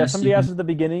for this yeah, test somebody even? asked at the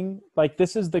beginning, like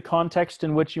this is the context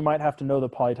in which you might have to know the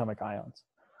polyatomic ions.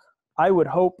 I would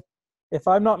hope, if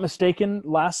I'm not mistaken,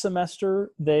 last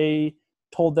semester they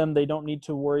told them they don't need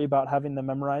to worry about having them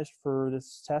memorized for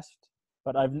this test,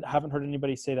 but I haven't heard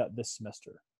anybody say that this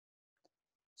semester.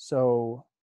 So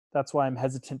that's why I'm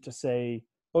hesitant to say,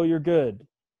 oh, you're good.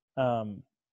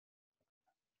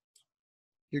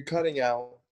 You're cutting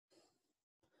out.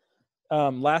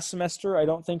 Last semester, I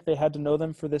don't think they had to know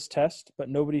them for this test, but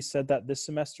nobody said that this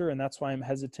semester, and that's why I'm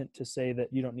hesitant to say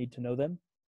that you don't need to know them.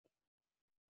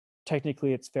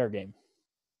 Technically, it's fair game.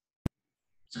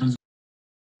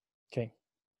 Okay.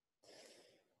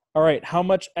 All right, how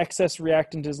much excess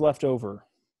reactant is left over?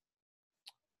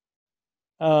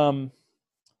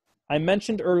 I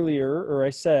mentioned earlier, or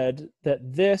I said,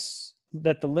 that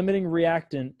the limiting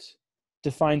reactant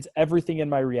defines everything in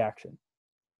my reaction.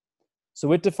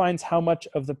 So it defines how much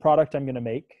of the product I'm going to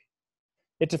make.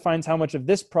 It defines how much of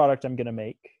this product I'm going to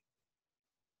make.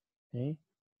 Okay.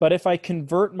 But if I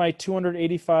convert my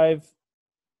 285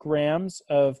 grams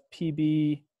of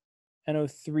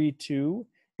PbNO3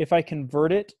 if I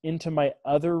convert it into my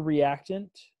other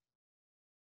reactant,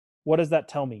 what does that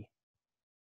tell me?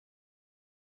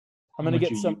 I'm going to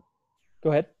get some.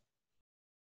 Go ahead.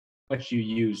 What you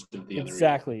used of the other.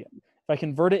 Exactly. If I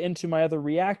convert it into my other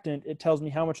reactant, it tells me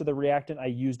how much of the reactant I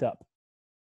used up.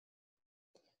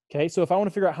 Okay, so if I want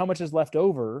to figure out how much is left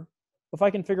over, if I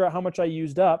can figure out how much I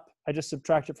used up, I just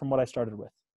subtract it from what I started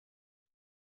with.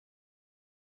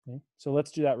 Okay, so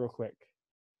let's do that real quick.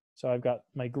 So I've got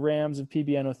my grams of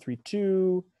PbNO3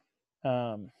 to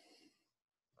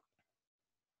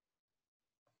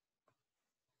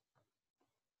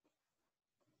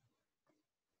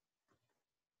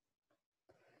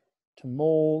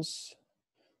moles.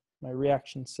 My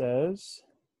reaction says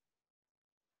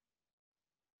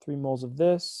 3 moles of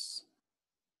this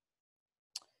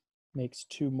makes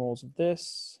 2 moles of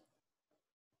this.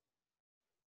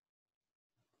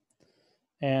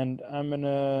 And I'm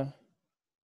gonna,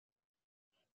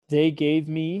 they gave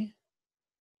me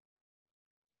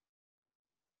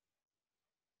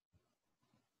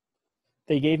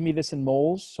this in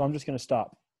moles, so I'm just gonna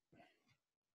stop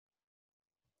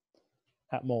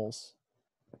at moles.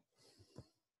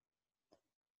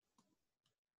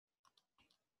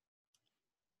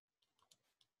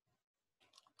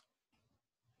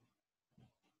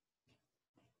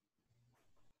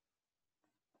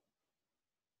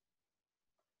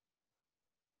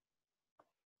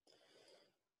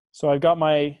 So I've got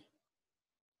my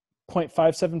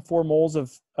 0.574 moles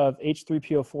of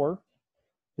H3PO4.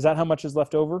 Is that how much is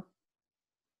left over?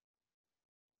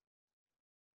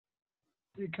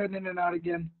 You're cutting in and out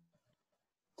again.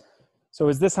 So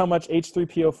is this how much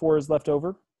H3PO4 is left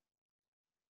over?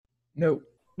 No.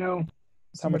 No.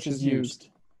 How much is used?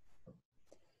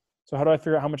 So how do I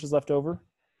figure out how much is left over?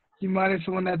 You minus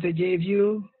the one that they gave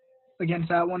you against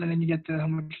that one, and then you get to how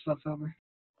much is left over.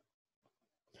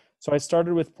 So I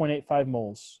started with 0.85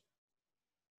 moles,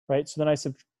 right? So then I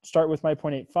start with my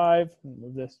 0.85,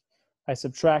 move this. I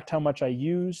subtract how much I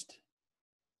used.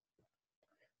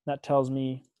 That tells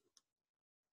me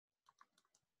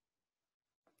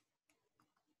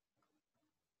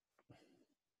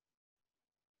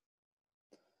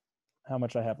how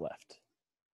much I have left.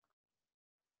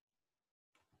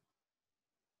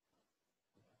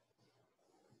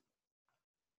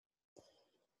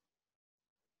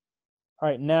 All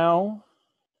right, now,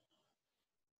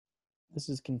 this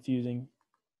is confusing.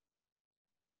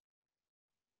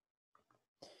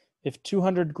 If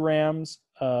 200 grams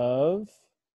of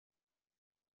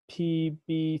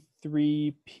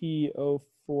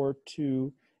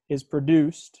PB3PO42 is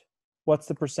produced, what's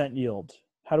the percent yield?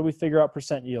 How do we figure out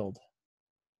percent yield?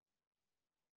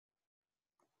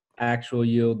 Actual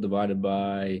yield divided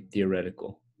by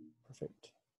theoretical. Perfect.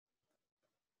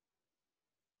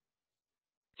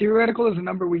 Theoretical is the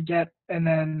number we get, and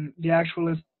then the actual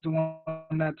is the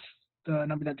one that's the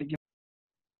number that they give.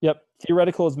 Yep,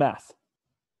 theoretical is math.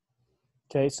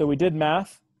 Okay, so we did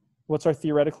math. What's our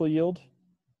theoretical yield?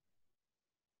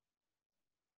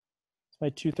 It's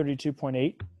my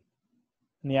 232.8,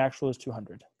 and the actual is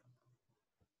 200.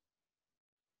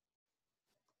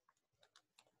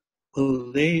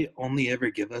 Will they only ever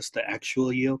give us the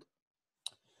actual yield?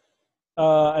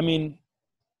 I mean,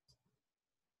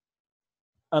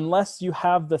 unless you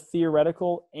have the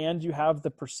theoretical and you have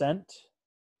the percent.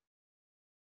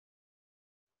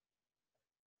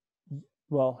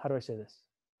 Well, how do I say this?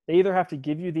 They either have to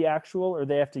give you the actual or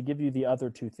they have to give you the other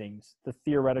two things, the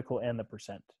theoretical and the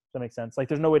percent. Does that make sense? Like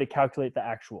there's no way to calculate the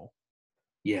actual.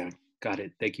 Yeah, got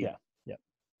it. Thank you. Yeah, yeah.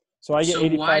 So I get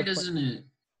 85. Why doesn't it,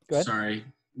 Go ahead. sorry,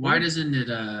 why doesn't it,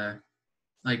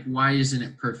 like, why isn't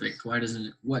it perfect? Why doesn't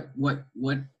it, what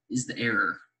is the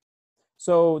error?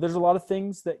 So there's a lot of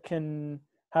things that can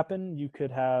happen. You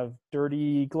could have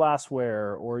dirty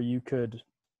glassware, or you could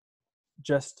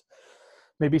just,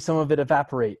 maybe some of it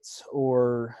evaporates,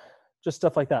 or just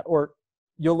stuff like that. Or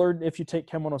you'll learn if you take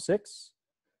Chem 106,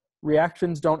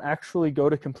 reactions don't actually go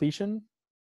to completion.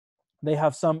 They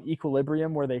have some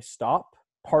equilibrium where they stop.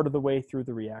 part of the way through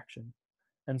the reaction.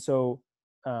 And so,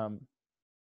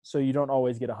 so you don't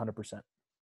always get 100%. Does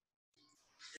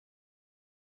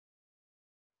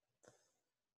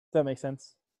that make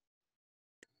sense?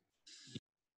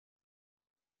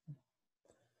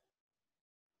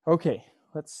 Okay,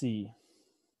 let's see.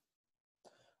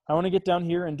 I want to get down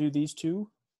here and do these two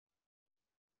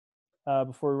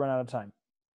before we run out of time.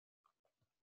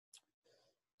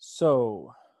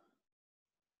 So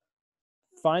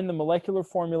find the molecular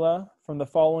formula from the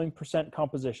following percent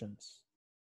compositions.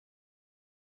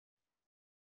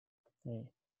 Okay.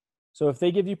 So if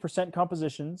they give you percent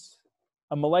compositions,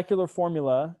 a molecular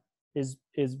formula is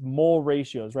mole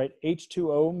ratios, right?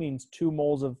 H2O means 2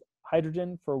 moles of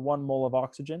hydrogen for 1 mole of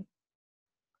oxygen.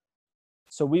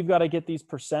 So we've got to get these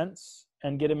percents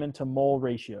and get them into mole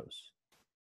ratios.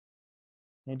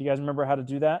 Okay, do you guys remember how to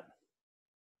do that?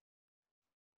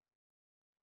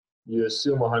 You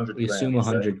assume 100 We grams. assume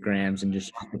 100 right? grams and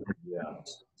just Yeah.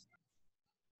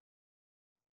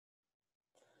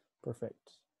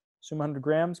 Perfect. Assume 100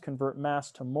 grams, convert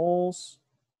mass to moles.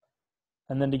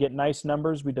 And then to get nice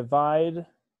numbers, we divide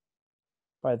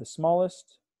by the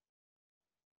smallest.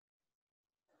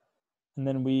 And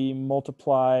then we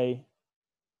multiply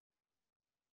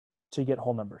to get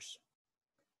whole numbers.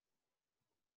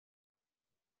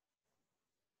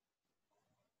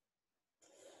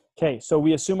 Okay, so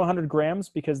we assume 100 grams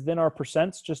because then our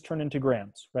percents just turn into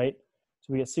grams, right?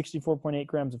 So we get 64.8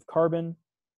 grams of carbon,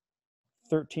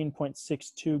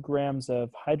 13.62 grams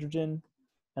of hydrogen,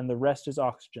 and the rest is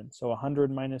oxygen. So 100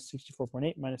 minus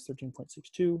 64.8 minus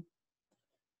 13.62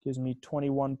 gives me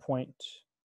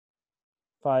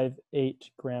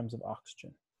 21.58 grams of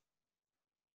oxygen.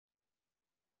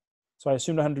 So I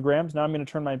assumed 100 grams. Now I'm going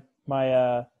to turn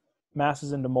my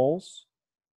masses into moles.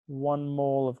 1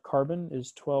 mole of carbon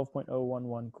is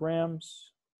 12.011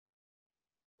 grams.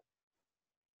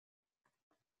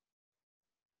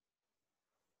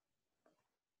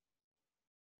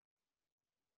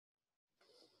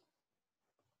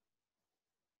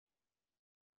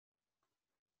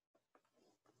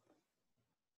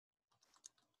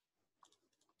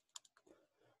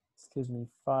 This gives me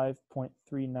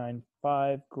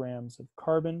 5.395 grams of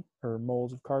carbon, or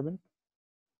moles of carbon.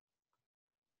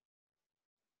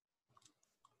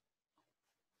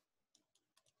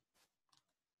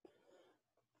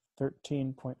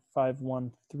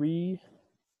 $13.513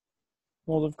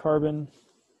 moles of carbon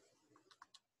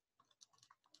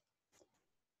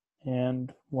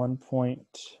and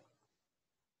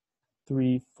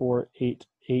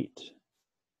 1.3488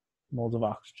 moles of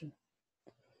oxygen.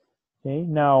 Okay,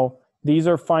 now these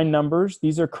are fine numbers.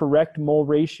 These are correct mole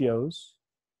ratios,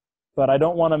 but I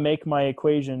don't want to make my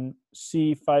equation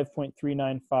C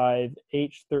 5.395,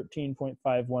 H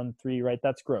 13.513, right?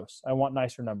 That's gross. I want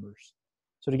nicer numbers.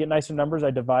 So to get nicer numbers, I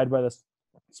divide by the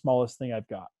smallest thing I've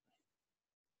got.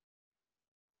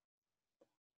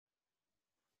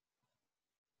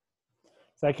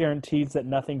 So that guarantees that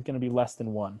nothing's going to be less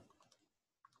than 1.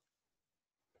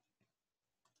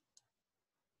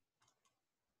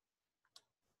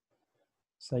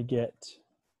 So I get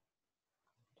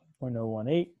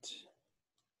 0.018.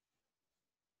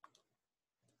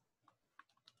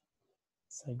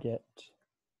 So I get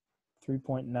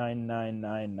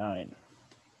 3.9999.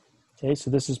 Okay,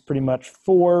 so this is pretty much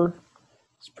 4.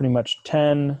 It's pretty much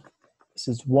 10. This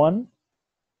is 1.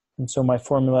 And so my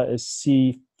formula is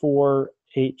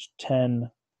C4H10O.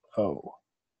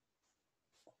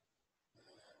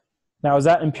 Now, is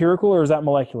that empirical or is that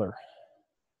molecular?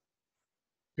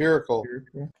 Empirical.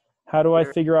 How do I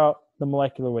figure out the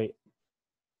molecular weight?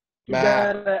 You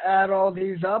gotta add all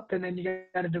these up and then you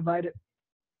gotta divide it.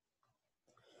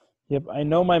 Yep, I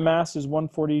know my mass is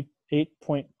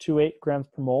 148.28 grams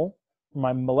per mole for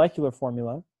my molecular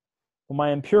formula. Well,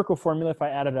 my empirical formula, if I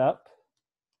add it up,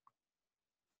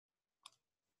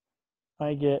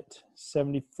 I get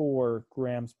 74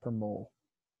 grams per mole.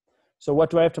 So what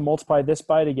do I have to multiply this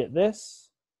by to get this?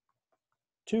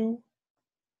 2.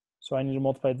 So I need to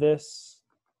multiply this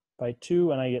by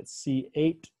 2, and I get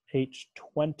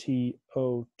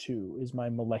C8H20O2 is my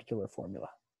molecular formula.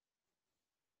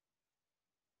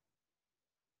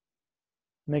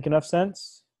 Make enough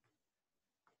sense?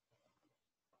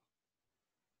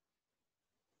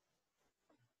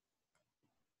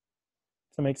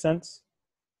 Does that make sense?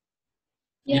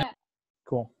 Yeah.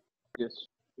 Cool. Yes.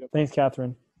 Yep. Thanks,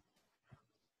 Catherine.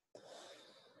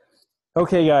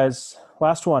 Okay, guys,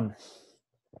 last one.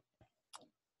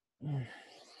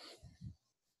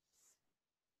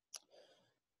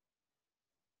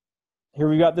 Here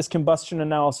we got this combustion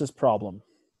analysis problem.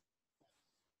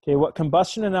 Okay, what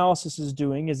combustion analysis is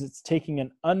doing is it's taking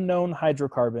an unknown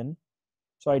hydrocarbon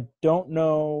So I don't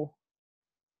know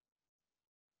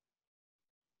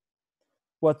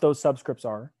what those subscripts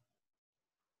are.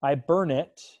 I burn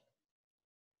it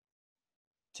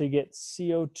to get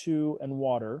CO2 and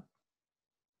water.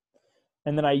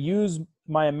 And then I use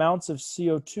my amounts of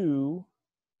CO2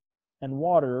 and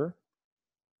water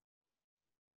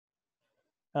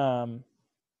to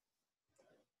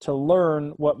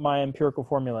learn what my empirical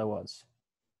formula was.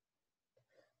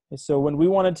 So when we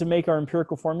wanted to make our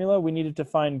empirical formula, we needed to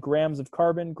find grams of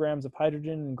carbon, grams of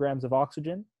hydrogen, and grams of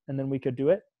oxygen, and then we could do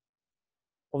it.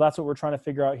 Well, that's what we're trying to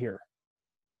figure out here.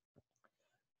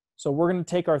 So we're going to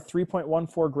take our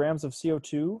 3.14 grams of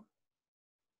CO2,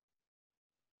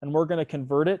 and we're going to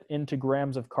convert it into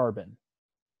grams of carbon,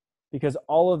 because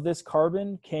all of this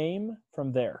carbon came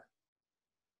from there.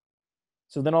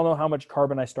 So then I'll know how much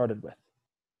carbon I started with.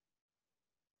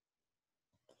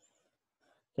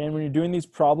 And when you're doing these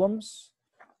problems,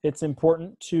 it's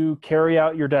important to carry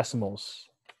out your decimals,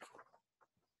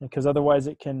 because otherwise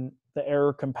the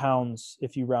error compounds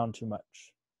if you round too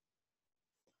much.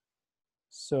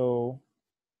 So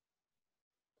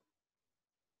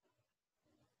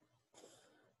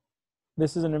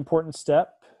this is an important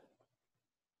step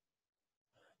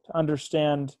to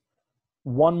understand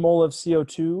 1 mole of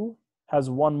CO2 has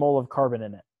 1 mole of carbon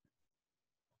in it.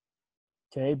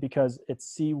 Okay, because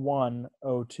it's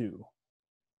C1O2.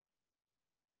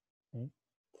 Okay. All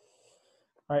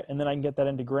right, and then I can get that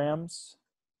into grams.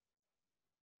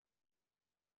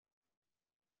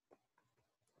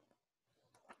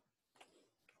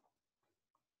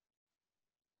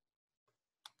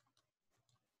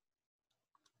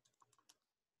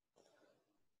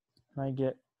 And I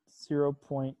get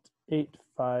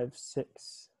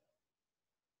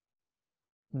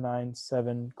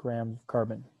 0.85697 grams of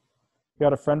carbon. You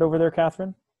got a friend over there,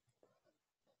 Catherine?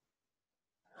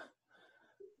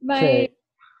 Okay.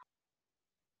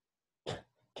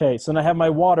 Okay, so then I have my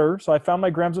water. So I found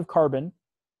my grams of carbon.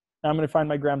 Now I'm going to find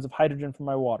my grams of hydrogen from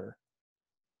my water.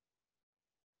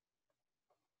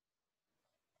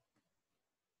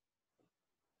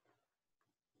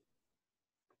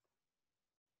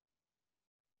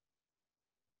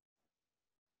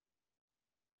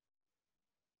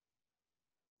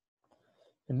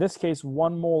 In this case,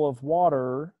 1 mole of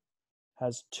water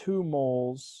has 2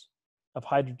 moles of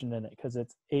hydrogen in it because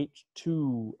it's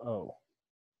H2O.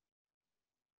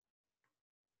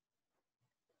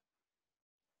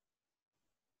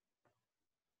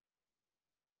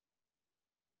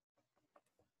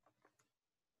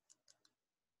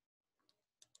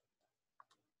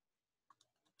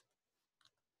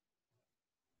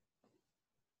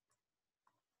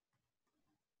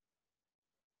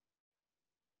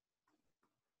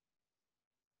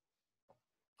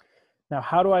 Now,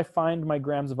 how do I find my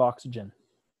grams of oxygen?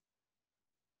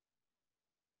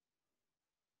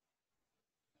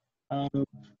 Carbon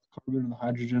and the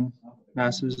hydrogen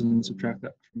masses and subtract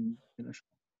that from the initial.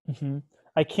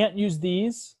 I can't use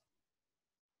these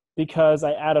because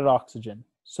I added oxygen.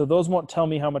 So those won't tell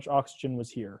me how much oxygen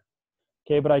was here.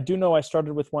 Okay, but I do know I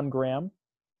started with 1 gram,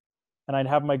 and I'd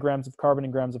have my grams of carbon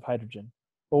and grams of hydrogen.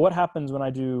 Well, what happens when I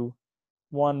do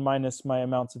 1 minus my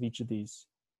amounts of each of these?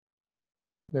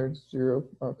 There's 0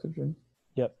 oxygen.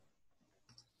 Yep.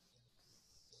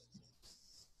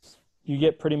 You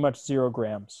get pretty much 0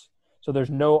 grams. So there's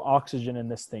no oxygen in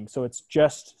this thing. So it's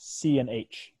just C and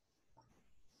H.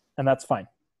 And that's fine.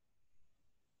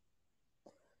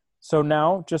 So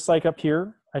now, just like up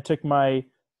here, I took my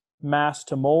mass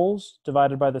to moles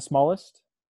divided by the smallest.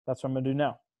 That's what I'm going to do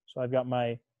now. So I've got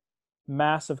my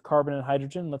mass of carbon and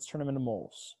hydrogen. Let's turn them into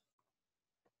moles.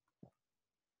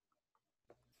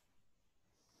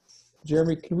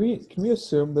 Jeremy, can we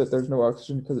assume that there's no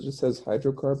oxygen because it just says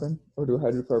hydrocarbon, or do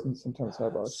hydrocarbons sometimes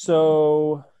have oxygen?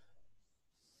 So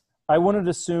I wouldn't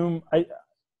assume. I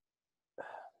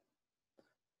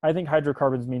think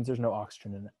hydrocarbons means there's no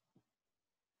oxygen in it.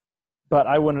 But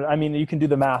I wouldn't. I mean, you can do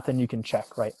the math and you can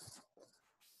check, right?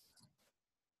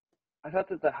 I thought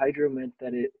that the hydro meant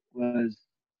that it was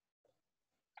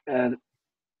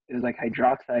like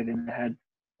hydroxide and it had.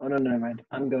 Oh no, never mind.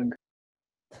 I'm going.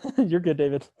 You're good,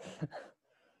 David.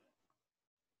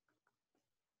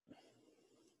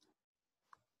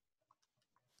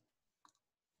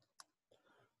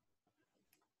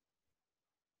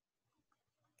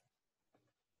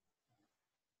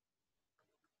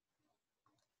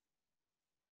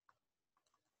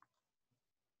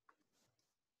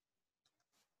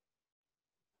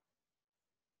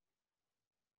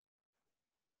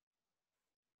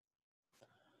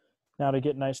 Now to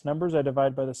get nice numbers, I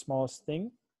divide by the smallest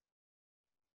thing.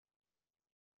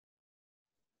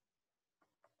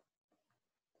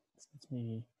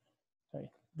 Sorry,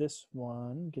 this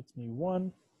one gets me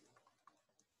 1.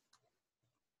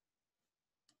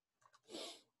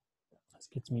 This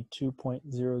gets me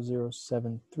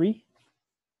 2.0073.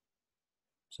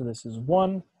 So this is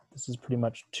 1. This is pretty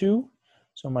much 2.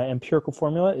 So my empirical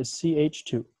formula is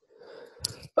CH2.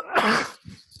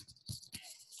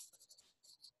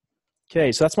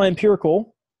 Okay, so that's my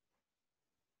empirical.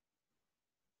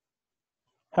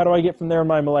 How do I get from there in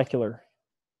my molecular?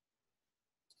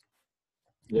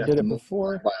 You I have did to it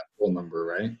before. multiply by a whole number,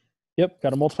 right? Yep, got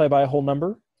to multiply by a whole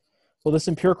number. Well, this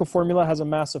empirical formula has a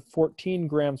mass of 14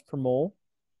 grams per mole,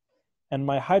 and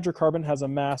my hydrocarbon has a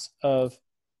mass of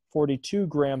 42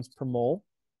 grams per mole.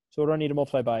 So what do I need to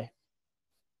multiply by?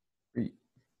 3.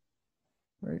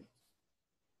 Right.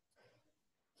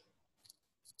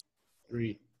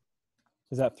 3.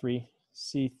 Is that 3?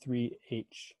 C3H6.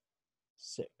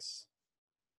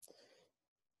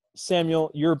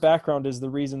 Samuel, your background is the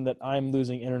reason that I'm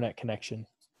losing internet connection.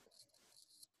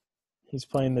 He's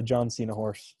playing the John Cena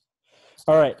horse.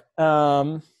 All right.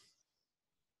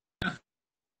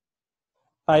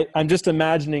 I'm just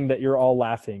imagining that you're all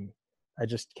laughing. I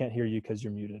just can't hear you because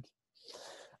you're muted.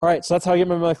 All right, so that's how I get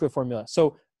my molecular formula.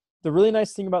 So the really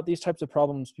nice thing about these types of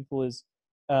problems, people, is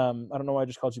I don't know why I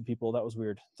just called you people. That was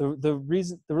weird. The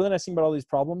really nice thing about all these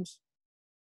problems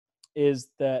is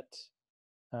that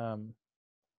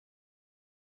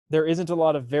there isn't a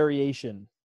lot of variation,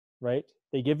 right?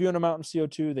 They give you an amount of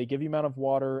CO2, they give you an amount of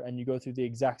water, and you go through the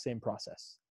exact same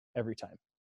process every time.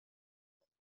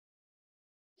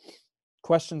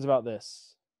 Questions about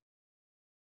this?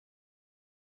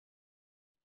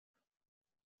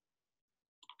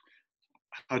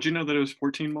 How'd you know that it was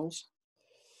 14 moles?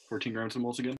 14 grams of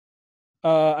moles again?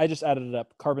 I just added it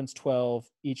up. Carbon's 12.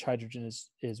 Each hydrogen is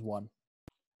 1.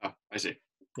 Oh, I see.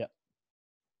 Yeah.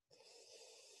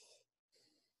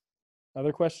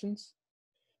 Other questions?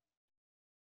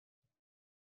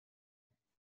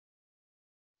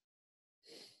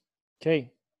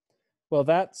 Okay. Well,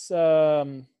 that's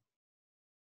all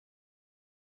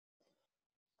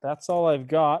I've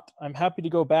got. I'm happy to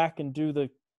go back and do the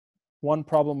one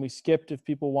problem we skipped if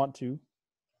people want to.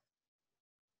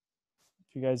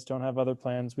 If you guys don't have other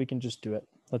plans, we can just do it.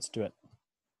 Let's do it.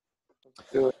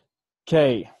 Do it.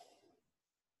 Okay.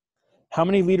 How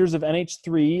many liters of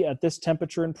NH3 at this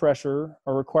temperature and pressure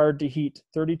are required to heat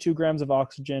 32 grams of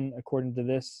oxygen according to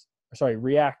this,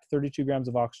 react 32 grams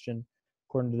of oxygen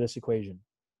according to this equation?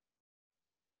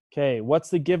 Okay, what's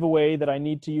the giveaway that I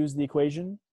need to use the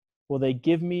equation? Well, they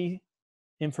give me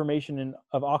information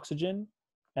of oxygen,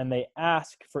 and they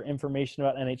ask for information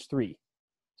about NH3.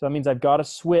 So that means I've got to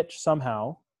switch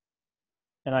somehow,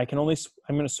 and I'm going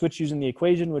to switch using the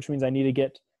equation, which means I need to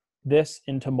get this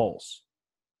into moles.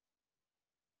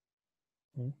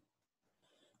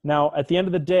 Now, at the end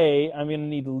of the day, I'm going to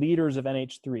need liters of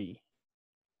NH3.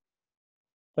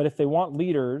 But if they want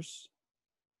liters,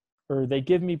 or they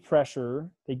give me pressure,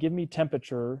 they give me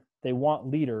temperature, they want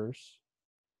liters.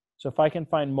 So if I can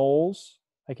find moles,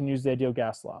 I can use the ideal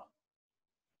gas law.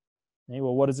 Okay,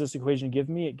 well, what does this equation give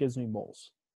me? It gives me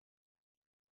moles.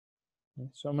 Okay,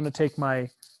 so I'm going to take my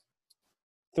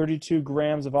 32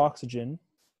 grams of oxygen,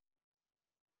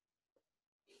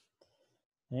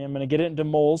 and I'm going to get it into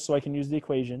moles so I can use the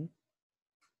equation.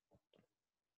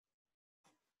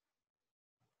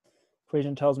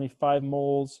 Equation tells me 5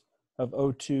 moles of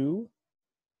O2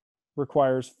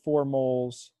 requires 4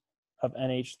 moles of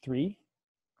NH3. I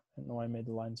don't know why I made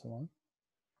the line so long.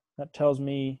 That tells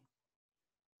me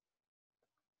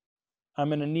I'm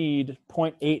going to need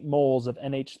 0.8 moles of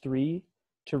NH3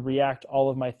 to react all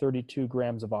of my 32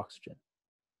 grams of oxygen.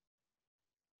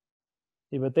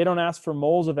 Okay, but they don't ask for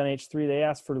moles of NH3, they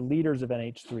ask for liters of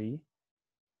NH3.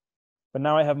 But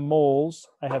now I have moles,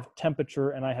 I have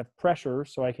temperature, and I have pressure,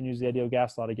 so I can use the ideal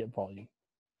gas law to get volume.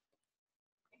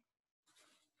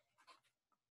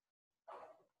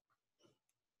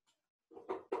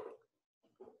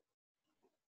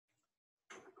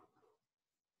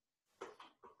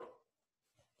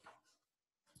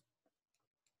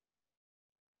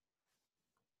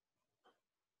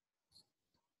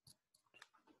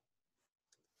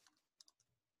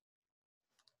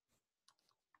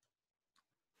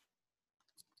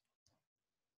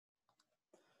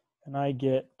 And I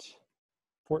get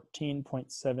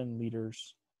 14.7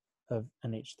 liters of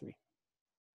NH3.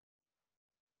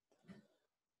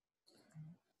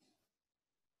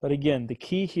 But again, the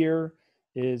key here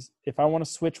is if I want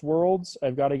to switch worlds,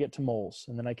 I've got to get to moles,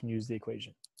 and then I can use the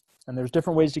equation. And there's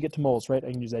different ways to get to moles, right?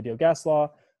 I can use the ideal gas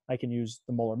law. I can use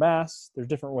the molar mass. There's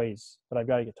different ways, but I've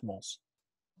got to get to moles.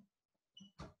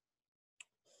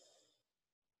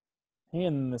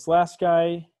 And this last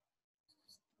guy,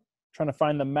 trying to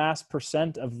find the mass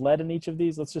percent of lead in each of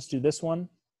these. Let's just do this one.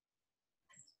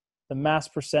 The mass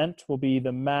percent will be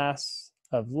the mass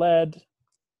of lead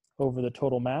over the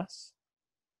total mass.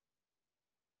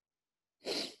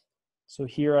 So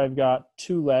here I've got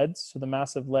 2 leads. So the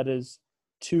mass of lead is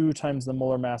 2 times the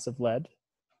molar mass of lead.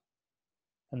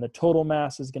 And the total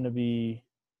mass is going to be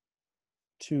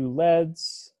 2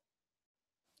 leads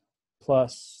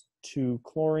plus 2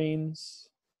 chlorines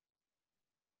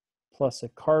plus a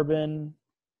carbon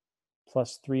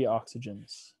plus 3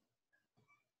 oxygens.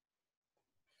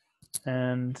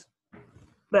 And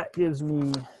that gives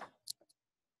me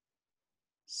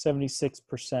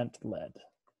 76% lead.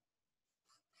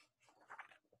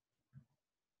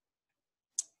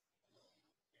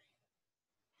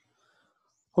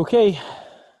 Okay,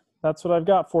 that's what I've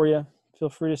got for you. Feel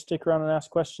free to stick around and ask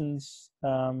questions.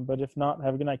 But if not,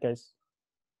 have a good night, guys.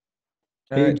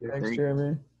 All right, thanks,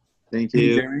 Jeremy. Thank Thank you.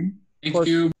 you, Jeremy. Of course,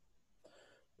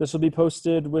 this will be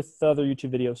posted with the other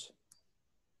YouTube videos.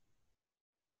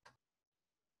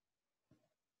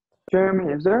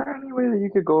 Jeremy, is there any way that you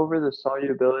could go over the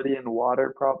solubility in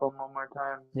water problem one more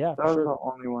time? Yeah, that was sure. the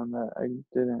only one that I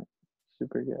didn't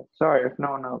super get. Sorry if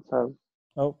no one else has.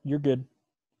 Oh, you're good.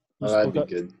 You Oh, that'd spoke be up.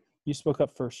 good. You spoke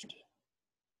up first.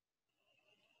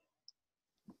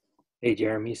 Hey,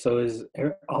 Jeremy. So is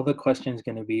all the questions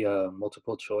going to be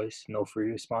multiple choice, no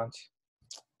free response?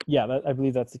 Yeah, I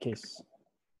believe that's the case.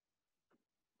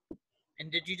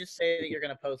 And did you just say that you're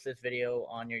going to post this video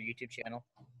on your YouTube channel?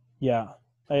 Yeah,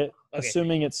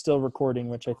 assuming it's still recording,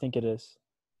 which I think it is.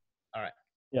 All right.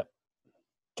 Yep.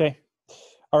 Okay.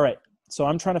 All right. So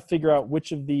I'm trying to figure out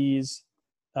which of these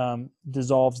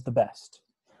dissolves the best.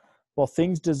 Well,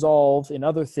 things dissolve in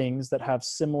other things that have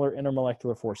similar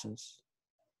intermolecular forces.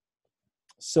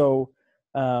 So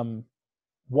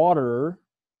water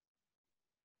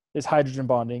is hydrogen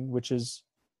bonding, which is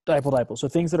dipole-dipole. So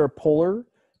things that are polar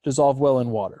dissolve well in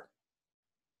water.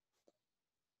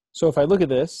 So if I look at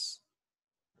this,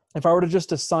 if I were to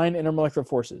just assign intermolecular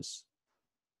forces,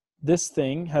 this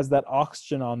thing has that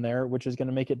oxygen on there, which is going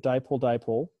to make it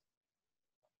dipole-dipole.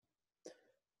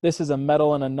 This is a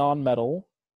metal and a non-metal,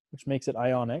 which makes it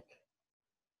ionic.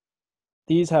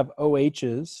 These have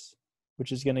OHs,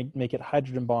 which is going to make it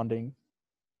hydrogen bonding.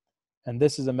 And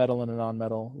this is a metal and a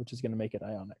non-metal, which is going to make it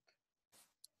ionic.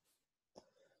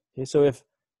 Okay, so if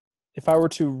I were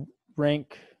to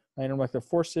rank my intermolecular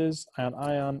forces,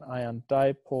 ion-ion,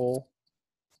 ion-dipole,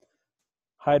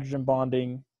 hydrogen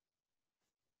bonding,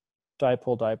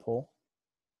 dipole-dipole,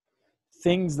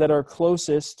 things that are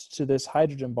closest to this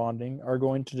hydrogen bonding are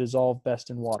going to dissolve best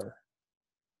in water.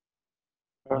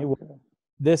 Okay, well,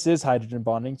 this is hydrogen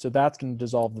bonding, so that's going to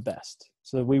dissolve the best.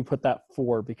 So we put that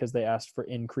 4 because they asked for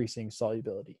increasing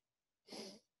solubility.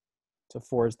 So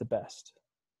 4 is the best.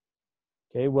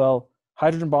 Okay, well,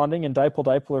 hydrogen bonding and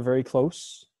dipole-dipole are very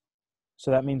close.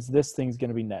 So that means this thing's going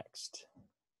to be next.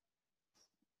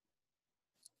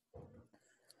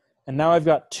 And now I've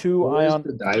got 2 What is ion.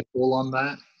 the dipole on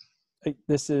that?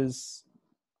 This is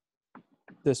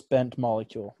this bent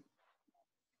molecule.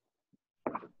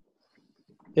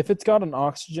 If it's got an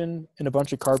oxygen and a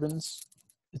bunch of carbons,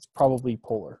 it's probably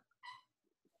polar.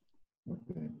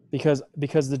 Okay.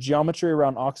 Because the geometry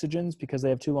around oxygens, because they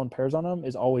have 2 lone pairs on them,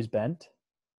 is always bent.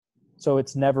 So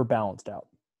it's never balanced out.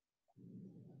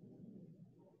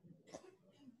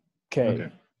 Okay.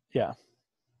 Yeah.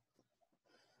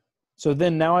 So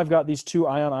then now I've got these 2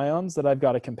 ion-ions that I've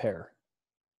got to compare.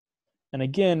 And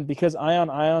again, because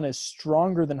ion-ion is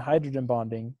stronger than hydrogen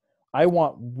bonding, I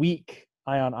want weak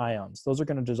ion-ions. Those are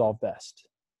going to dissolve best.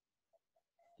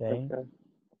 Okay.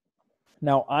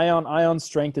 Now, ion-ion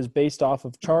strength is based off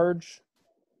of charge.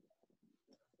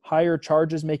 Higher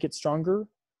charges make it stronger,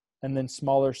 and then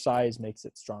smaller size makes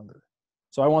it stronger.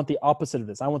 So I want the opposite of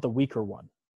this. I want the weaker one.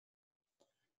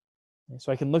 Okay,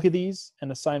 so I can look at these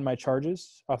and assign my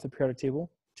charges off the periodic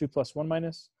table. 2 plus 1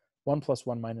 minus, 1 plus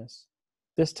 1 minus.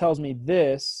 This tells me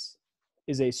this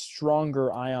is a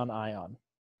stronger ion-ion,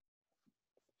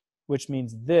 which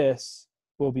means this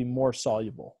will be more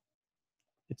soluble.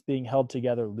 It's being held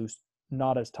together loose,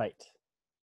 not as tight.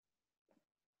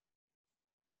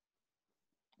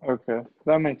 Okay,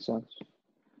 that makes sense.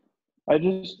 I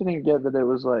just didn't get that it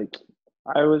was like,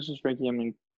 I was just ranking them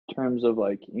in terms of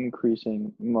like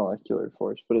increasing molecular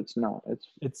force, but it's not.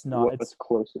 It's not. What's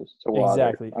closest to water.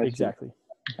 Exactly. Exactly.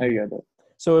 I get it.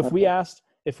 So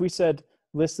if we said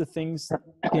list the things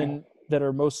that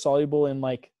are most soluble in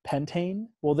like pentane,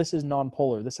 well, this is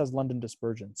non-polar. This has London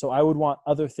dispersion. So I would want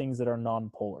other things that are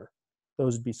non-polar.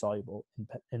 Those would be soluble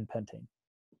in pentane.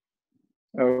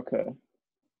 Okay.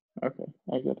 Okay,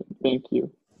 I get it. Thank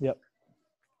you. Yep.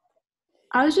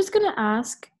 I was just gonna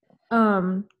ask,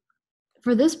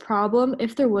 for this problem,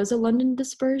 if there was a London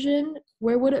dispersion,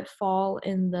 where would it fall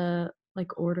in the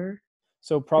like order?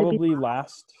 So probably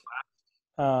last,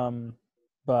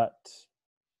 but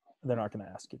they're not going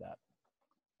to ask you that.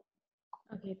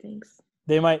 Okay, thanks.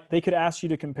 They could ask you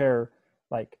to compare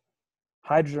like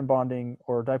hydrogen bonding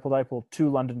or dipole-dipole to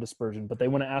London dispersion, but they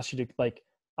wouldn't ask you to like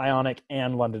ionic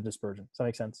and London dispersion. Does that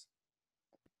make sense?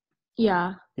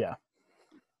 Yeah. Yeah.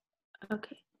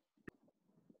 Okay.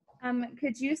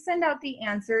 Could you send out the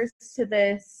answers to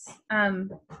this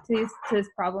to this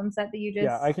problem set that you just?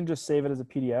 Yeah, I can just save it as a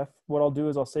PDF. What I'll do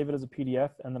is I'll save it as a PDF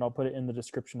and then I'll put it in the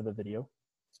description of the video.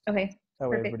 Okay. That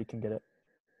way perfect. everybody can get it.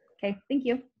 Okay, thank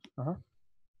you. Uh-huh.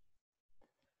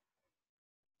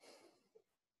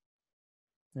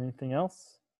 Anything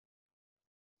else?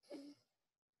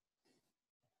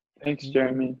 Thanks,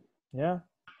 Jeremy. Yeah.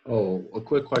 Oh, a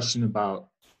quick question about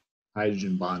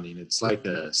hydrogen bonding. It's like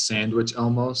a sandwich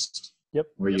almost. Yep.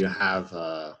 Where you have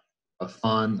a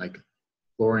fun, like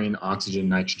fluorine, oxygen,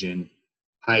 nitrogen,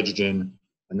 hydrogen,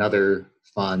 another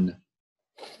fun,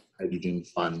 hydrogen,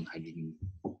 fun, hydrogen.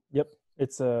 Yep.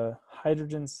 It's a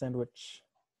hydrogen sandwich.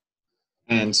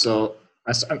 And so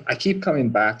I keep coming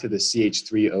back to the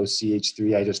CH3,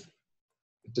 OCH3. I just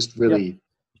really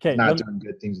not doing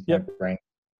good things with my brain.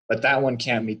 But that one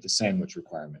can't meet the sandwich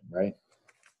requirement, right?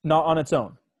 Not on its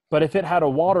own. But if it had a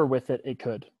water with it, it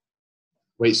could.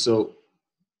 Wait, so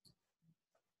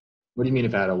what do you mean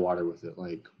if it had a water with it?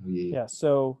 Like we? Yeah.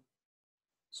 So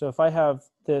if I have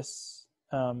this,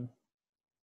 so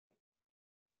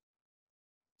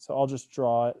I'll just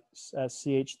draw it as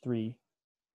CH3.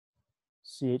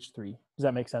 CH3. Does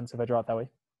that make sense if I draw it that way?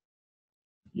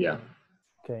 Yeah.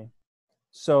 Okay.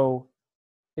 So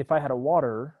if I had a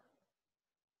water,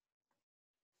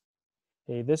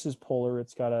 okay, this is polar.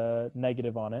 It's got a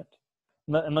negative on it.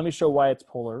 And let me show why it's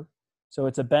polar. So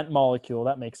it's a bent molecule.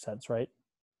 That makes sense, right?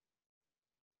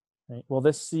 Right. Well,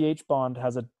 this CH bond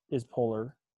is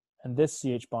polar, and this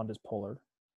CH bond is polar.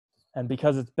 And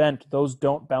because it's bent, those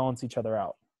don't balance each other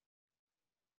out.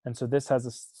 And so this has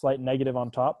a slight negative on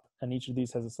top, and each of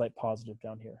these has a slight positive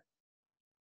down here.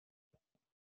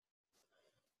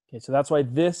 Okay, so that's why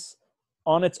this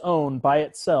on its own, by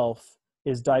itself,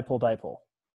 is dipole-dipole.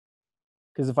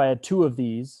 Because if I had two of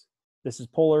these, this is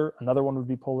polar, another one would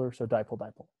be polar, so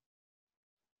dipole-dipole.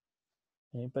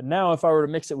 Okay, but now if I were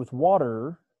to mix it with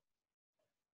water,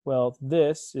 well,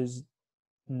 this is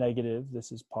negative,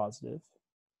 this is positive.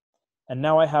 And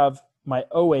now I have my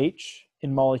OH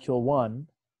in molecule 1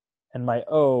 and my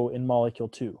O in molecule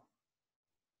 2,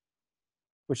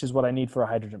 which is what I need for a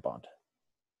hydrogen bond.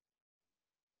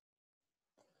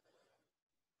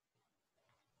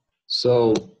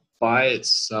 So by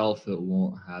itself, it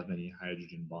won't have any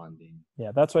hydrogen bonding.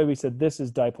 Yeah, that's why we said this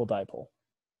is dipole-dipole.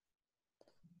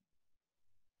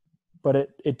 But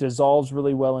it dissolves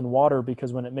really well in water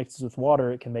because when it mixes with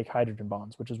water, it can make hydrogen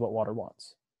bonds, which is what water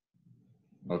wants.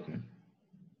 Okay.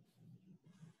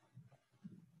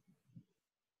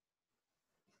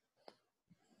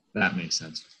 That makes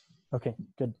sense. Okay,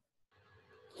 good.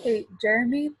 Hey,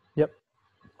 Jeremy? Yep.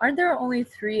 Aren't there only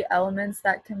 3 elements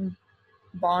that can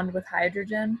bond with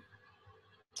hydrogen?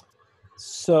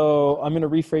 So I'm going to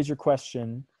rephrase your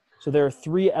question. So there are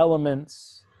 3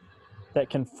 elements that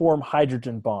can form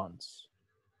hydrogen bonds.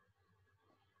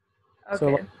 Okay.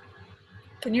 So,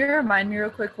 can you remind me real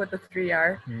quick what the 3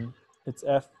 are? It's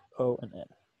F, O, and N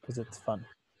because it's fun.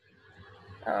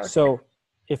 Oh, okay. So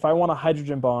if I want a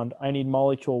hydrogen bond, I need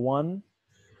molecule 1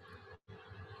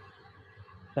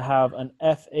 to have an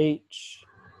FH,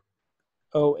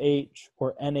 OH,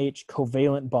 or NH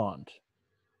covalent bond.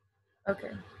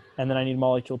 Okay. And then I need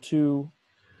molecule 2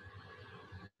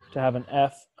 to have an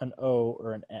F, an O,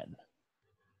 or an N.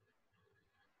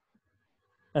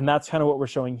 And that's kind of what we're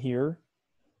showing here.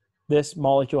 This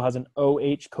molecule has an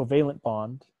OH covalent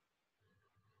bond.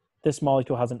 This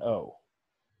molecule has an O.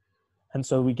 And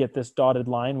so we get this dotted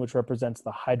line, which represents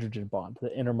the hydrogen bond, the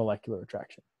intermolecular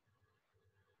attraction.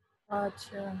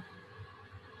 Gotcha.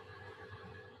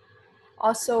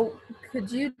 Also,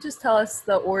 could you just tell us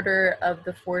the order of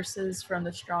the forces from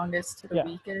the strongest to the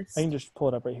weakest? I can just pull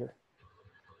it up right here.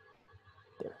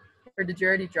 There. Or did you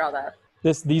already draw that?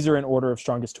 These are in order of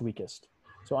strongest to weakest.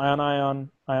 So ion-ion,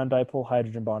 ion-dipole,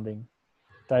 hydrogen bonding,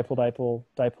 dipole-dipole,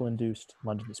 dipole-induced,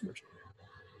 London dispersion.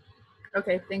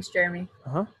 Okay, thanks, Jeremy.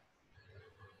 Uh-huh.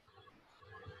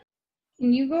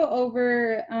 Can you go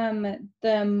over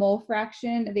the mole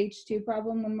fraction of H2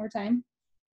 problem one more time?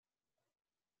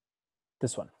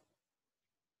 This one.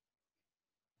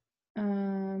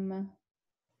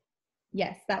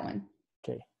 Yes, that one.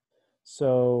 Okay.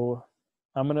 So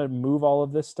I'm going to move all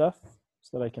of this stuff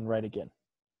so that I can write again.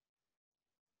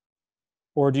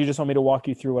 Or do you just want me to walk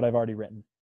you through what I've already written?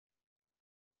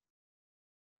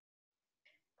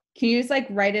 Can you just like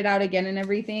write it out again and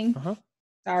everything?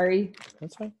 Sorry.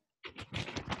 That's fine.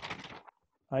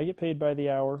 I get paid by the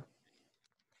hour.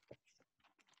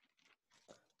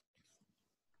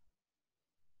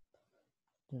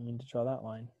 Didn't mean to draw that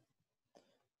line.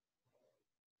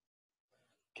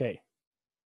 Okay.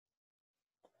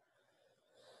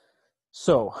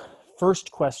 So,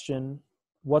 first question,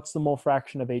 what's the mole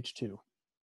fraction of H2?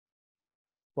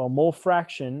 Well, mole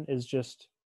fraction is just,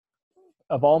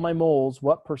 of all my moles,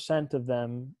 what percent of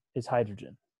them is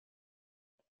hydrogen?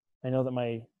 I know that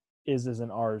my is's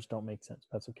and r's don't make sense.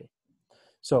 That's okay.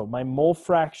 So my mole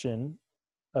fraction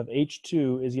of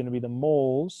H2 is going to be the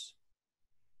moles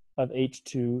of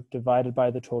H2 divided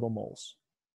by the total moles.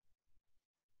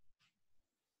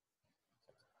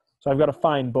 So I've got to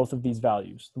find both of these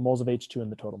values, the moles of H2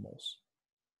 and the total moles.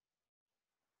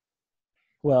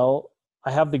 Well, I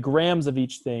have the grams of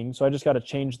each thing, so I just got to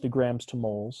change the grams to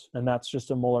moles, and that's just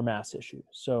a molar mass issue.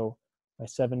 So my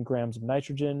 7 grams of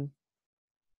nitrogen,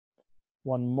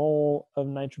 1 mole of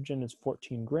nitrogen is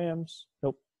 14 grams.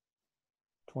 Nope,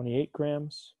 28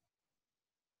 grams,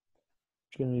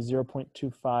 which is going to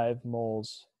be 0.25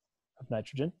 moles of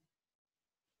nitrogen.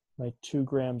 My 2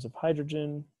 grams of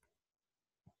hydrogen,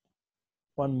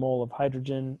 1 mole of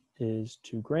hydrogen is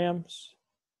 2 grams.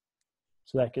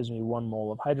 So that gives me 1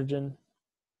 mole of hydrogen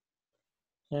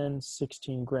and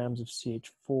 16 grams of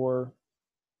CH4.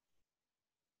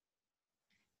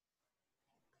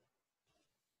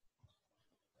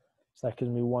 So that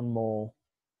gives me 1 mole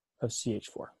of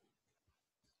CH4.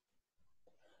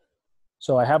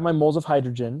 So I have my moles of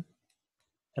hydrogen,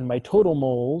 and my total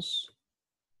moles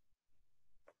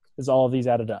is all of these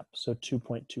added up, so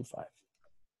 2.25.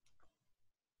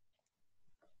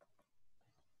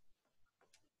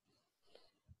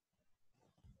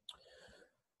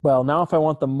 Well, now if I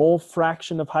want the mole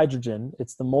fraction of hydrogen,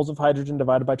 it's the moles of hydrogen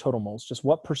divided by total moles. Just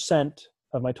what percent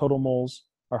of my total moles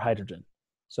are hydrogen?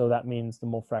 So that means the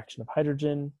mole fraction of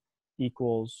hydrogen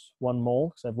equals 1 mole,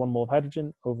 because I have 1 mole of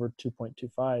hydrogen, over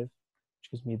 2.25, which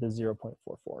gives me the 0.44.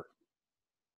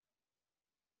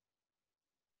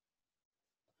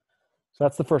 So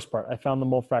that's the first part. I found the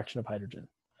mole fraction of hydrogen.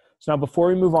 So now before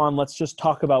we move on, let's just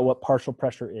talk about what partial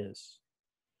pressure is.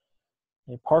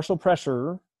 A partial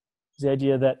pressure is the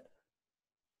idea that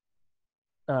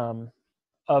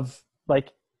of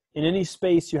like in any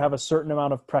space you have a certain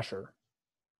amount of pressure.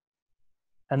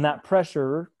 And that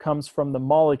pressure comes from the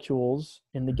molecules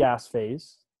in the gas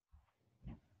phase.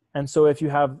 And so if you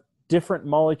have different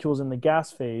molecules in the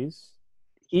gas phase,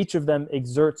 each of them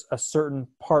exerts a certain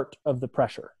part of the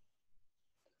pressure.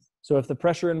 So if the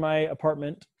pressure in my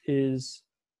apartment is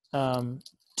 10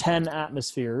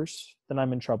 atmospheres, then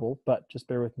I'm in trouble, but just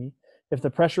bear with me. If the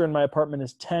pressure in my apartment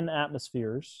is 10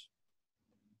 atmospheres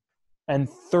and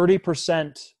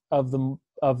 30% of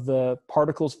the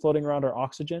particles floating around are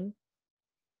oxygen,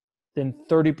 then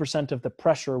 30% of the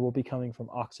pressure will be coming from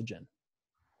oxygen.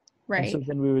 Right. And so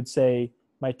then we would say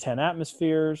my 10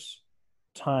 atmospheres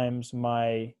times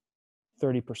my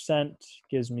 30%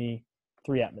 gives me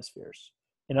 3 atmospheres.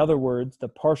 In other words, the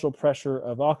partial pressure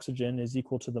of oxygen is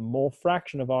equal to the mole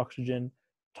fraction of oxygen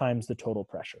times the total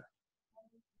pressure.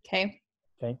 Okay.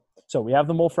 Okay. So we have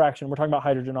the mole fraction. We're talking about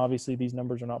hydrogen. Obviously, these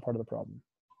numbers are not part of the problem.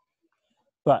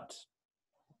 But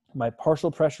my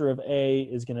partial pressure of A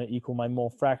is going to equal my mole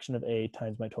fraction of A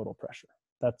times my total pressure.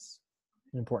 That's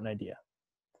an important idea.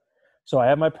 So I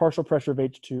have my partial pressure of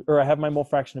H2, or I have my mole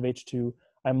fraction of H2.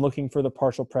 I'm looking for the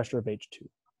partial pressure of H2.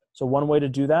 So one way to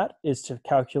do that is to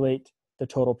calculate the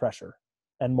total pressure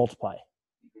and multiply.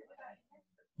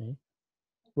 Okay.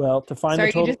 Well, to find the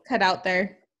total... Sorry, you just cut out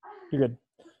there. You're good.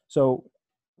 So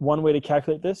one way to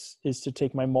calculate this is to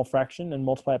take my mole fraction and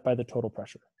multiply it by the total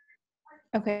pressure.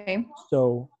 Okay.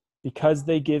 So because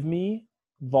they give me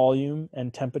volume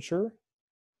and temperature,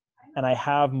 and I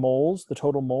have moles, the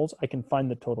total moles, I can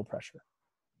find the total pressure.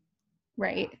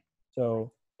 Right.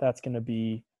 So that's going to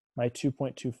be my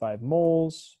 2.25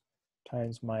 moles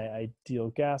times my ideal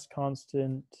gas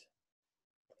constant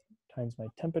times my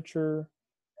temperature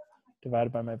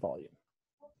divided by my volume.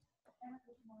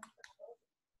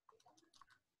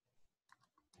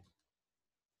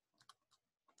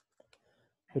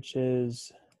 Which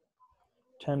is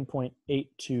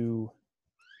 10.82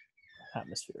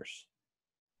 atmospheres.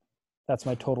 That's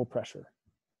my total pressure.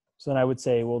 So then I would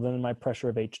say, well, then my pressure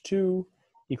of H2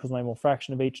 equals my mole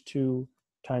fraction of H2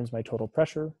 times my total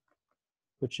pressure,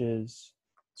 which is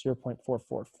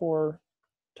 0.444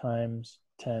 times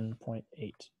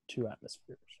 10.82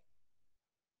 atmospheres.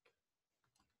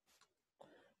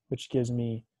 which gives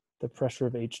me the pressure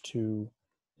of H2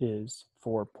 is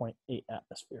 4.8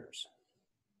 atmospheres.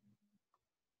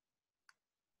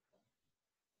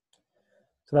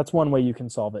 So that's one way you can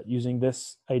solve it, using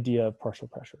this idea of partial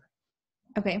pressure.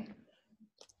 Okay.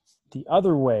 The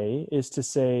other way is to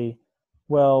say,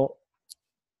 well,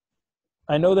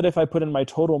 I know that if I put in my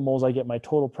total moles, I get my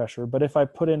total pressure, but if I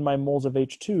put in my moles of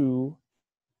H2,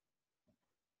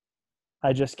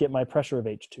 I just get my pressure of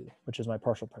H2, which is my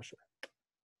partial pressure.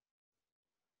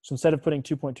 So instead of putting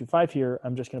 2.25 here,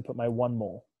 I'm just going to put my 1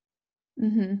 mole.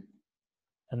 Mm-hmm.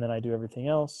 And then I do everything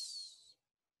else.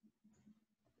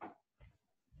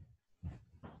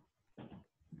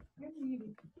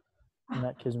 And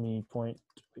that gives me 0.26,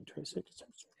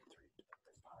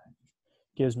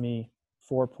 gives me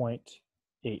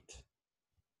 4.8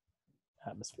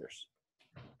 atmospheres.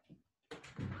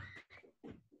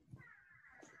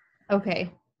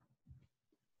 Okay.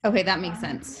 Okay, that makes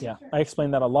sense. Yeah, I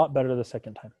explained that a lot better the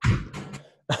second time.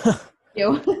 Thank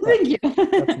you. Thank you.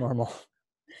 That's normal.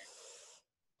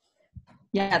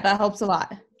 Yeah, that helps a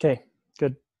lot. Okay,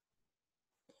 good.